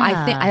 Yeah.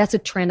 I think that's a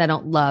trend I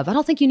don't love. I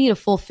don't think you need a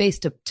full face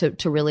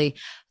to really,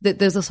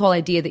 there's this whole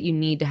idea that you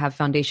need to have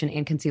foundation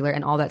and concealer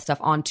and all that stuff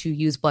on to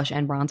use blush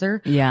and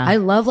bronzer. Yeah. I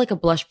love like a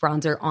blush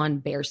bronzer on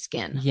bare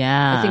skin.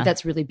 Yeah. I think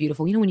that's really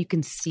beautiful. You know, when you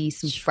can see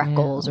some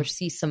freckles or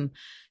see some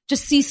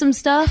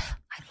stuff.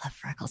 I love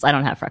freckles. I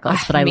don't have freckles,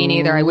 but I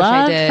neither. I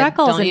love wish I did.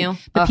 freckles. Don't you?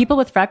 The people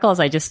with freckles,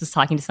 I just was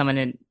talking to someone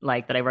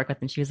that I work with,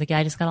 and she was like, "Yeah,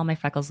 I just got all my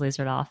freckles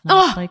lasered off." And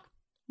I was like,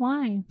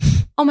 "Why?"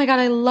 Oh my God,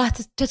 I love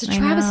that's a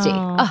travesty.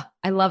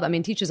 I love. I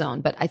mean, teach his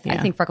own, but I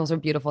think freckles are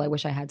beautiful. I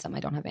wish I had some. I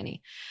don't have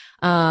any.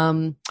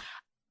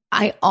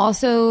 I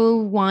also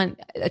want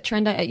a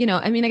trend. I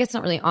guess it's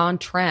not really on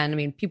trend. I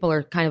mean, people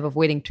are kind of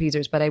avoiding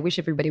tweezers, but I wish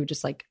everybody would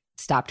just like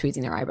stop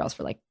tweezing their eyebrows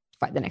for like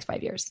the next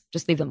 5 years.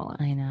 Just leave them alone.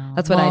 I know.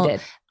 That's what I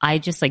did. I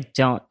just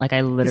don't,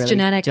 I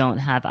literally don't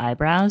have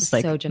eyebrows. It's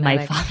like so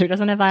genetic. My father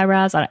doesn't have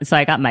eyebrows. So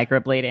I got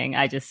microblading.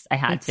 I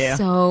had to.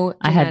 So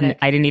genetic.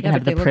 I didn't even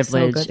have the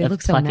privilege of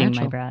plucking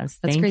my brows.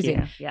 That's Thank crazy.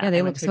 You. Yeah,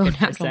 they look so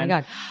natural. Oh my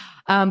God.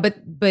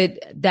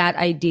 But that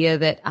idea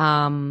that,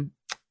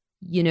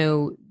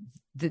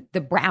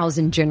 the brows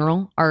in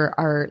general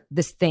are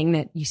this thing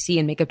that you see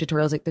in makeup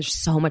tutorials. Like there's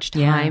so much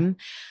time.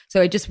 Yeah.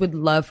 So I just would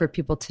love for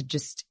people to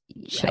just,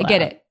 I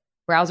get it.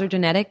 Brows are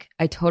genetic.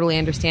 I totally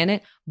understand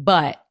it,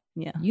 but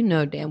you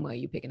know damn well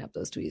you picking up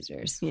those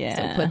tweezers. Yeah.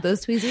 So put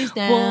those tweezers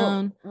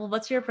down. Well,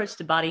 what's your approach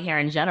to body hair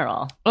in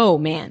general? Oh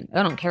man,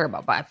 I don't care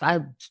about body.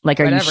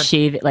 Are you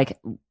shaving? Like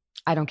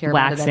I don't care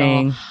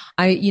waxing.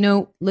 About it at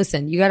all.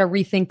 Listen, you got to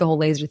rethink the whole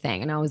laser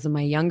thing. And I was in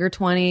my younger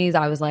 20s.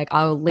 I was like,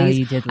 I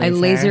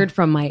lasered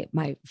from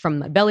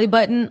my belly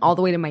button all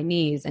the way to my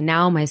knees, and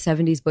now my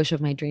 70s bush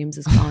of my dreams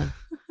is gone.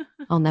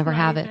 I'll never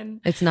have it.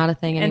 It's not a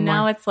thing anymore. And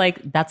now it's like,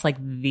 that's like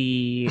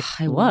the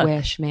look.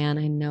 Wish, man.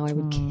 I know I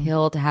would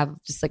kill to have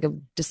just like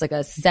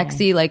a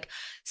sexy, like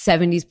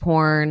 70s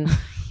porn,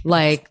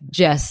 like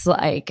just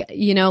like,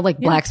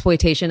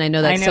 blaxploitation. I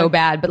know that's so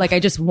bad, but like, I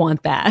just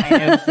want that. I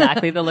know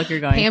exactly the look you're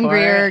going Pam for.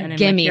 Grier,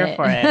 give me it.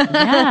 For it.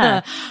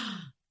 Yeah.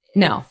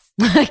 No.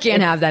 I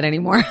can't have that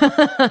anymore.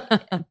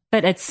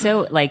 But it's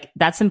so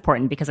that's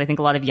important because I think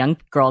a lot of young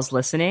girls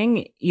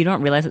listening, you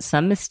don't realize that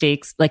some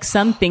mistakes, like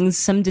some things,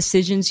 some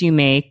decisions you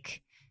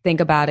make, think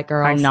about it,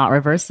 girls, are not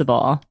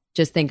reversible.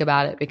 Just think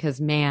about it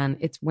because man,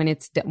 it's when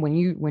it's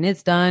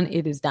done,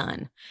 it is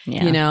done.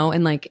 Yeah.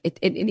 And like it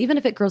even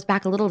if it grows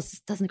back a little, it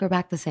just doesn't grow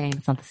back the same.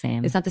 It's not the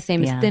same. It's not the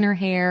same. It's thinner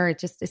hair.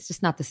 It's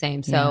just not the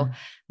same. So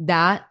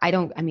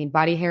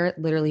body hair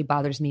literally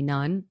bothers me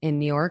none. In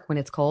New York when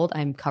it's cold,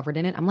 I'm covered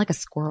in it. I'm like a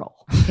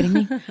squirrel. Are you kidding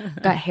me?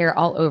 Got hair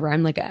all over.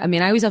 I'm like, I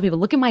always tell people,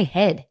 look at my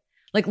head.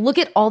 Like, look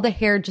at all the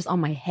hair just on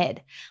my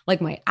head,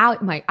 like my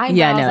eyebrows.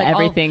 Yeah, no,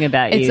 everything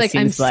about you. It's like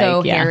I'm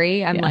so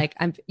hairy. I'm like,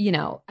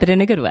 but in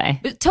a good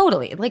way.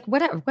 Totally, like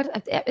whatever.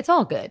 It's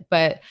all good.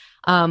 But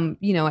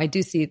I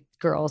do see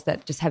girls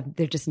that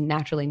they're just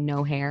naturally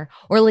no hair,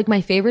 or like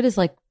my favorite is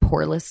like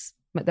poreless,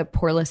 the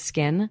poreless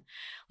skin.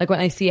 Like when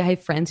I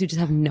have friends who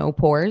just have no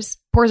pores.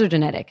 Pores are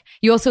genetic.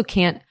 You also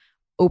can't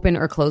open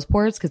or close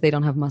pores because they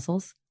don't have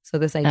muscles. So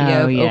this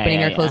idea of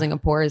opening or closing a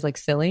pore is like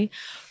silly.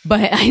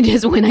 But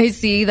when I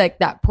see like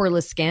that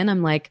poreless skin,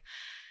 I'm like,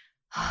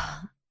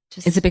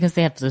 is it because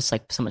they have just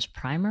like so much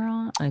primer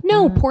on? Like,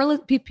 no,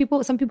 poreless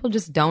people. Some people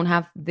just don't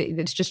have.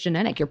 It's just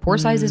genetic. Your pore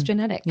size is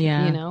genetic.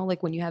 Yeah, you know,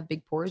 like when you have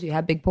big pores, you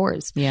have big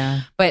pores.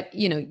 Yeah, but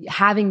you know,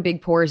 having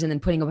big pores and then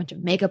putting a bunch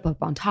of makeup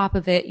up on top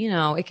of it, you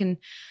know, it can.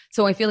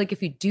 So I feel like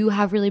if you do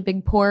have really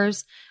big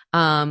pores, you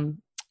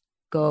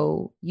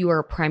are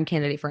a prime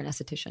candidate for an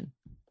esthetician.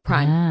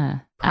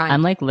 Prime.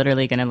 I'm like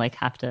literally gonna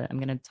I'm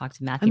gonna talk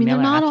to Matthew. They're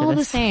not all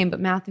the same,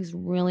 but Matthew's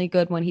really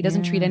good one. He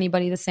doesn't treat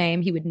anybody the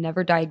same. He would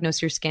never diagnose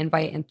your skin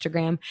via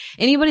Instagram.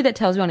 Anybody that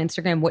tells you on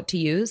Instagram what to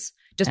use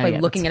just by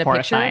looking at a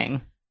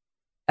picture,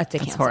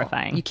 that's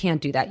horrifying. You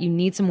can't do that. You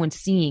need someone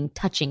seeing,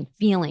 touching,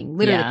 feeling.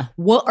 Literally,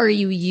 what are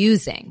you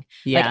using?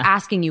 Like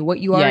asking you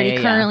what you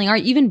already currently are.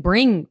 Even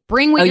bring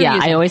what you're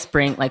using. I always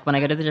bring, like when I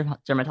go to the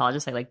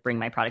dermatologist, I like bring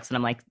my products and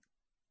I'm like,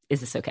 is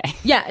this okay?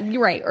 Yeah,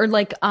 you're right. Or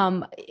like,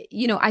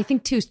 you know, I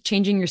think too,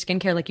 changing your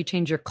skincare like you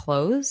change your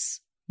clothes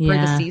for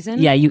the season.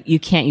 Yeah, you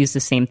can't use the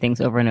same things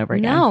over and over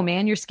again. No,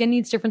 man, your skin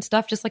needs different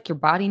stuff, just like your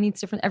body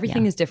needs different.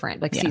 Everything is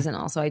different, like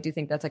seasonal. So I do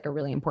think that's like a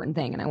really important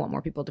thing, and I want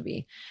more people to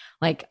be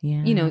like,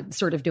 you know,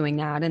 sort of doing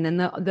that. And then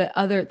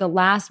the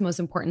last most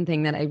important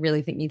thing that I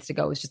really think needs to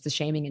go is just the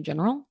shaming in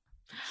general.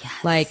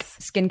 Yes. Like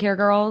skincare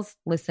girls,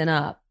 listen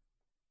up.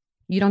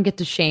 You don't get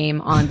to shame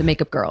on the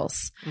makeup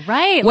girls.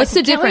 Right. What's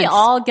the difference? We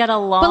all get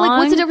along. But like,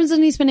 what's the difference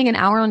in you spending an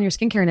hour on your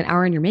skincare and an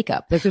hour on your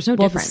makeup? Like, there's no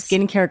difference. The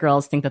skincare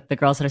girls think that the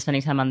girls that are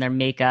spending time on their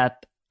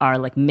makeup are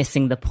like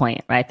missing the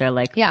point, right? They're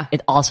like,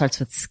 it all starts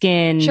with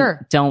skin.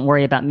 Sure. Don't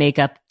worry about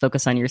makeup.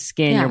 Focus on your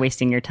skin. You're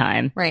wasting your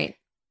time. Right.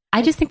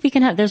 I just think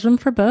there's room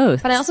for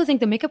both. But I also think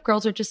the makeup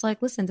girls are just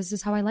like, listen, this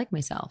is how I like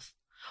myself.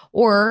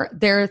 Or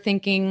they're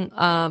thinking,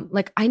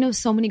 like, I know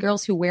so many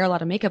girls who wear a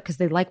lot of makeup because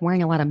they like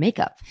wearing a lot of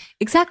makeup.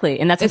 Exactly.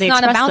 And that's what they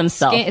express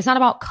themselves. It's not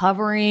about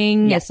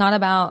covering. Yeah. It's not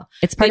about...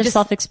 It's part of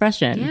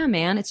self-expression. Yeah,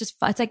 man. It's just,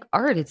 it's like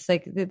art. It's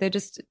like,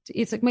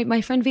 it's like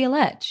my friend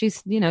Violette.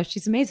 She's, you know,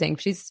 she's amazing.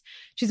 She's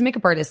a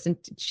makeup artist and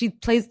she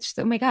plays,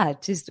 oh my God,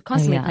 she's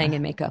constantly playing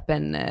in makeup.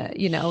 And,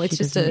 you know, it's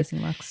just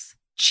amazing looks.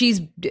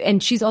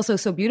 She's also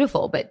so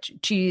beautiful, but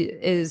she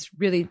is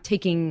really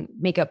taking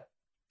makeup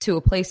to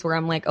a place where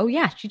I'm like, oh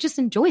yeah, she just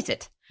enjoys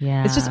it.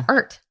 Yeah. It's just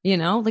art, you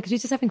know, like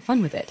she's just having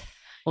fun with it.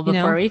 Well,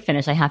 before we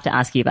finish, I have to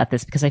ask you about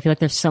this because I feel like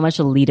there's so much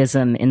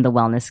elitism in the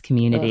wellness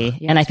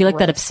community. And I feel like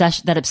that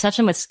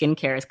obsession with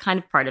skincare is kind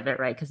of part of it,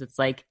 right? Because it's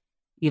like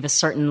you have a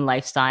certain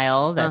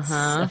lifestyle that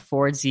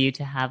affords you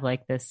to have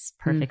like this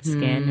perfect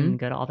skin and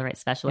go to all the right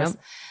specialists.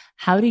 Yep.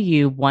 How do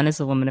you, one, as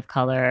a woman of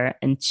color,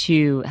 and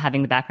two,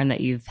 having the background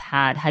that you've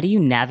had, how do you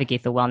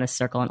navigate the wellness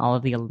circle and all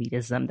of the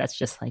elitism that's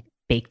just like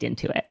baked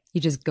into it? You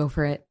just go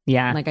for it.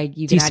 Yeah. Like do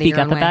you speak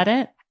up about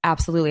it?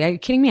 Absolutely. Are you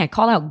kidding me? I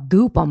called out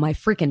Goop on my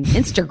freaking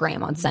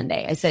Instagram on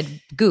Sunday. I said,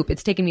 Goop,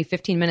 it's taken me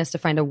 15 minutes to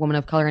find a woman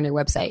of color on your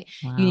website.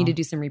 Wow. You need to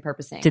do some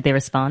repurposing. Did they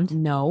respond?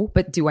 No.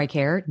 But do I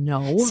care?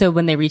 No. So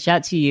when they reach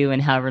out to you in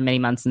however many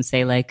months and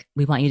say like,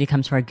 we want you to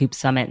come to our Goop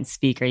summit and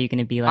speak, are you going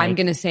to be like... I'm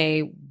going to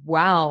say,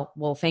 wow,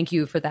 well, thank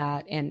you for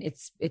that. And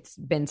it's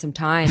been some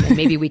time and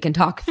maybe we can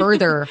talk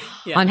further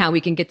on how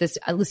we can get this.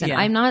 Listen,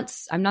 I'm not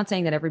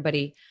saying that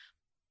everybody,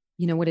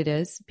 you know what it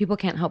is? People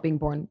can't help being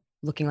born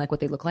looking like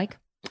what they look like.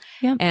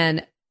 Yeah.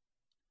 And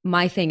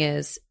my thing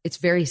is, it's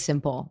very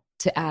simple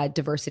to add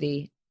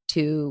diversity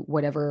to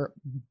whatever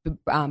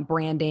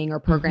branding or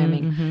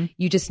programming.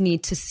 You just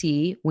need to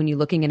see when you're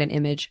looking at an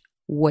image,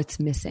 what's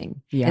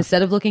missing. Yeah.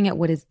 Instead of looking at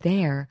what is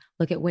there,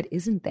 look at what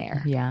isn't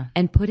there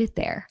and put it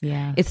there.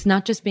 Yeah. It's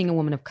not just being a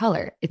woman of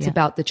color. It's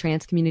about the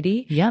trans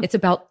community. Yeah. It's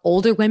about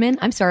older women.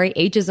 I'm sorry,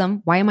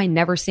 ageism. Why am I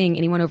never seeing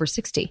anyone over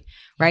 60?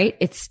 Right.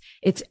 It's,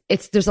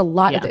 there's a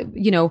lot of,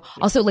 you know,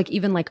 also like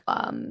even like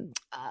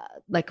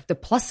the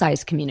plus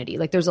size community,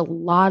 like there's a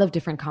lot of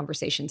different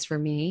conversations for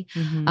me.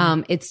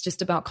 It's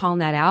just about calling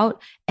that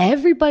out.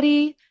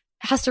 Everybody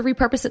has to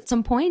repurpose at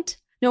some point.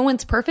 No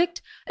one's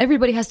perfect.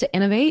 Everybody has to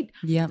innovate.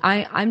 Yeah.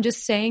 I'm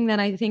just saying that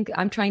I think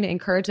I'm trying to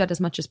encourage that as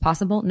much as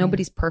possible.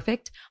 Nobody's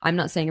perfect. I'm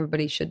not saying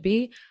everybody should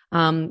be.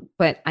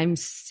 But I'm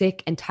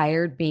sick and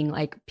tired being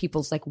like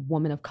people's like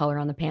woman of color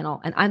on the panel.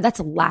 And that's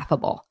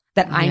laughable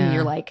that I'm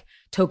your like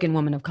token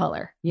woman of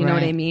color. You know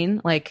what I mean?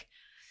 Like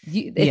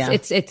there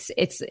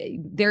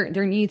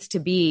needs to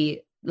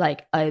be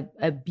like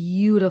a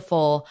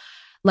beautiful,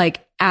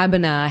 like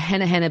Abena,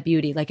 Henna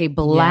Beauty, like a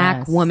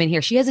black woman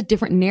here. She has a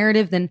different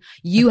narrative than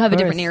you have a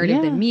different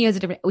narrative than me has a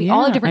different, we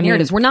all have different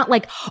narratives. We're not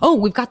like, oh,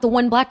 we've got the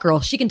one black girl.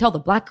 She can tell the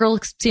black girl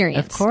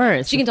experience. Of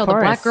course. She can tell the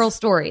black girl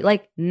story.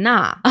 Like,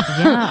 nah.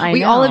 Yeah,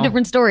 we all have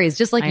different stories,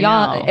 just like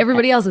y'all,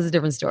 everybody else has a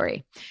different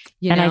story.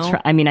 You know?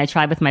 I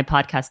try with my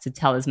podcast to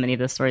tell as many of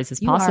those stories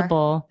as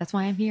possible. That's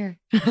why I'm here.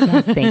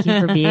 Thank you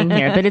for being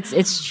here. But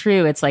it's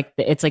true. It's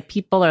like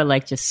people are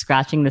like just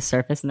scratching the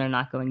surface and they're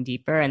not going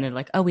deeper. And they're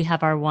like, oh, we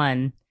have our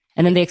one.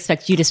 And then they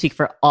expect you to speak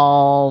for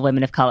all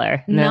women of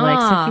color. And they're like,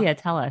 Sophia,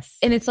 tell us.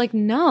 And it's like,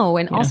 no.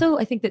 And also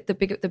I think that the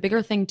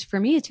bigger thing for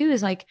me too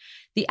is like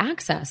the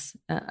access,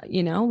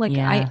 you know, like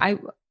I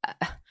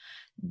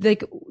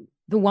like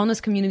the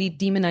wellness community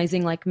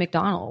demonizing like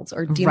McDonald's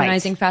or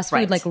demonizing fast food.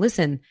 Right. Like,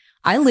 listen,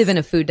 I live in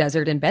a food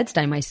desert in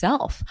Bed-Stuy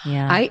myself.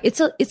 Yeah. It's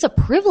a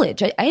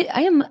privilege. I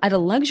am at a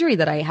luxury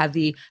that I have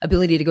the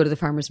ability to go to the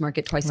farmer's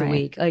market twice a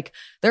week. Like,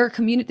 there are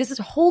this is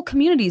whole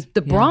communities.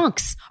 The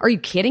Bronx. Are you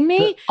kidding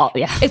me?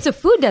 It's a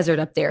food desert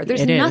up there.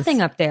 There's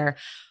nothing up there.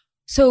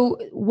 So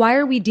why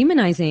are we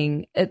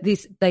demonizing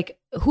these? Like,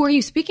 who are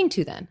you speaking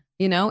to then?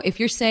 You know, if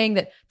you're saying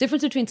that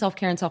difference between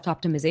self-care and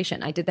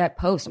self-optimization, I did that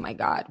post. Oh my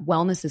God,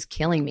 wellness is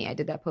killing me. I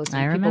did that post.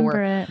 I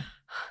remember it.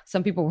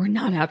 Some people were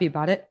not happy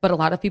about it, but a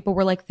lot of people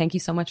were like, thank you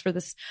so much for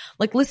this.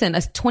 Like, listen, a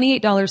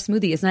 $28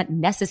 smoothie is not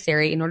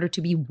necessary in order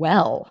to be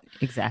well.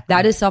 Exactly.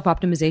 That is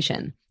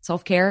self-optimization.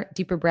 Self-care,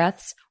 deeper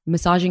breaths,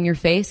 massaging your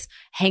face,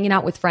 hanging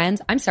out with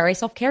friends. I'm sorry,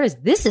 self-care is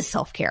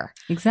self-care.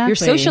 Exactly. You're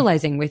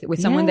socializing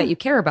with someone that you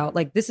care about.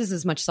 Like, this is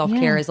as much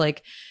self-care as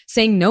like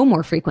saying no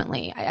more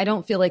frequently. I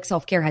don't feel like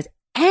self-care has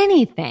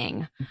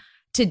anything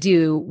to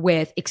do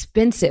with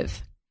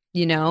expensive,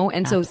 you know?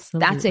 And so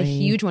that's a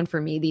huge one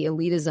for me. The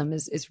elitism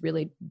is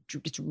really,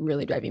 it's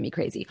really driving me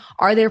crazy.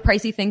 Are there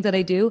pricey things that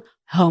I do?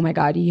 Oh my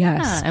God,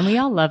 yes. Yeah, and we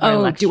all love our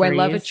luxuries. Do I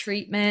love a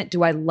treatment?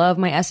 Do I love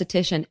my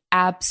esthetician?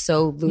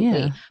 Absolutely.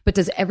 Yeah. But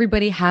does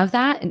everybody have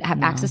that and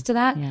have access to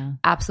that? Yeah.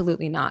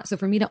 Absolutely not. So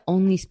for me to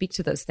only speak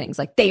to those things,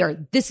 like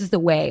this is the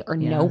way or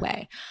no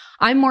way.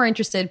 I'm more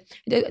interested.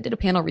 I did a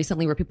panel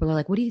recently where people are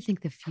like, what do you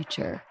think the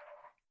future?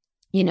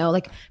 You know,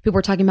 like people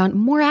were talking about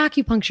more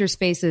acupuncture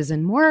spaces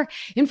and more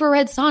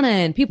infrared sauna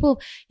and people,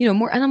 you know,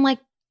 more. And I'm like,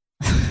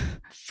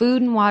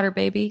 food and water,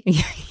 baby.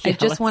 I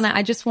just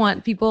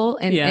want people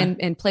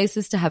and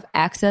places to have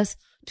access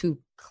to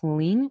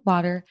clean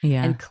water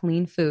and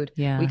clean food.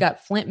 Yeah. We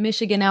got Flint,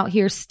 Michigan out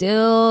here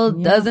still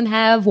doesn't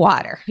have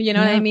water. You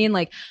know what I mean?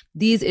 Like,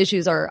 these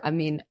issues are, I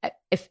mean,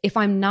 if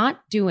I'm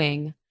not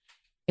doing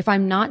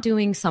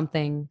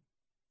something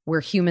where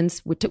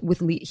humans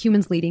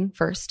humans leading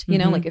first, you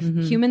know, like if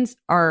humans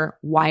are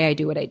why I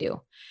do what I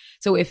do.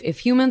 So if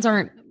humans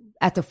aren't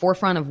at the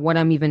forefront of what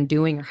I'm even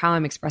doing or how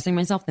I'm expressing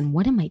myself, then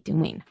what am I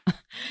doing?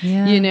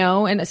 You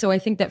know? And so I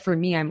think that for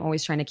me, I'm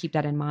always trying to keep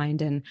that in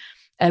mind. And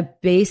a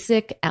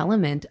basic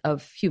element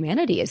of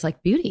humanity is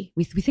like beauty.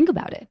 We think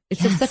about it.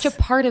 It's such a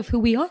part of who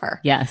we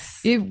are. Yes.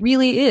 It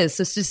really is.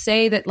 So to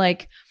say that,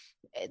 like,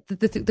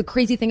 the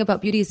crazy thing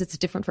about beauty is it's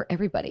different for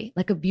everybody.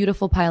 Like, a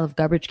beautiful pile of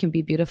garbage can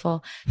be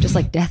beautiful, just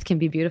like death can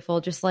be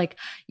beautiful, just like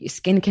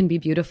skin can be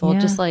beautiful,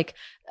 just like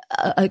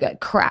a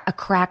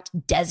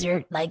cracked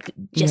desert, like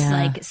just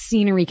like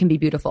scenery can be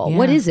beautiful.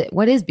 What is it?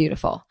 What is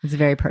beautiful? It's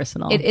very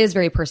personal. It is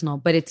very personal,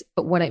 but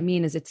what I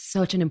mean is it's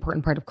such an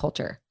important part of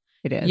culture.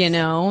 It is, you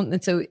know?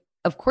 And so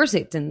of course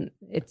it's an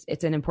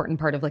important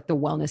part of like the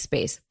wellness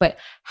space, but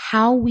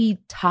how we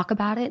talk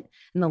about it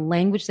and the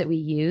language that we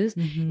use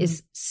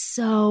is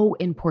so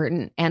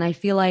important. And I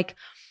feel like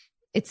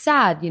it's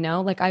sad, you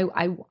know, like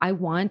I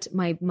want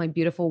my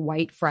beautiful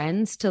white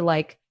friends to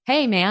like,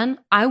 hey man,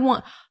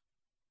 why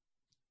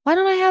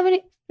don't I have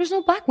there's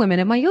no black women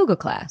in my yoga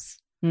class.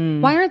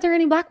 Why aren't there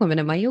any black women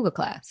in my yoga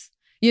class?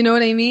 You know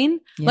what I mean?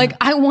 Yeah. Like,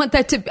 I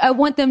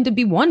want them to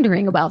be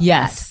wondering about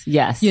that.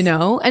 Yes. You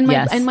know, and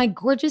my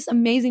gorgeous,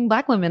 amazing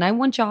black women. I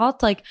want y'all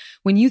to, like,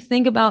 when you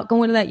think about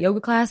going to that yoga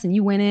class and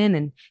you went in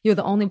and you're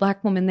the only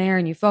black woman there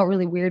and you felt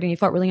really weird and you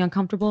felt really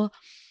uncomfortable,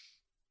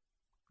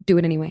 do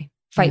it anyway.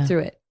 Fight through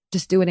it.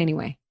 Just do it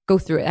anyway. Go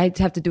through it.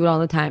 I have to do it all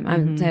the time. I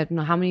don't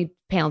know how many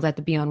panels I have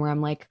to be on where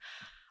I'm like,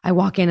 I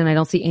walk in and I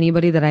don't see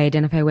anybody that I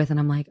identify with and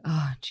I'm like,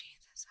 oh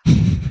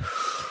Jesus.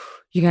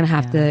 You're going to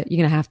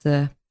have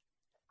to,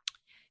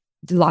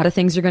 a lot of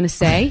things you're going to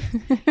say,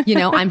 you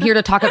know, I'm here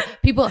to talk about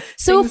people.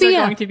 Sophia,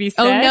 going to be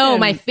said oh no,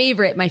 my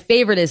favorite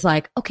is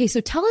like, okay,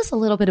 so tell us a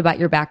little bit about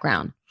your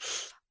background.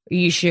 Are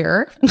you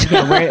sure?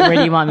 Yeah, where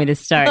do you want me to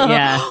start?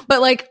 Yeah. But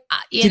like,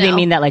 do they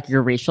mean that like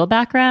your racial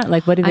background?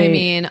 Like, what do they? I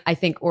mean, I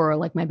think, or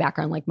like my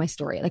background, like my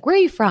story, like, where are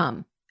you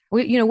from?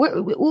 You know,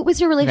 what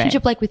was your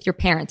relationship like with your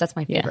parents? That's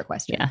my favorite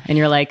question. Yeah. And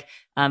you're like,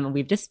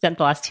 we've just spent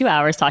the last 2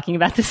 hours talking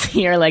about this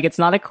here. Like, it's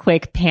not a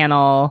quick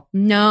panel.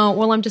 No.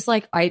 Well, I'm just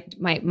like,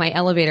 my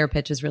elevator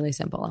pitch is really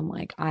simple. I'm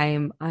like, I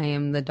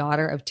am the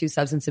daughter of 2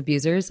 substance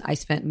abusers. I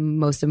spent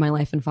most of my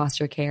life in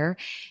foster care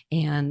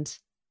and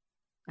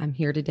I'm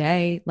here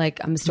today. Like,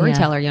 I'm a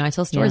storyteller, you know, I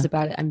tell stories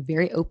about it. I'm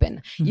very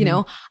open, you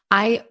know,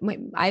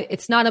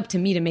 it's not up to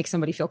me to make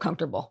somebody feel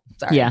comfortable.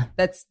 Sorry. Yeah.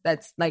 That's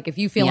like, if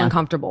you feel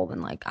uncomfortable,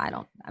 then like,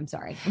 I'm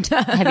sorry.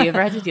 Have you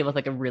ever had to deal with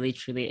like a really,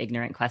 truly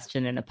ignorant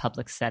question in a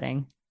public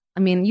setting? I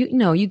mean, you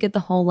know, you get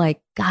the whole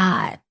like,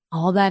 God,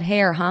 all that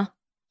hair, huh?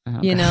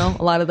 You know,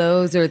 a lot of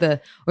those or the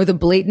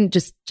blatant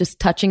just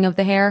touching of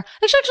the hair.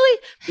 Actually,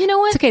 you know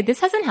what? It's okay. This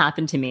hasn't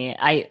happened to me.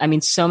 I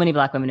mean, so many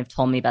black women have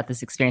told me about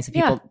this experience of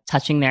people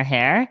touching their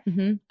hair.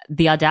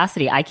 The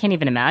audacity, I can't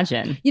even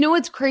imagine. You know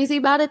what's crazy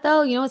about it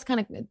though? You know what's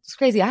it's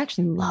crazy? I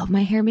actually love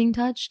my hair being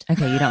touched.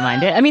 Okay, you don't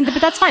mind it? I mean, but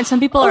that's fine.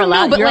 Some people are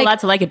allowed. You're allowed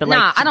to like it, but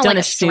like, I don't like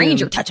assume. A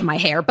stranger touching my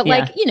hair. But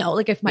like, you know,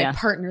 like if my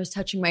partner's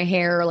touching my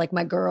hair or like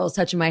my girl's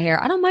touching my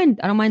hair, I don't mind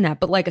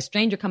that. But like a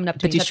stranger coming up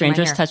to me, but do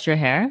strangers touch your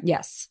hair?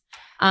 Yes.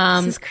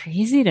 This is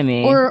crazy to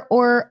me.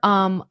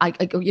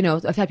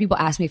 I've had people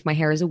ask me if my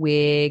hair is a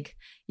wig,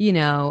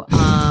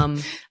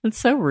 That's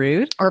so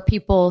rude. Or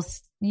people,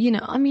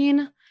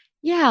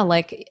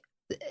 like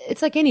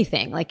it's like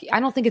anything. Like, I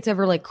don't think it's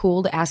ever like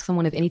cool to ask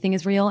someone if anything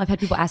is real. I've had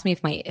people ask me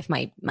if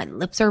my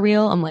lips are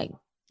real. I'm like,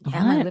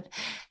 yeah, my lips.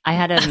 I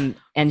had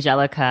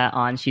Angelica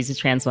on. She's a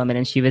trans woman,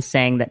 and she was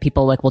saying that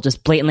people like will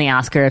just blatantly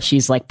ask her if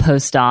she's like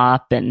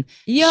post-op, and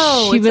she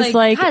was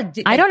like, God,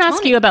 I don't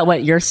ask you about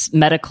what your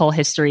medical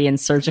history and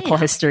surgical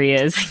history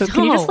is. So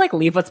can you just like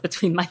leave what's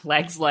between my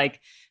legs? Like,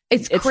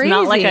 it's crazy.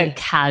 Not like a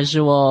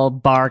casual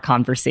bar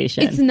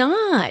conversation. It's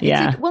not.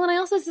 Yeah. And I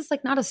also, it's just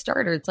like not a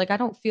starter. It's like, I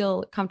don't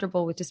feel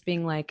comfortable with just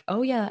being like,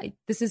 oh yeah,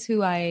 this is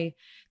who I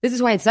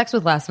had sex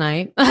with last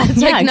night.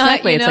 It's like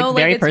exactly. It's like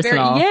very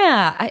personal.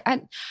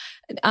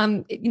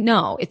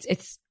 No,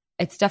 it's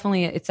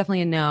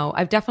definitely a no.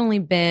 I've definitely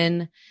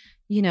been,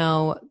 you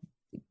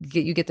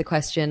get the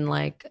question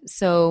like,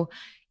 so,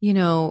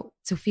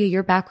 Sophia,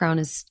 your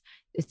background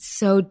it's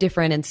so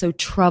different and so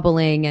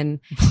troubling and,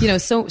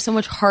 so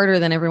much harder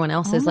than everyone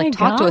else's. Like,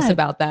 talk to us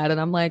about that.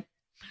 And I'm like,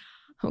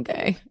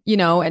 okay,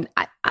 and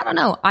I don't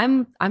know.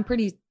 I'm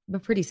pretty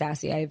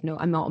sassy.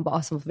 I'm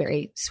also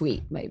very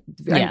sweet.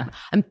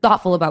 I'm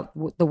thoughtful about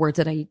the words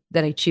that I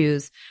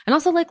choose, and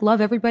also like love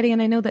everybody.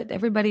 And I know that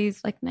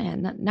everybody's like,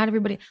 man, not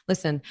everybody.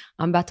 Listen,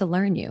 I'm about to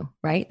learn you,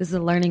 right? This is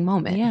a learning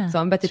moment. Yeah, so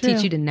I'm about to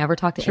teach you to never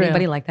talk to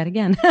anybody like that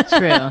again.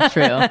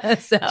 True.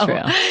 So,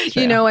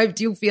 I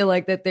do feel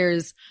like that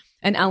there's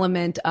an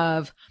element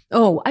of,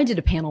 I did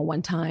a panel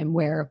one time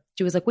where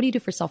she was like, what do you do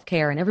for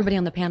self-care? And everybody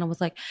on the panel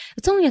was like,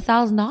 it's only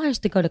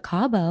 $1,000 to go to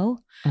Cabo.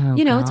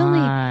 It's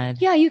only,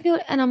 you go.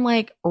 And I'm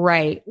like,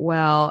 right.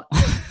 Well,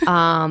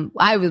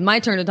 I was my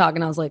turn to talk,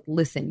 and I was like,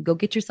 listen, go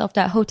get yourself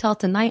that Hotel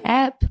Tonight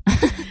app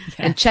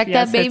and check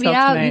that baby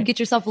out. Tonight. You get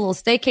yourself a little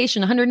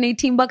staycation,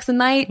 $118 a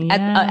night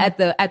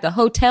at the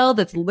hotel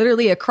that's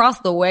literally across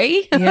the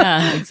way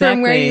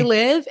from where you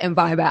live, and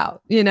vibe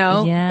out,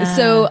 Yeah.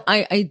 So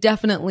I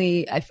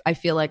definitely, I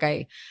feel like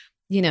I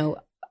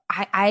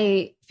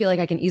feel like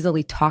I can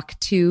easily talk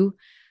to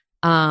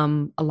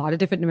a lot of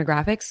different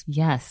demographics.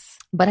 Yes.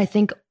 But I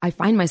think I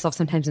find myself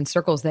sometimes in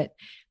circles that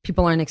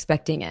people aren't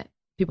expecting it.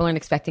 People aren't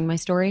expecting my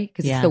story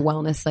because it's the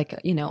wellness, like,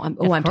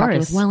 I'm talking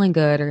with Well and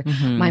Good or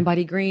Mind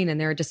Body Green, and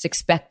they're just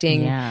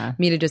expecting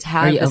me to just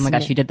have oh my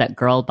gosh, you did that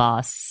Girl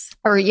Boss.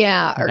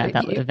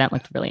 That event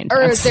looked really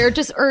intense. They're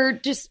just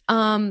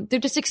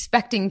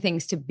expecting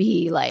things to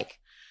be like,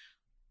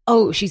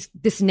 oh, she's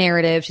this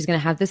narrative. She's going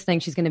to have this thing.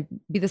 She's going to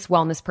be this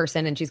wellness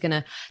person, and she's going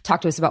to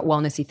talk to us about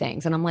wellnessy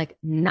things. And I'm like,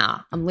 nah,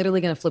 I'm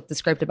literally going to flip the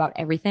script about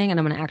everything. And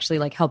I'm going to actually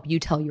like help you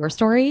tell your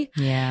story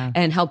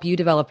and help you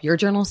develop your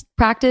journal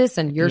practice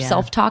and your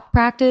self-talk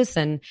practice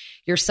and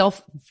your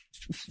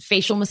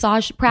facial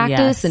massage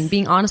practice and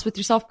being honest with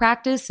yourself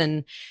practice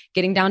and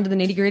getting down to the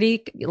nitty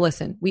gritty.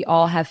 Listen, we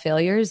all have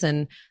failures,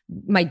 and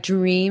my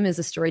dream is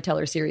a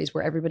storyteller series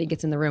where everybody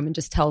gets in the room and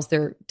just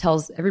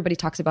everybody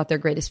talks about their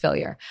greatest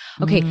failure.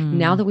 Okay.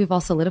 Now that we've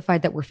all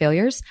solidified that we're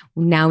failers,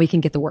 now we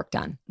can get the work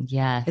done.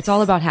 Yeah. It's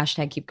all about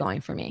 #keep going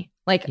for me.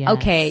 Like,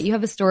 okay, you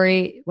have a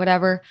story,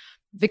 whatever.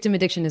 Victim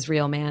addiction is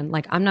real, man.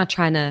 Like, I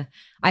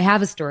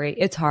have a story.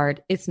 It's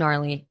hard. It's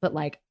gnarly, but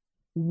like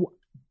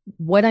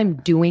what I'm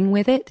doing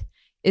with it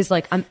is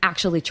like, I'm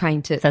actually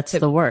trying to. That's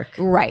the work.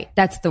 Right.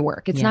 That's the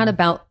work. It's not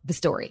about the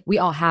story. We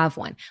all have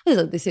one.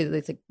 They say that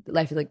it's like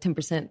life is like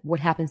 10% what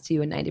happens to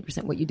you and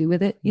 90% what you do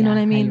with it. You know what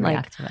I mean? How you like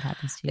react to what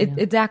happens to you.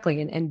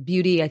 Exactly. And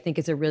beauty, I think,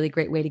 is a really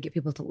great way to get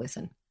people to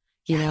listen.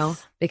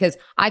 Because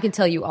I can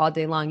tell you all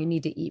day long, you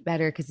need to eat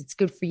better because it's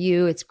good for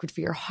you. It's good for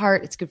your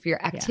heart. It's good for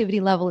your activity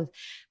level.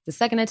 The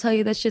second I tell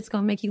you that shit's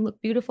going to make you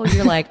look beautiful,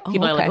 you're like, oh,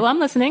 people are like, well, I'm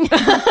listening.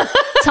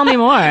 Tell me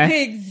more.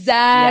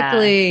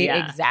 Exactly.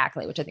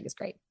 Exactly. Which I think is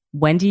great.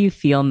 When do you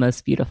feel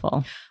most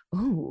beautiful?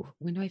 Oh,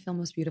 when do I feel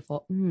most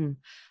beautiful?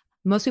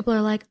 Most people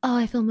are like, oh,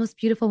 I feel most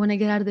beautiful when I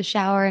get out of the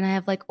shower and I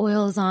have like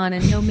oils on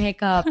and no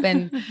makeup.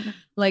 And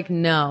like,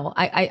 no,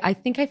 I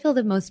think I feel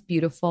the most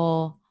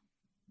beautiful.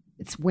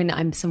 It's when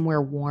I'm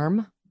somewhere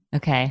warm.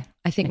 Okay.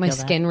 I think my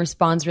skin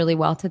responds really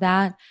well to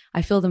that.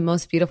 I feel the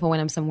most beautiful when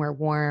I'm somewhere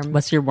warm.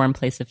 What's your warm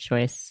place of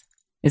choice?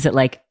 Is it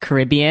like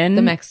Caribbean?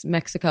 The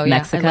Mexico. Yeah.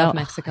 Mexico? I love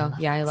Mexico.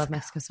 I love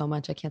Mexico so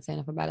much. I can't say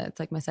enough about it. It's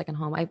like my second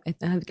home. I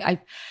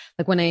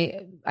like when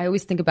I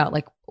always think about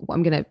like,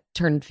 I'm going to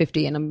turn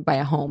 50 and I'm buy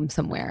a home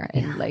somewhere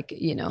and like,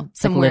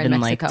 somewhere like in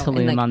Mexico. Like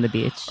Tulum on the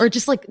beach. Or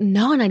just like,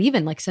 no, not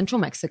even like central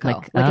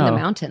Mexico, like in the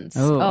mountains.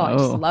 I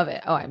just love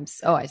it.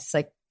 It's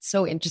like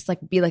so, and just like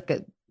be like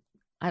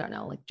I don't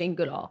know, like Jane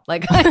Goodall.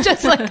 Like I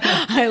just like,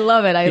 I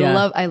love it.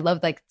 I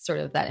love like sort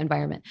of that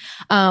environment.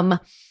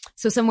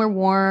 So somewhere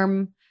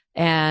warm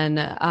and,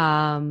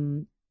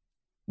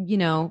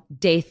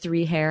 day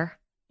 3 hair.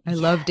 I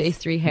love day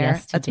 3 hair.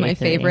 Yes, that's my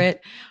favorite.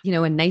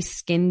 A nice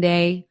skin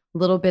day, a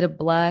little bit of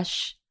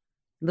blush,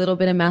 a little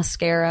bit of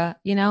mascara,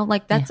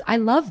 like that's, I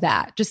love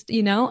that. Just,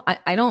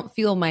 I don't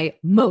feel my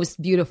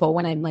most beautiful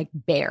when I'm like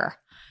bare.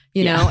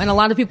 You know, and a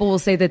lot of people will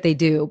say that they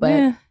do,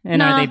 but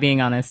and are they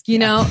being honest? You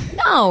know,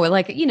 no,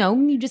 like, you know,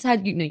 you just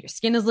had, you know, your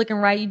skin is looking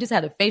right. You just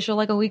had a facial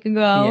like a week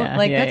ago.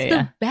 That's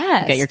the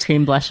best. Get your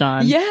cream blush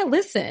on. Yeah.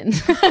 Listen,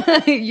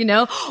 you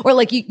know, or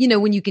like, you know,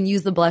 when you can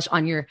use the blush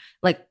on your,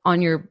 like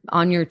on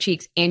your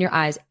cheeks and your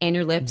eyes and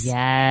your lips.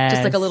 Yes.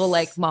 Just like a little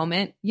like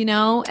moment, you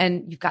know,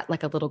 and you've got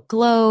like a little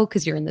glow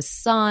because you're in the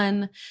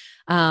sun.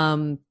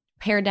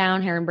 Hair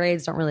down, hair in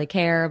braids, don't really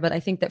care. But I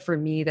think that for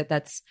me,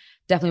 that's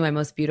definitely my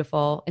most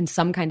beautiful, in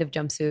some kind of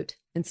jumpsuit,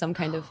 in some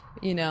kind of,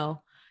 you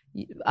know,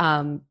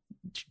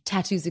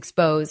 tattoos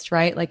exposed,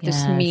 right? Like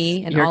just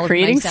me and you're all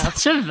creating of myself.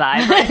 such a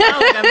vibe right now.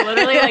 Like, I'm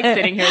literally like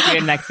sitting here with you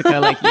in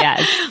Mexico. Like,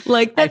 yes,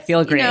 like I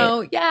feel great. You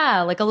know,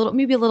 yeah, like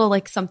maybe a little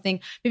like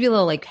something, maybe a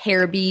little like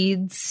hair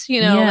beads,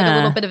 you know, like a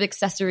little bit of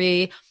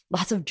accessory.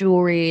 Lots of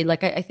jewelry.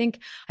 Like I think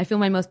I feel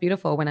my most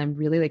beautiful when I'm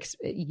really like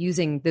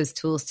using those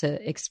tools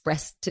to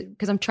express,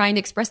 because I'm trying to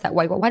express that.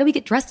 Why do we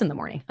get dressed in the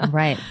morning?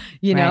 Right.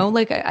 You know,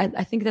 like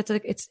I think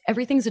that's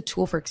everything's a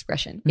tool for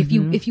expression. If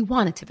you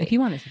want it to be. If you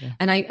want it to be.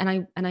 And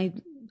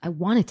I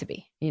want it to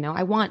be, you know,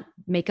 I want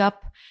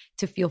makeup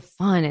to feel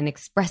fun and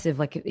expressive.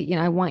 Like, you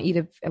know, I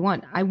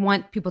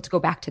want people to go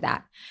back to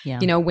that,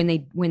 you know, when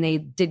they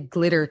did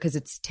glitter because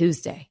it's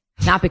Tuesday.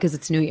 Not because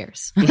it's New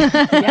Year's, you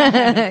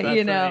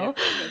know?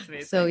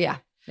 Amazing. So yeah.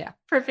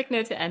 Perfect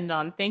note to end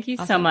on. Thank you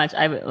so much.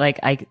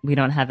 We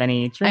don't have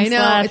any drinks left. I know,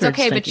 left. it's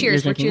okay, but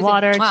cheers. We're drinking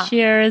water. Mwah.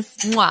 Cheers.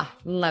 Mwah.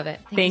 Love it.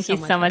 Thank you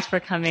so much for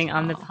coming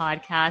on the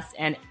podcast.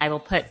 And I will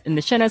put in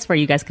the show notes where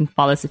you guys can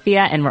follow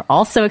Sophia. And we're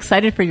all so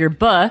excited for your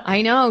book.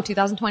 I know,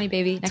 2020,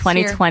 baby. Next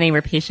 2020. year.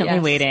 We're patiently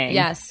waiting.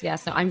 Yes.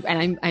 No,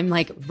 I'm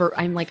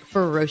like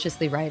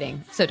ferociously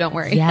writing. So don't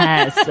worry.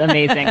 Yes.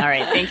 Amazing. All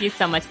right. Thank you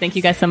so much. Thank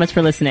you guys so much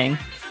for listening.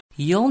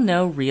 You'll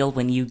know real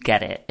when you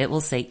get it. It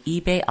will say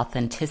eBay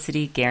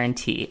Authenticity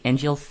Guarantee,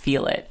 and you'll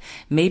feel it.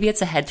 Maybe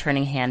it's a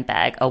head-turning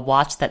handbag, a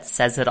watch that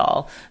says it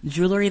all,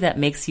 jewelry that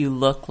makes you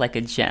look like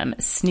a gem,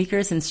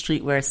 sneakers and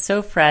streetwear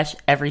so fresh,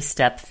 every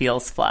step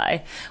feels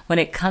fly. When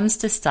it comes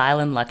to style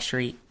and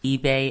luxury,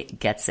 eBay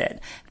gets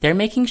it. They're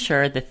making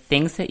sure the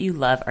things that you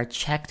love are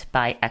checked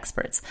by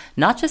experts.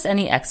 Not just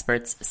any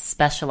experts,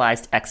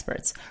 specialized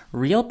experts.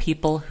 Real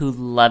people who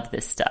love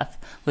this stuff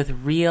with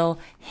real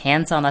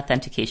hands-on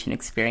authentication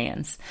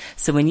experience.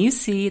 So when you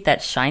see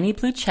that shiny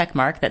blue check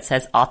mark that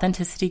says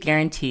Authenticity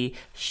Guarantee,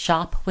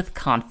 shop with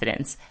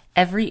confidence.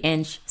 Every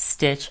inch,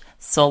 stitch,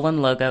 sole,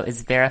 and logo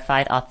is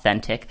verified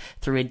authentic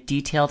through a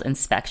detailed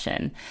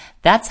inspection.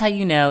 That's how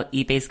you know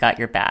eBay's got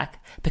your back.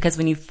 Because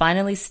when you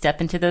finally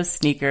step into those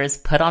sneakers,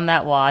 put on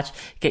that watch,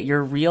 get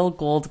your real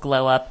gold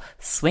glow up,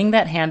 swing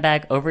that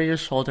handbag over your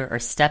shoulder, or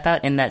step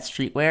out in that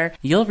streetwear,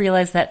 you'll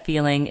realize that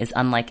feeling is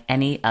unlike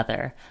any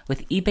other.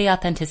 With eBay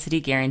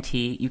Authenticity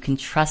Guarantee, you can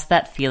trust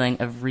that feeling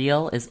of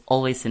real is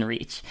always in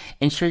reach.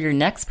 Ensure your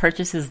next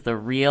purchase is the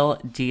real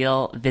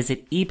deal.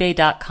 Visit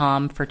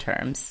ebay.com for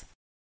terms.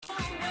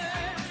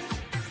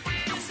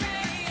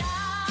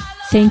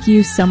 Thank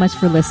you so much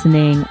for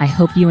listening. I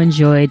hope you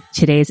enjoyed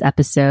today's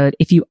episode.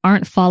 If you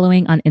aren't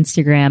following on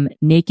Instagram,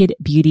 Naked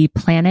Beauty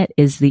Planet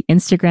is the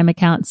Instagram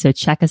account, so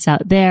check us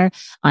out there.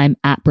 I'm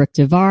at Brooke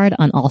Devard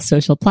on all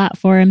social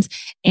platforms.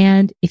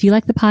 And if you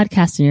like the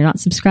podcast and you're not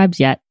subscribed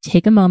yet,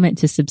 take a moment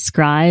to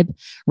subscribe,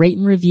 rate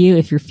and review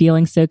if you're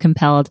feeling so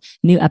compelled.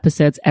 New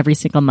episodes every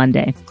single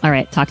Monday. All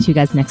right, talk to you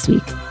guys next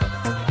week.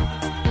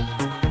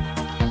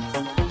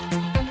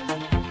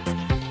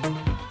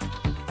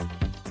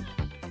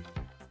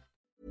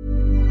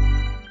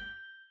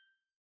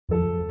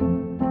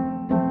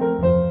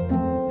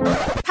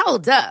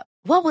 Hold up.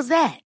 What was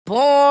that?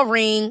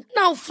 Boring.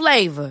 No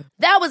flavor.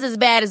 That was as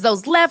bad as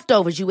those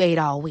leftovers you ate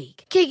all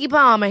week. Keke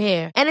Palmer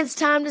here. And it's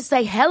time to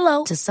say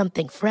hello to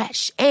something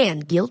fresh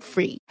and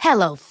guilt-free.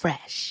 Hello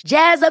Fresh.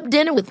 Jazz up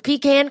dinner with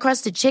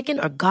pecan-crusted chicken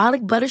or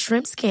garlic butter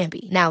shrimp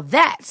scampi. Now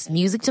that's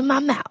music to my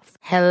mouth.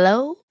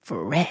 Hello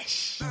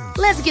Fresh.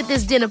 Let's get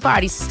this dinner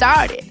party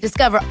started.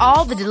 Discover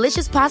all the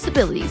delicious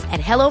possibilities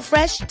at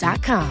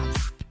HelloFresh.com.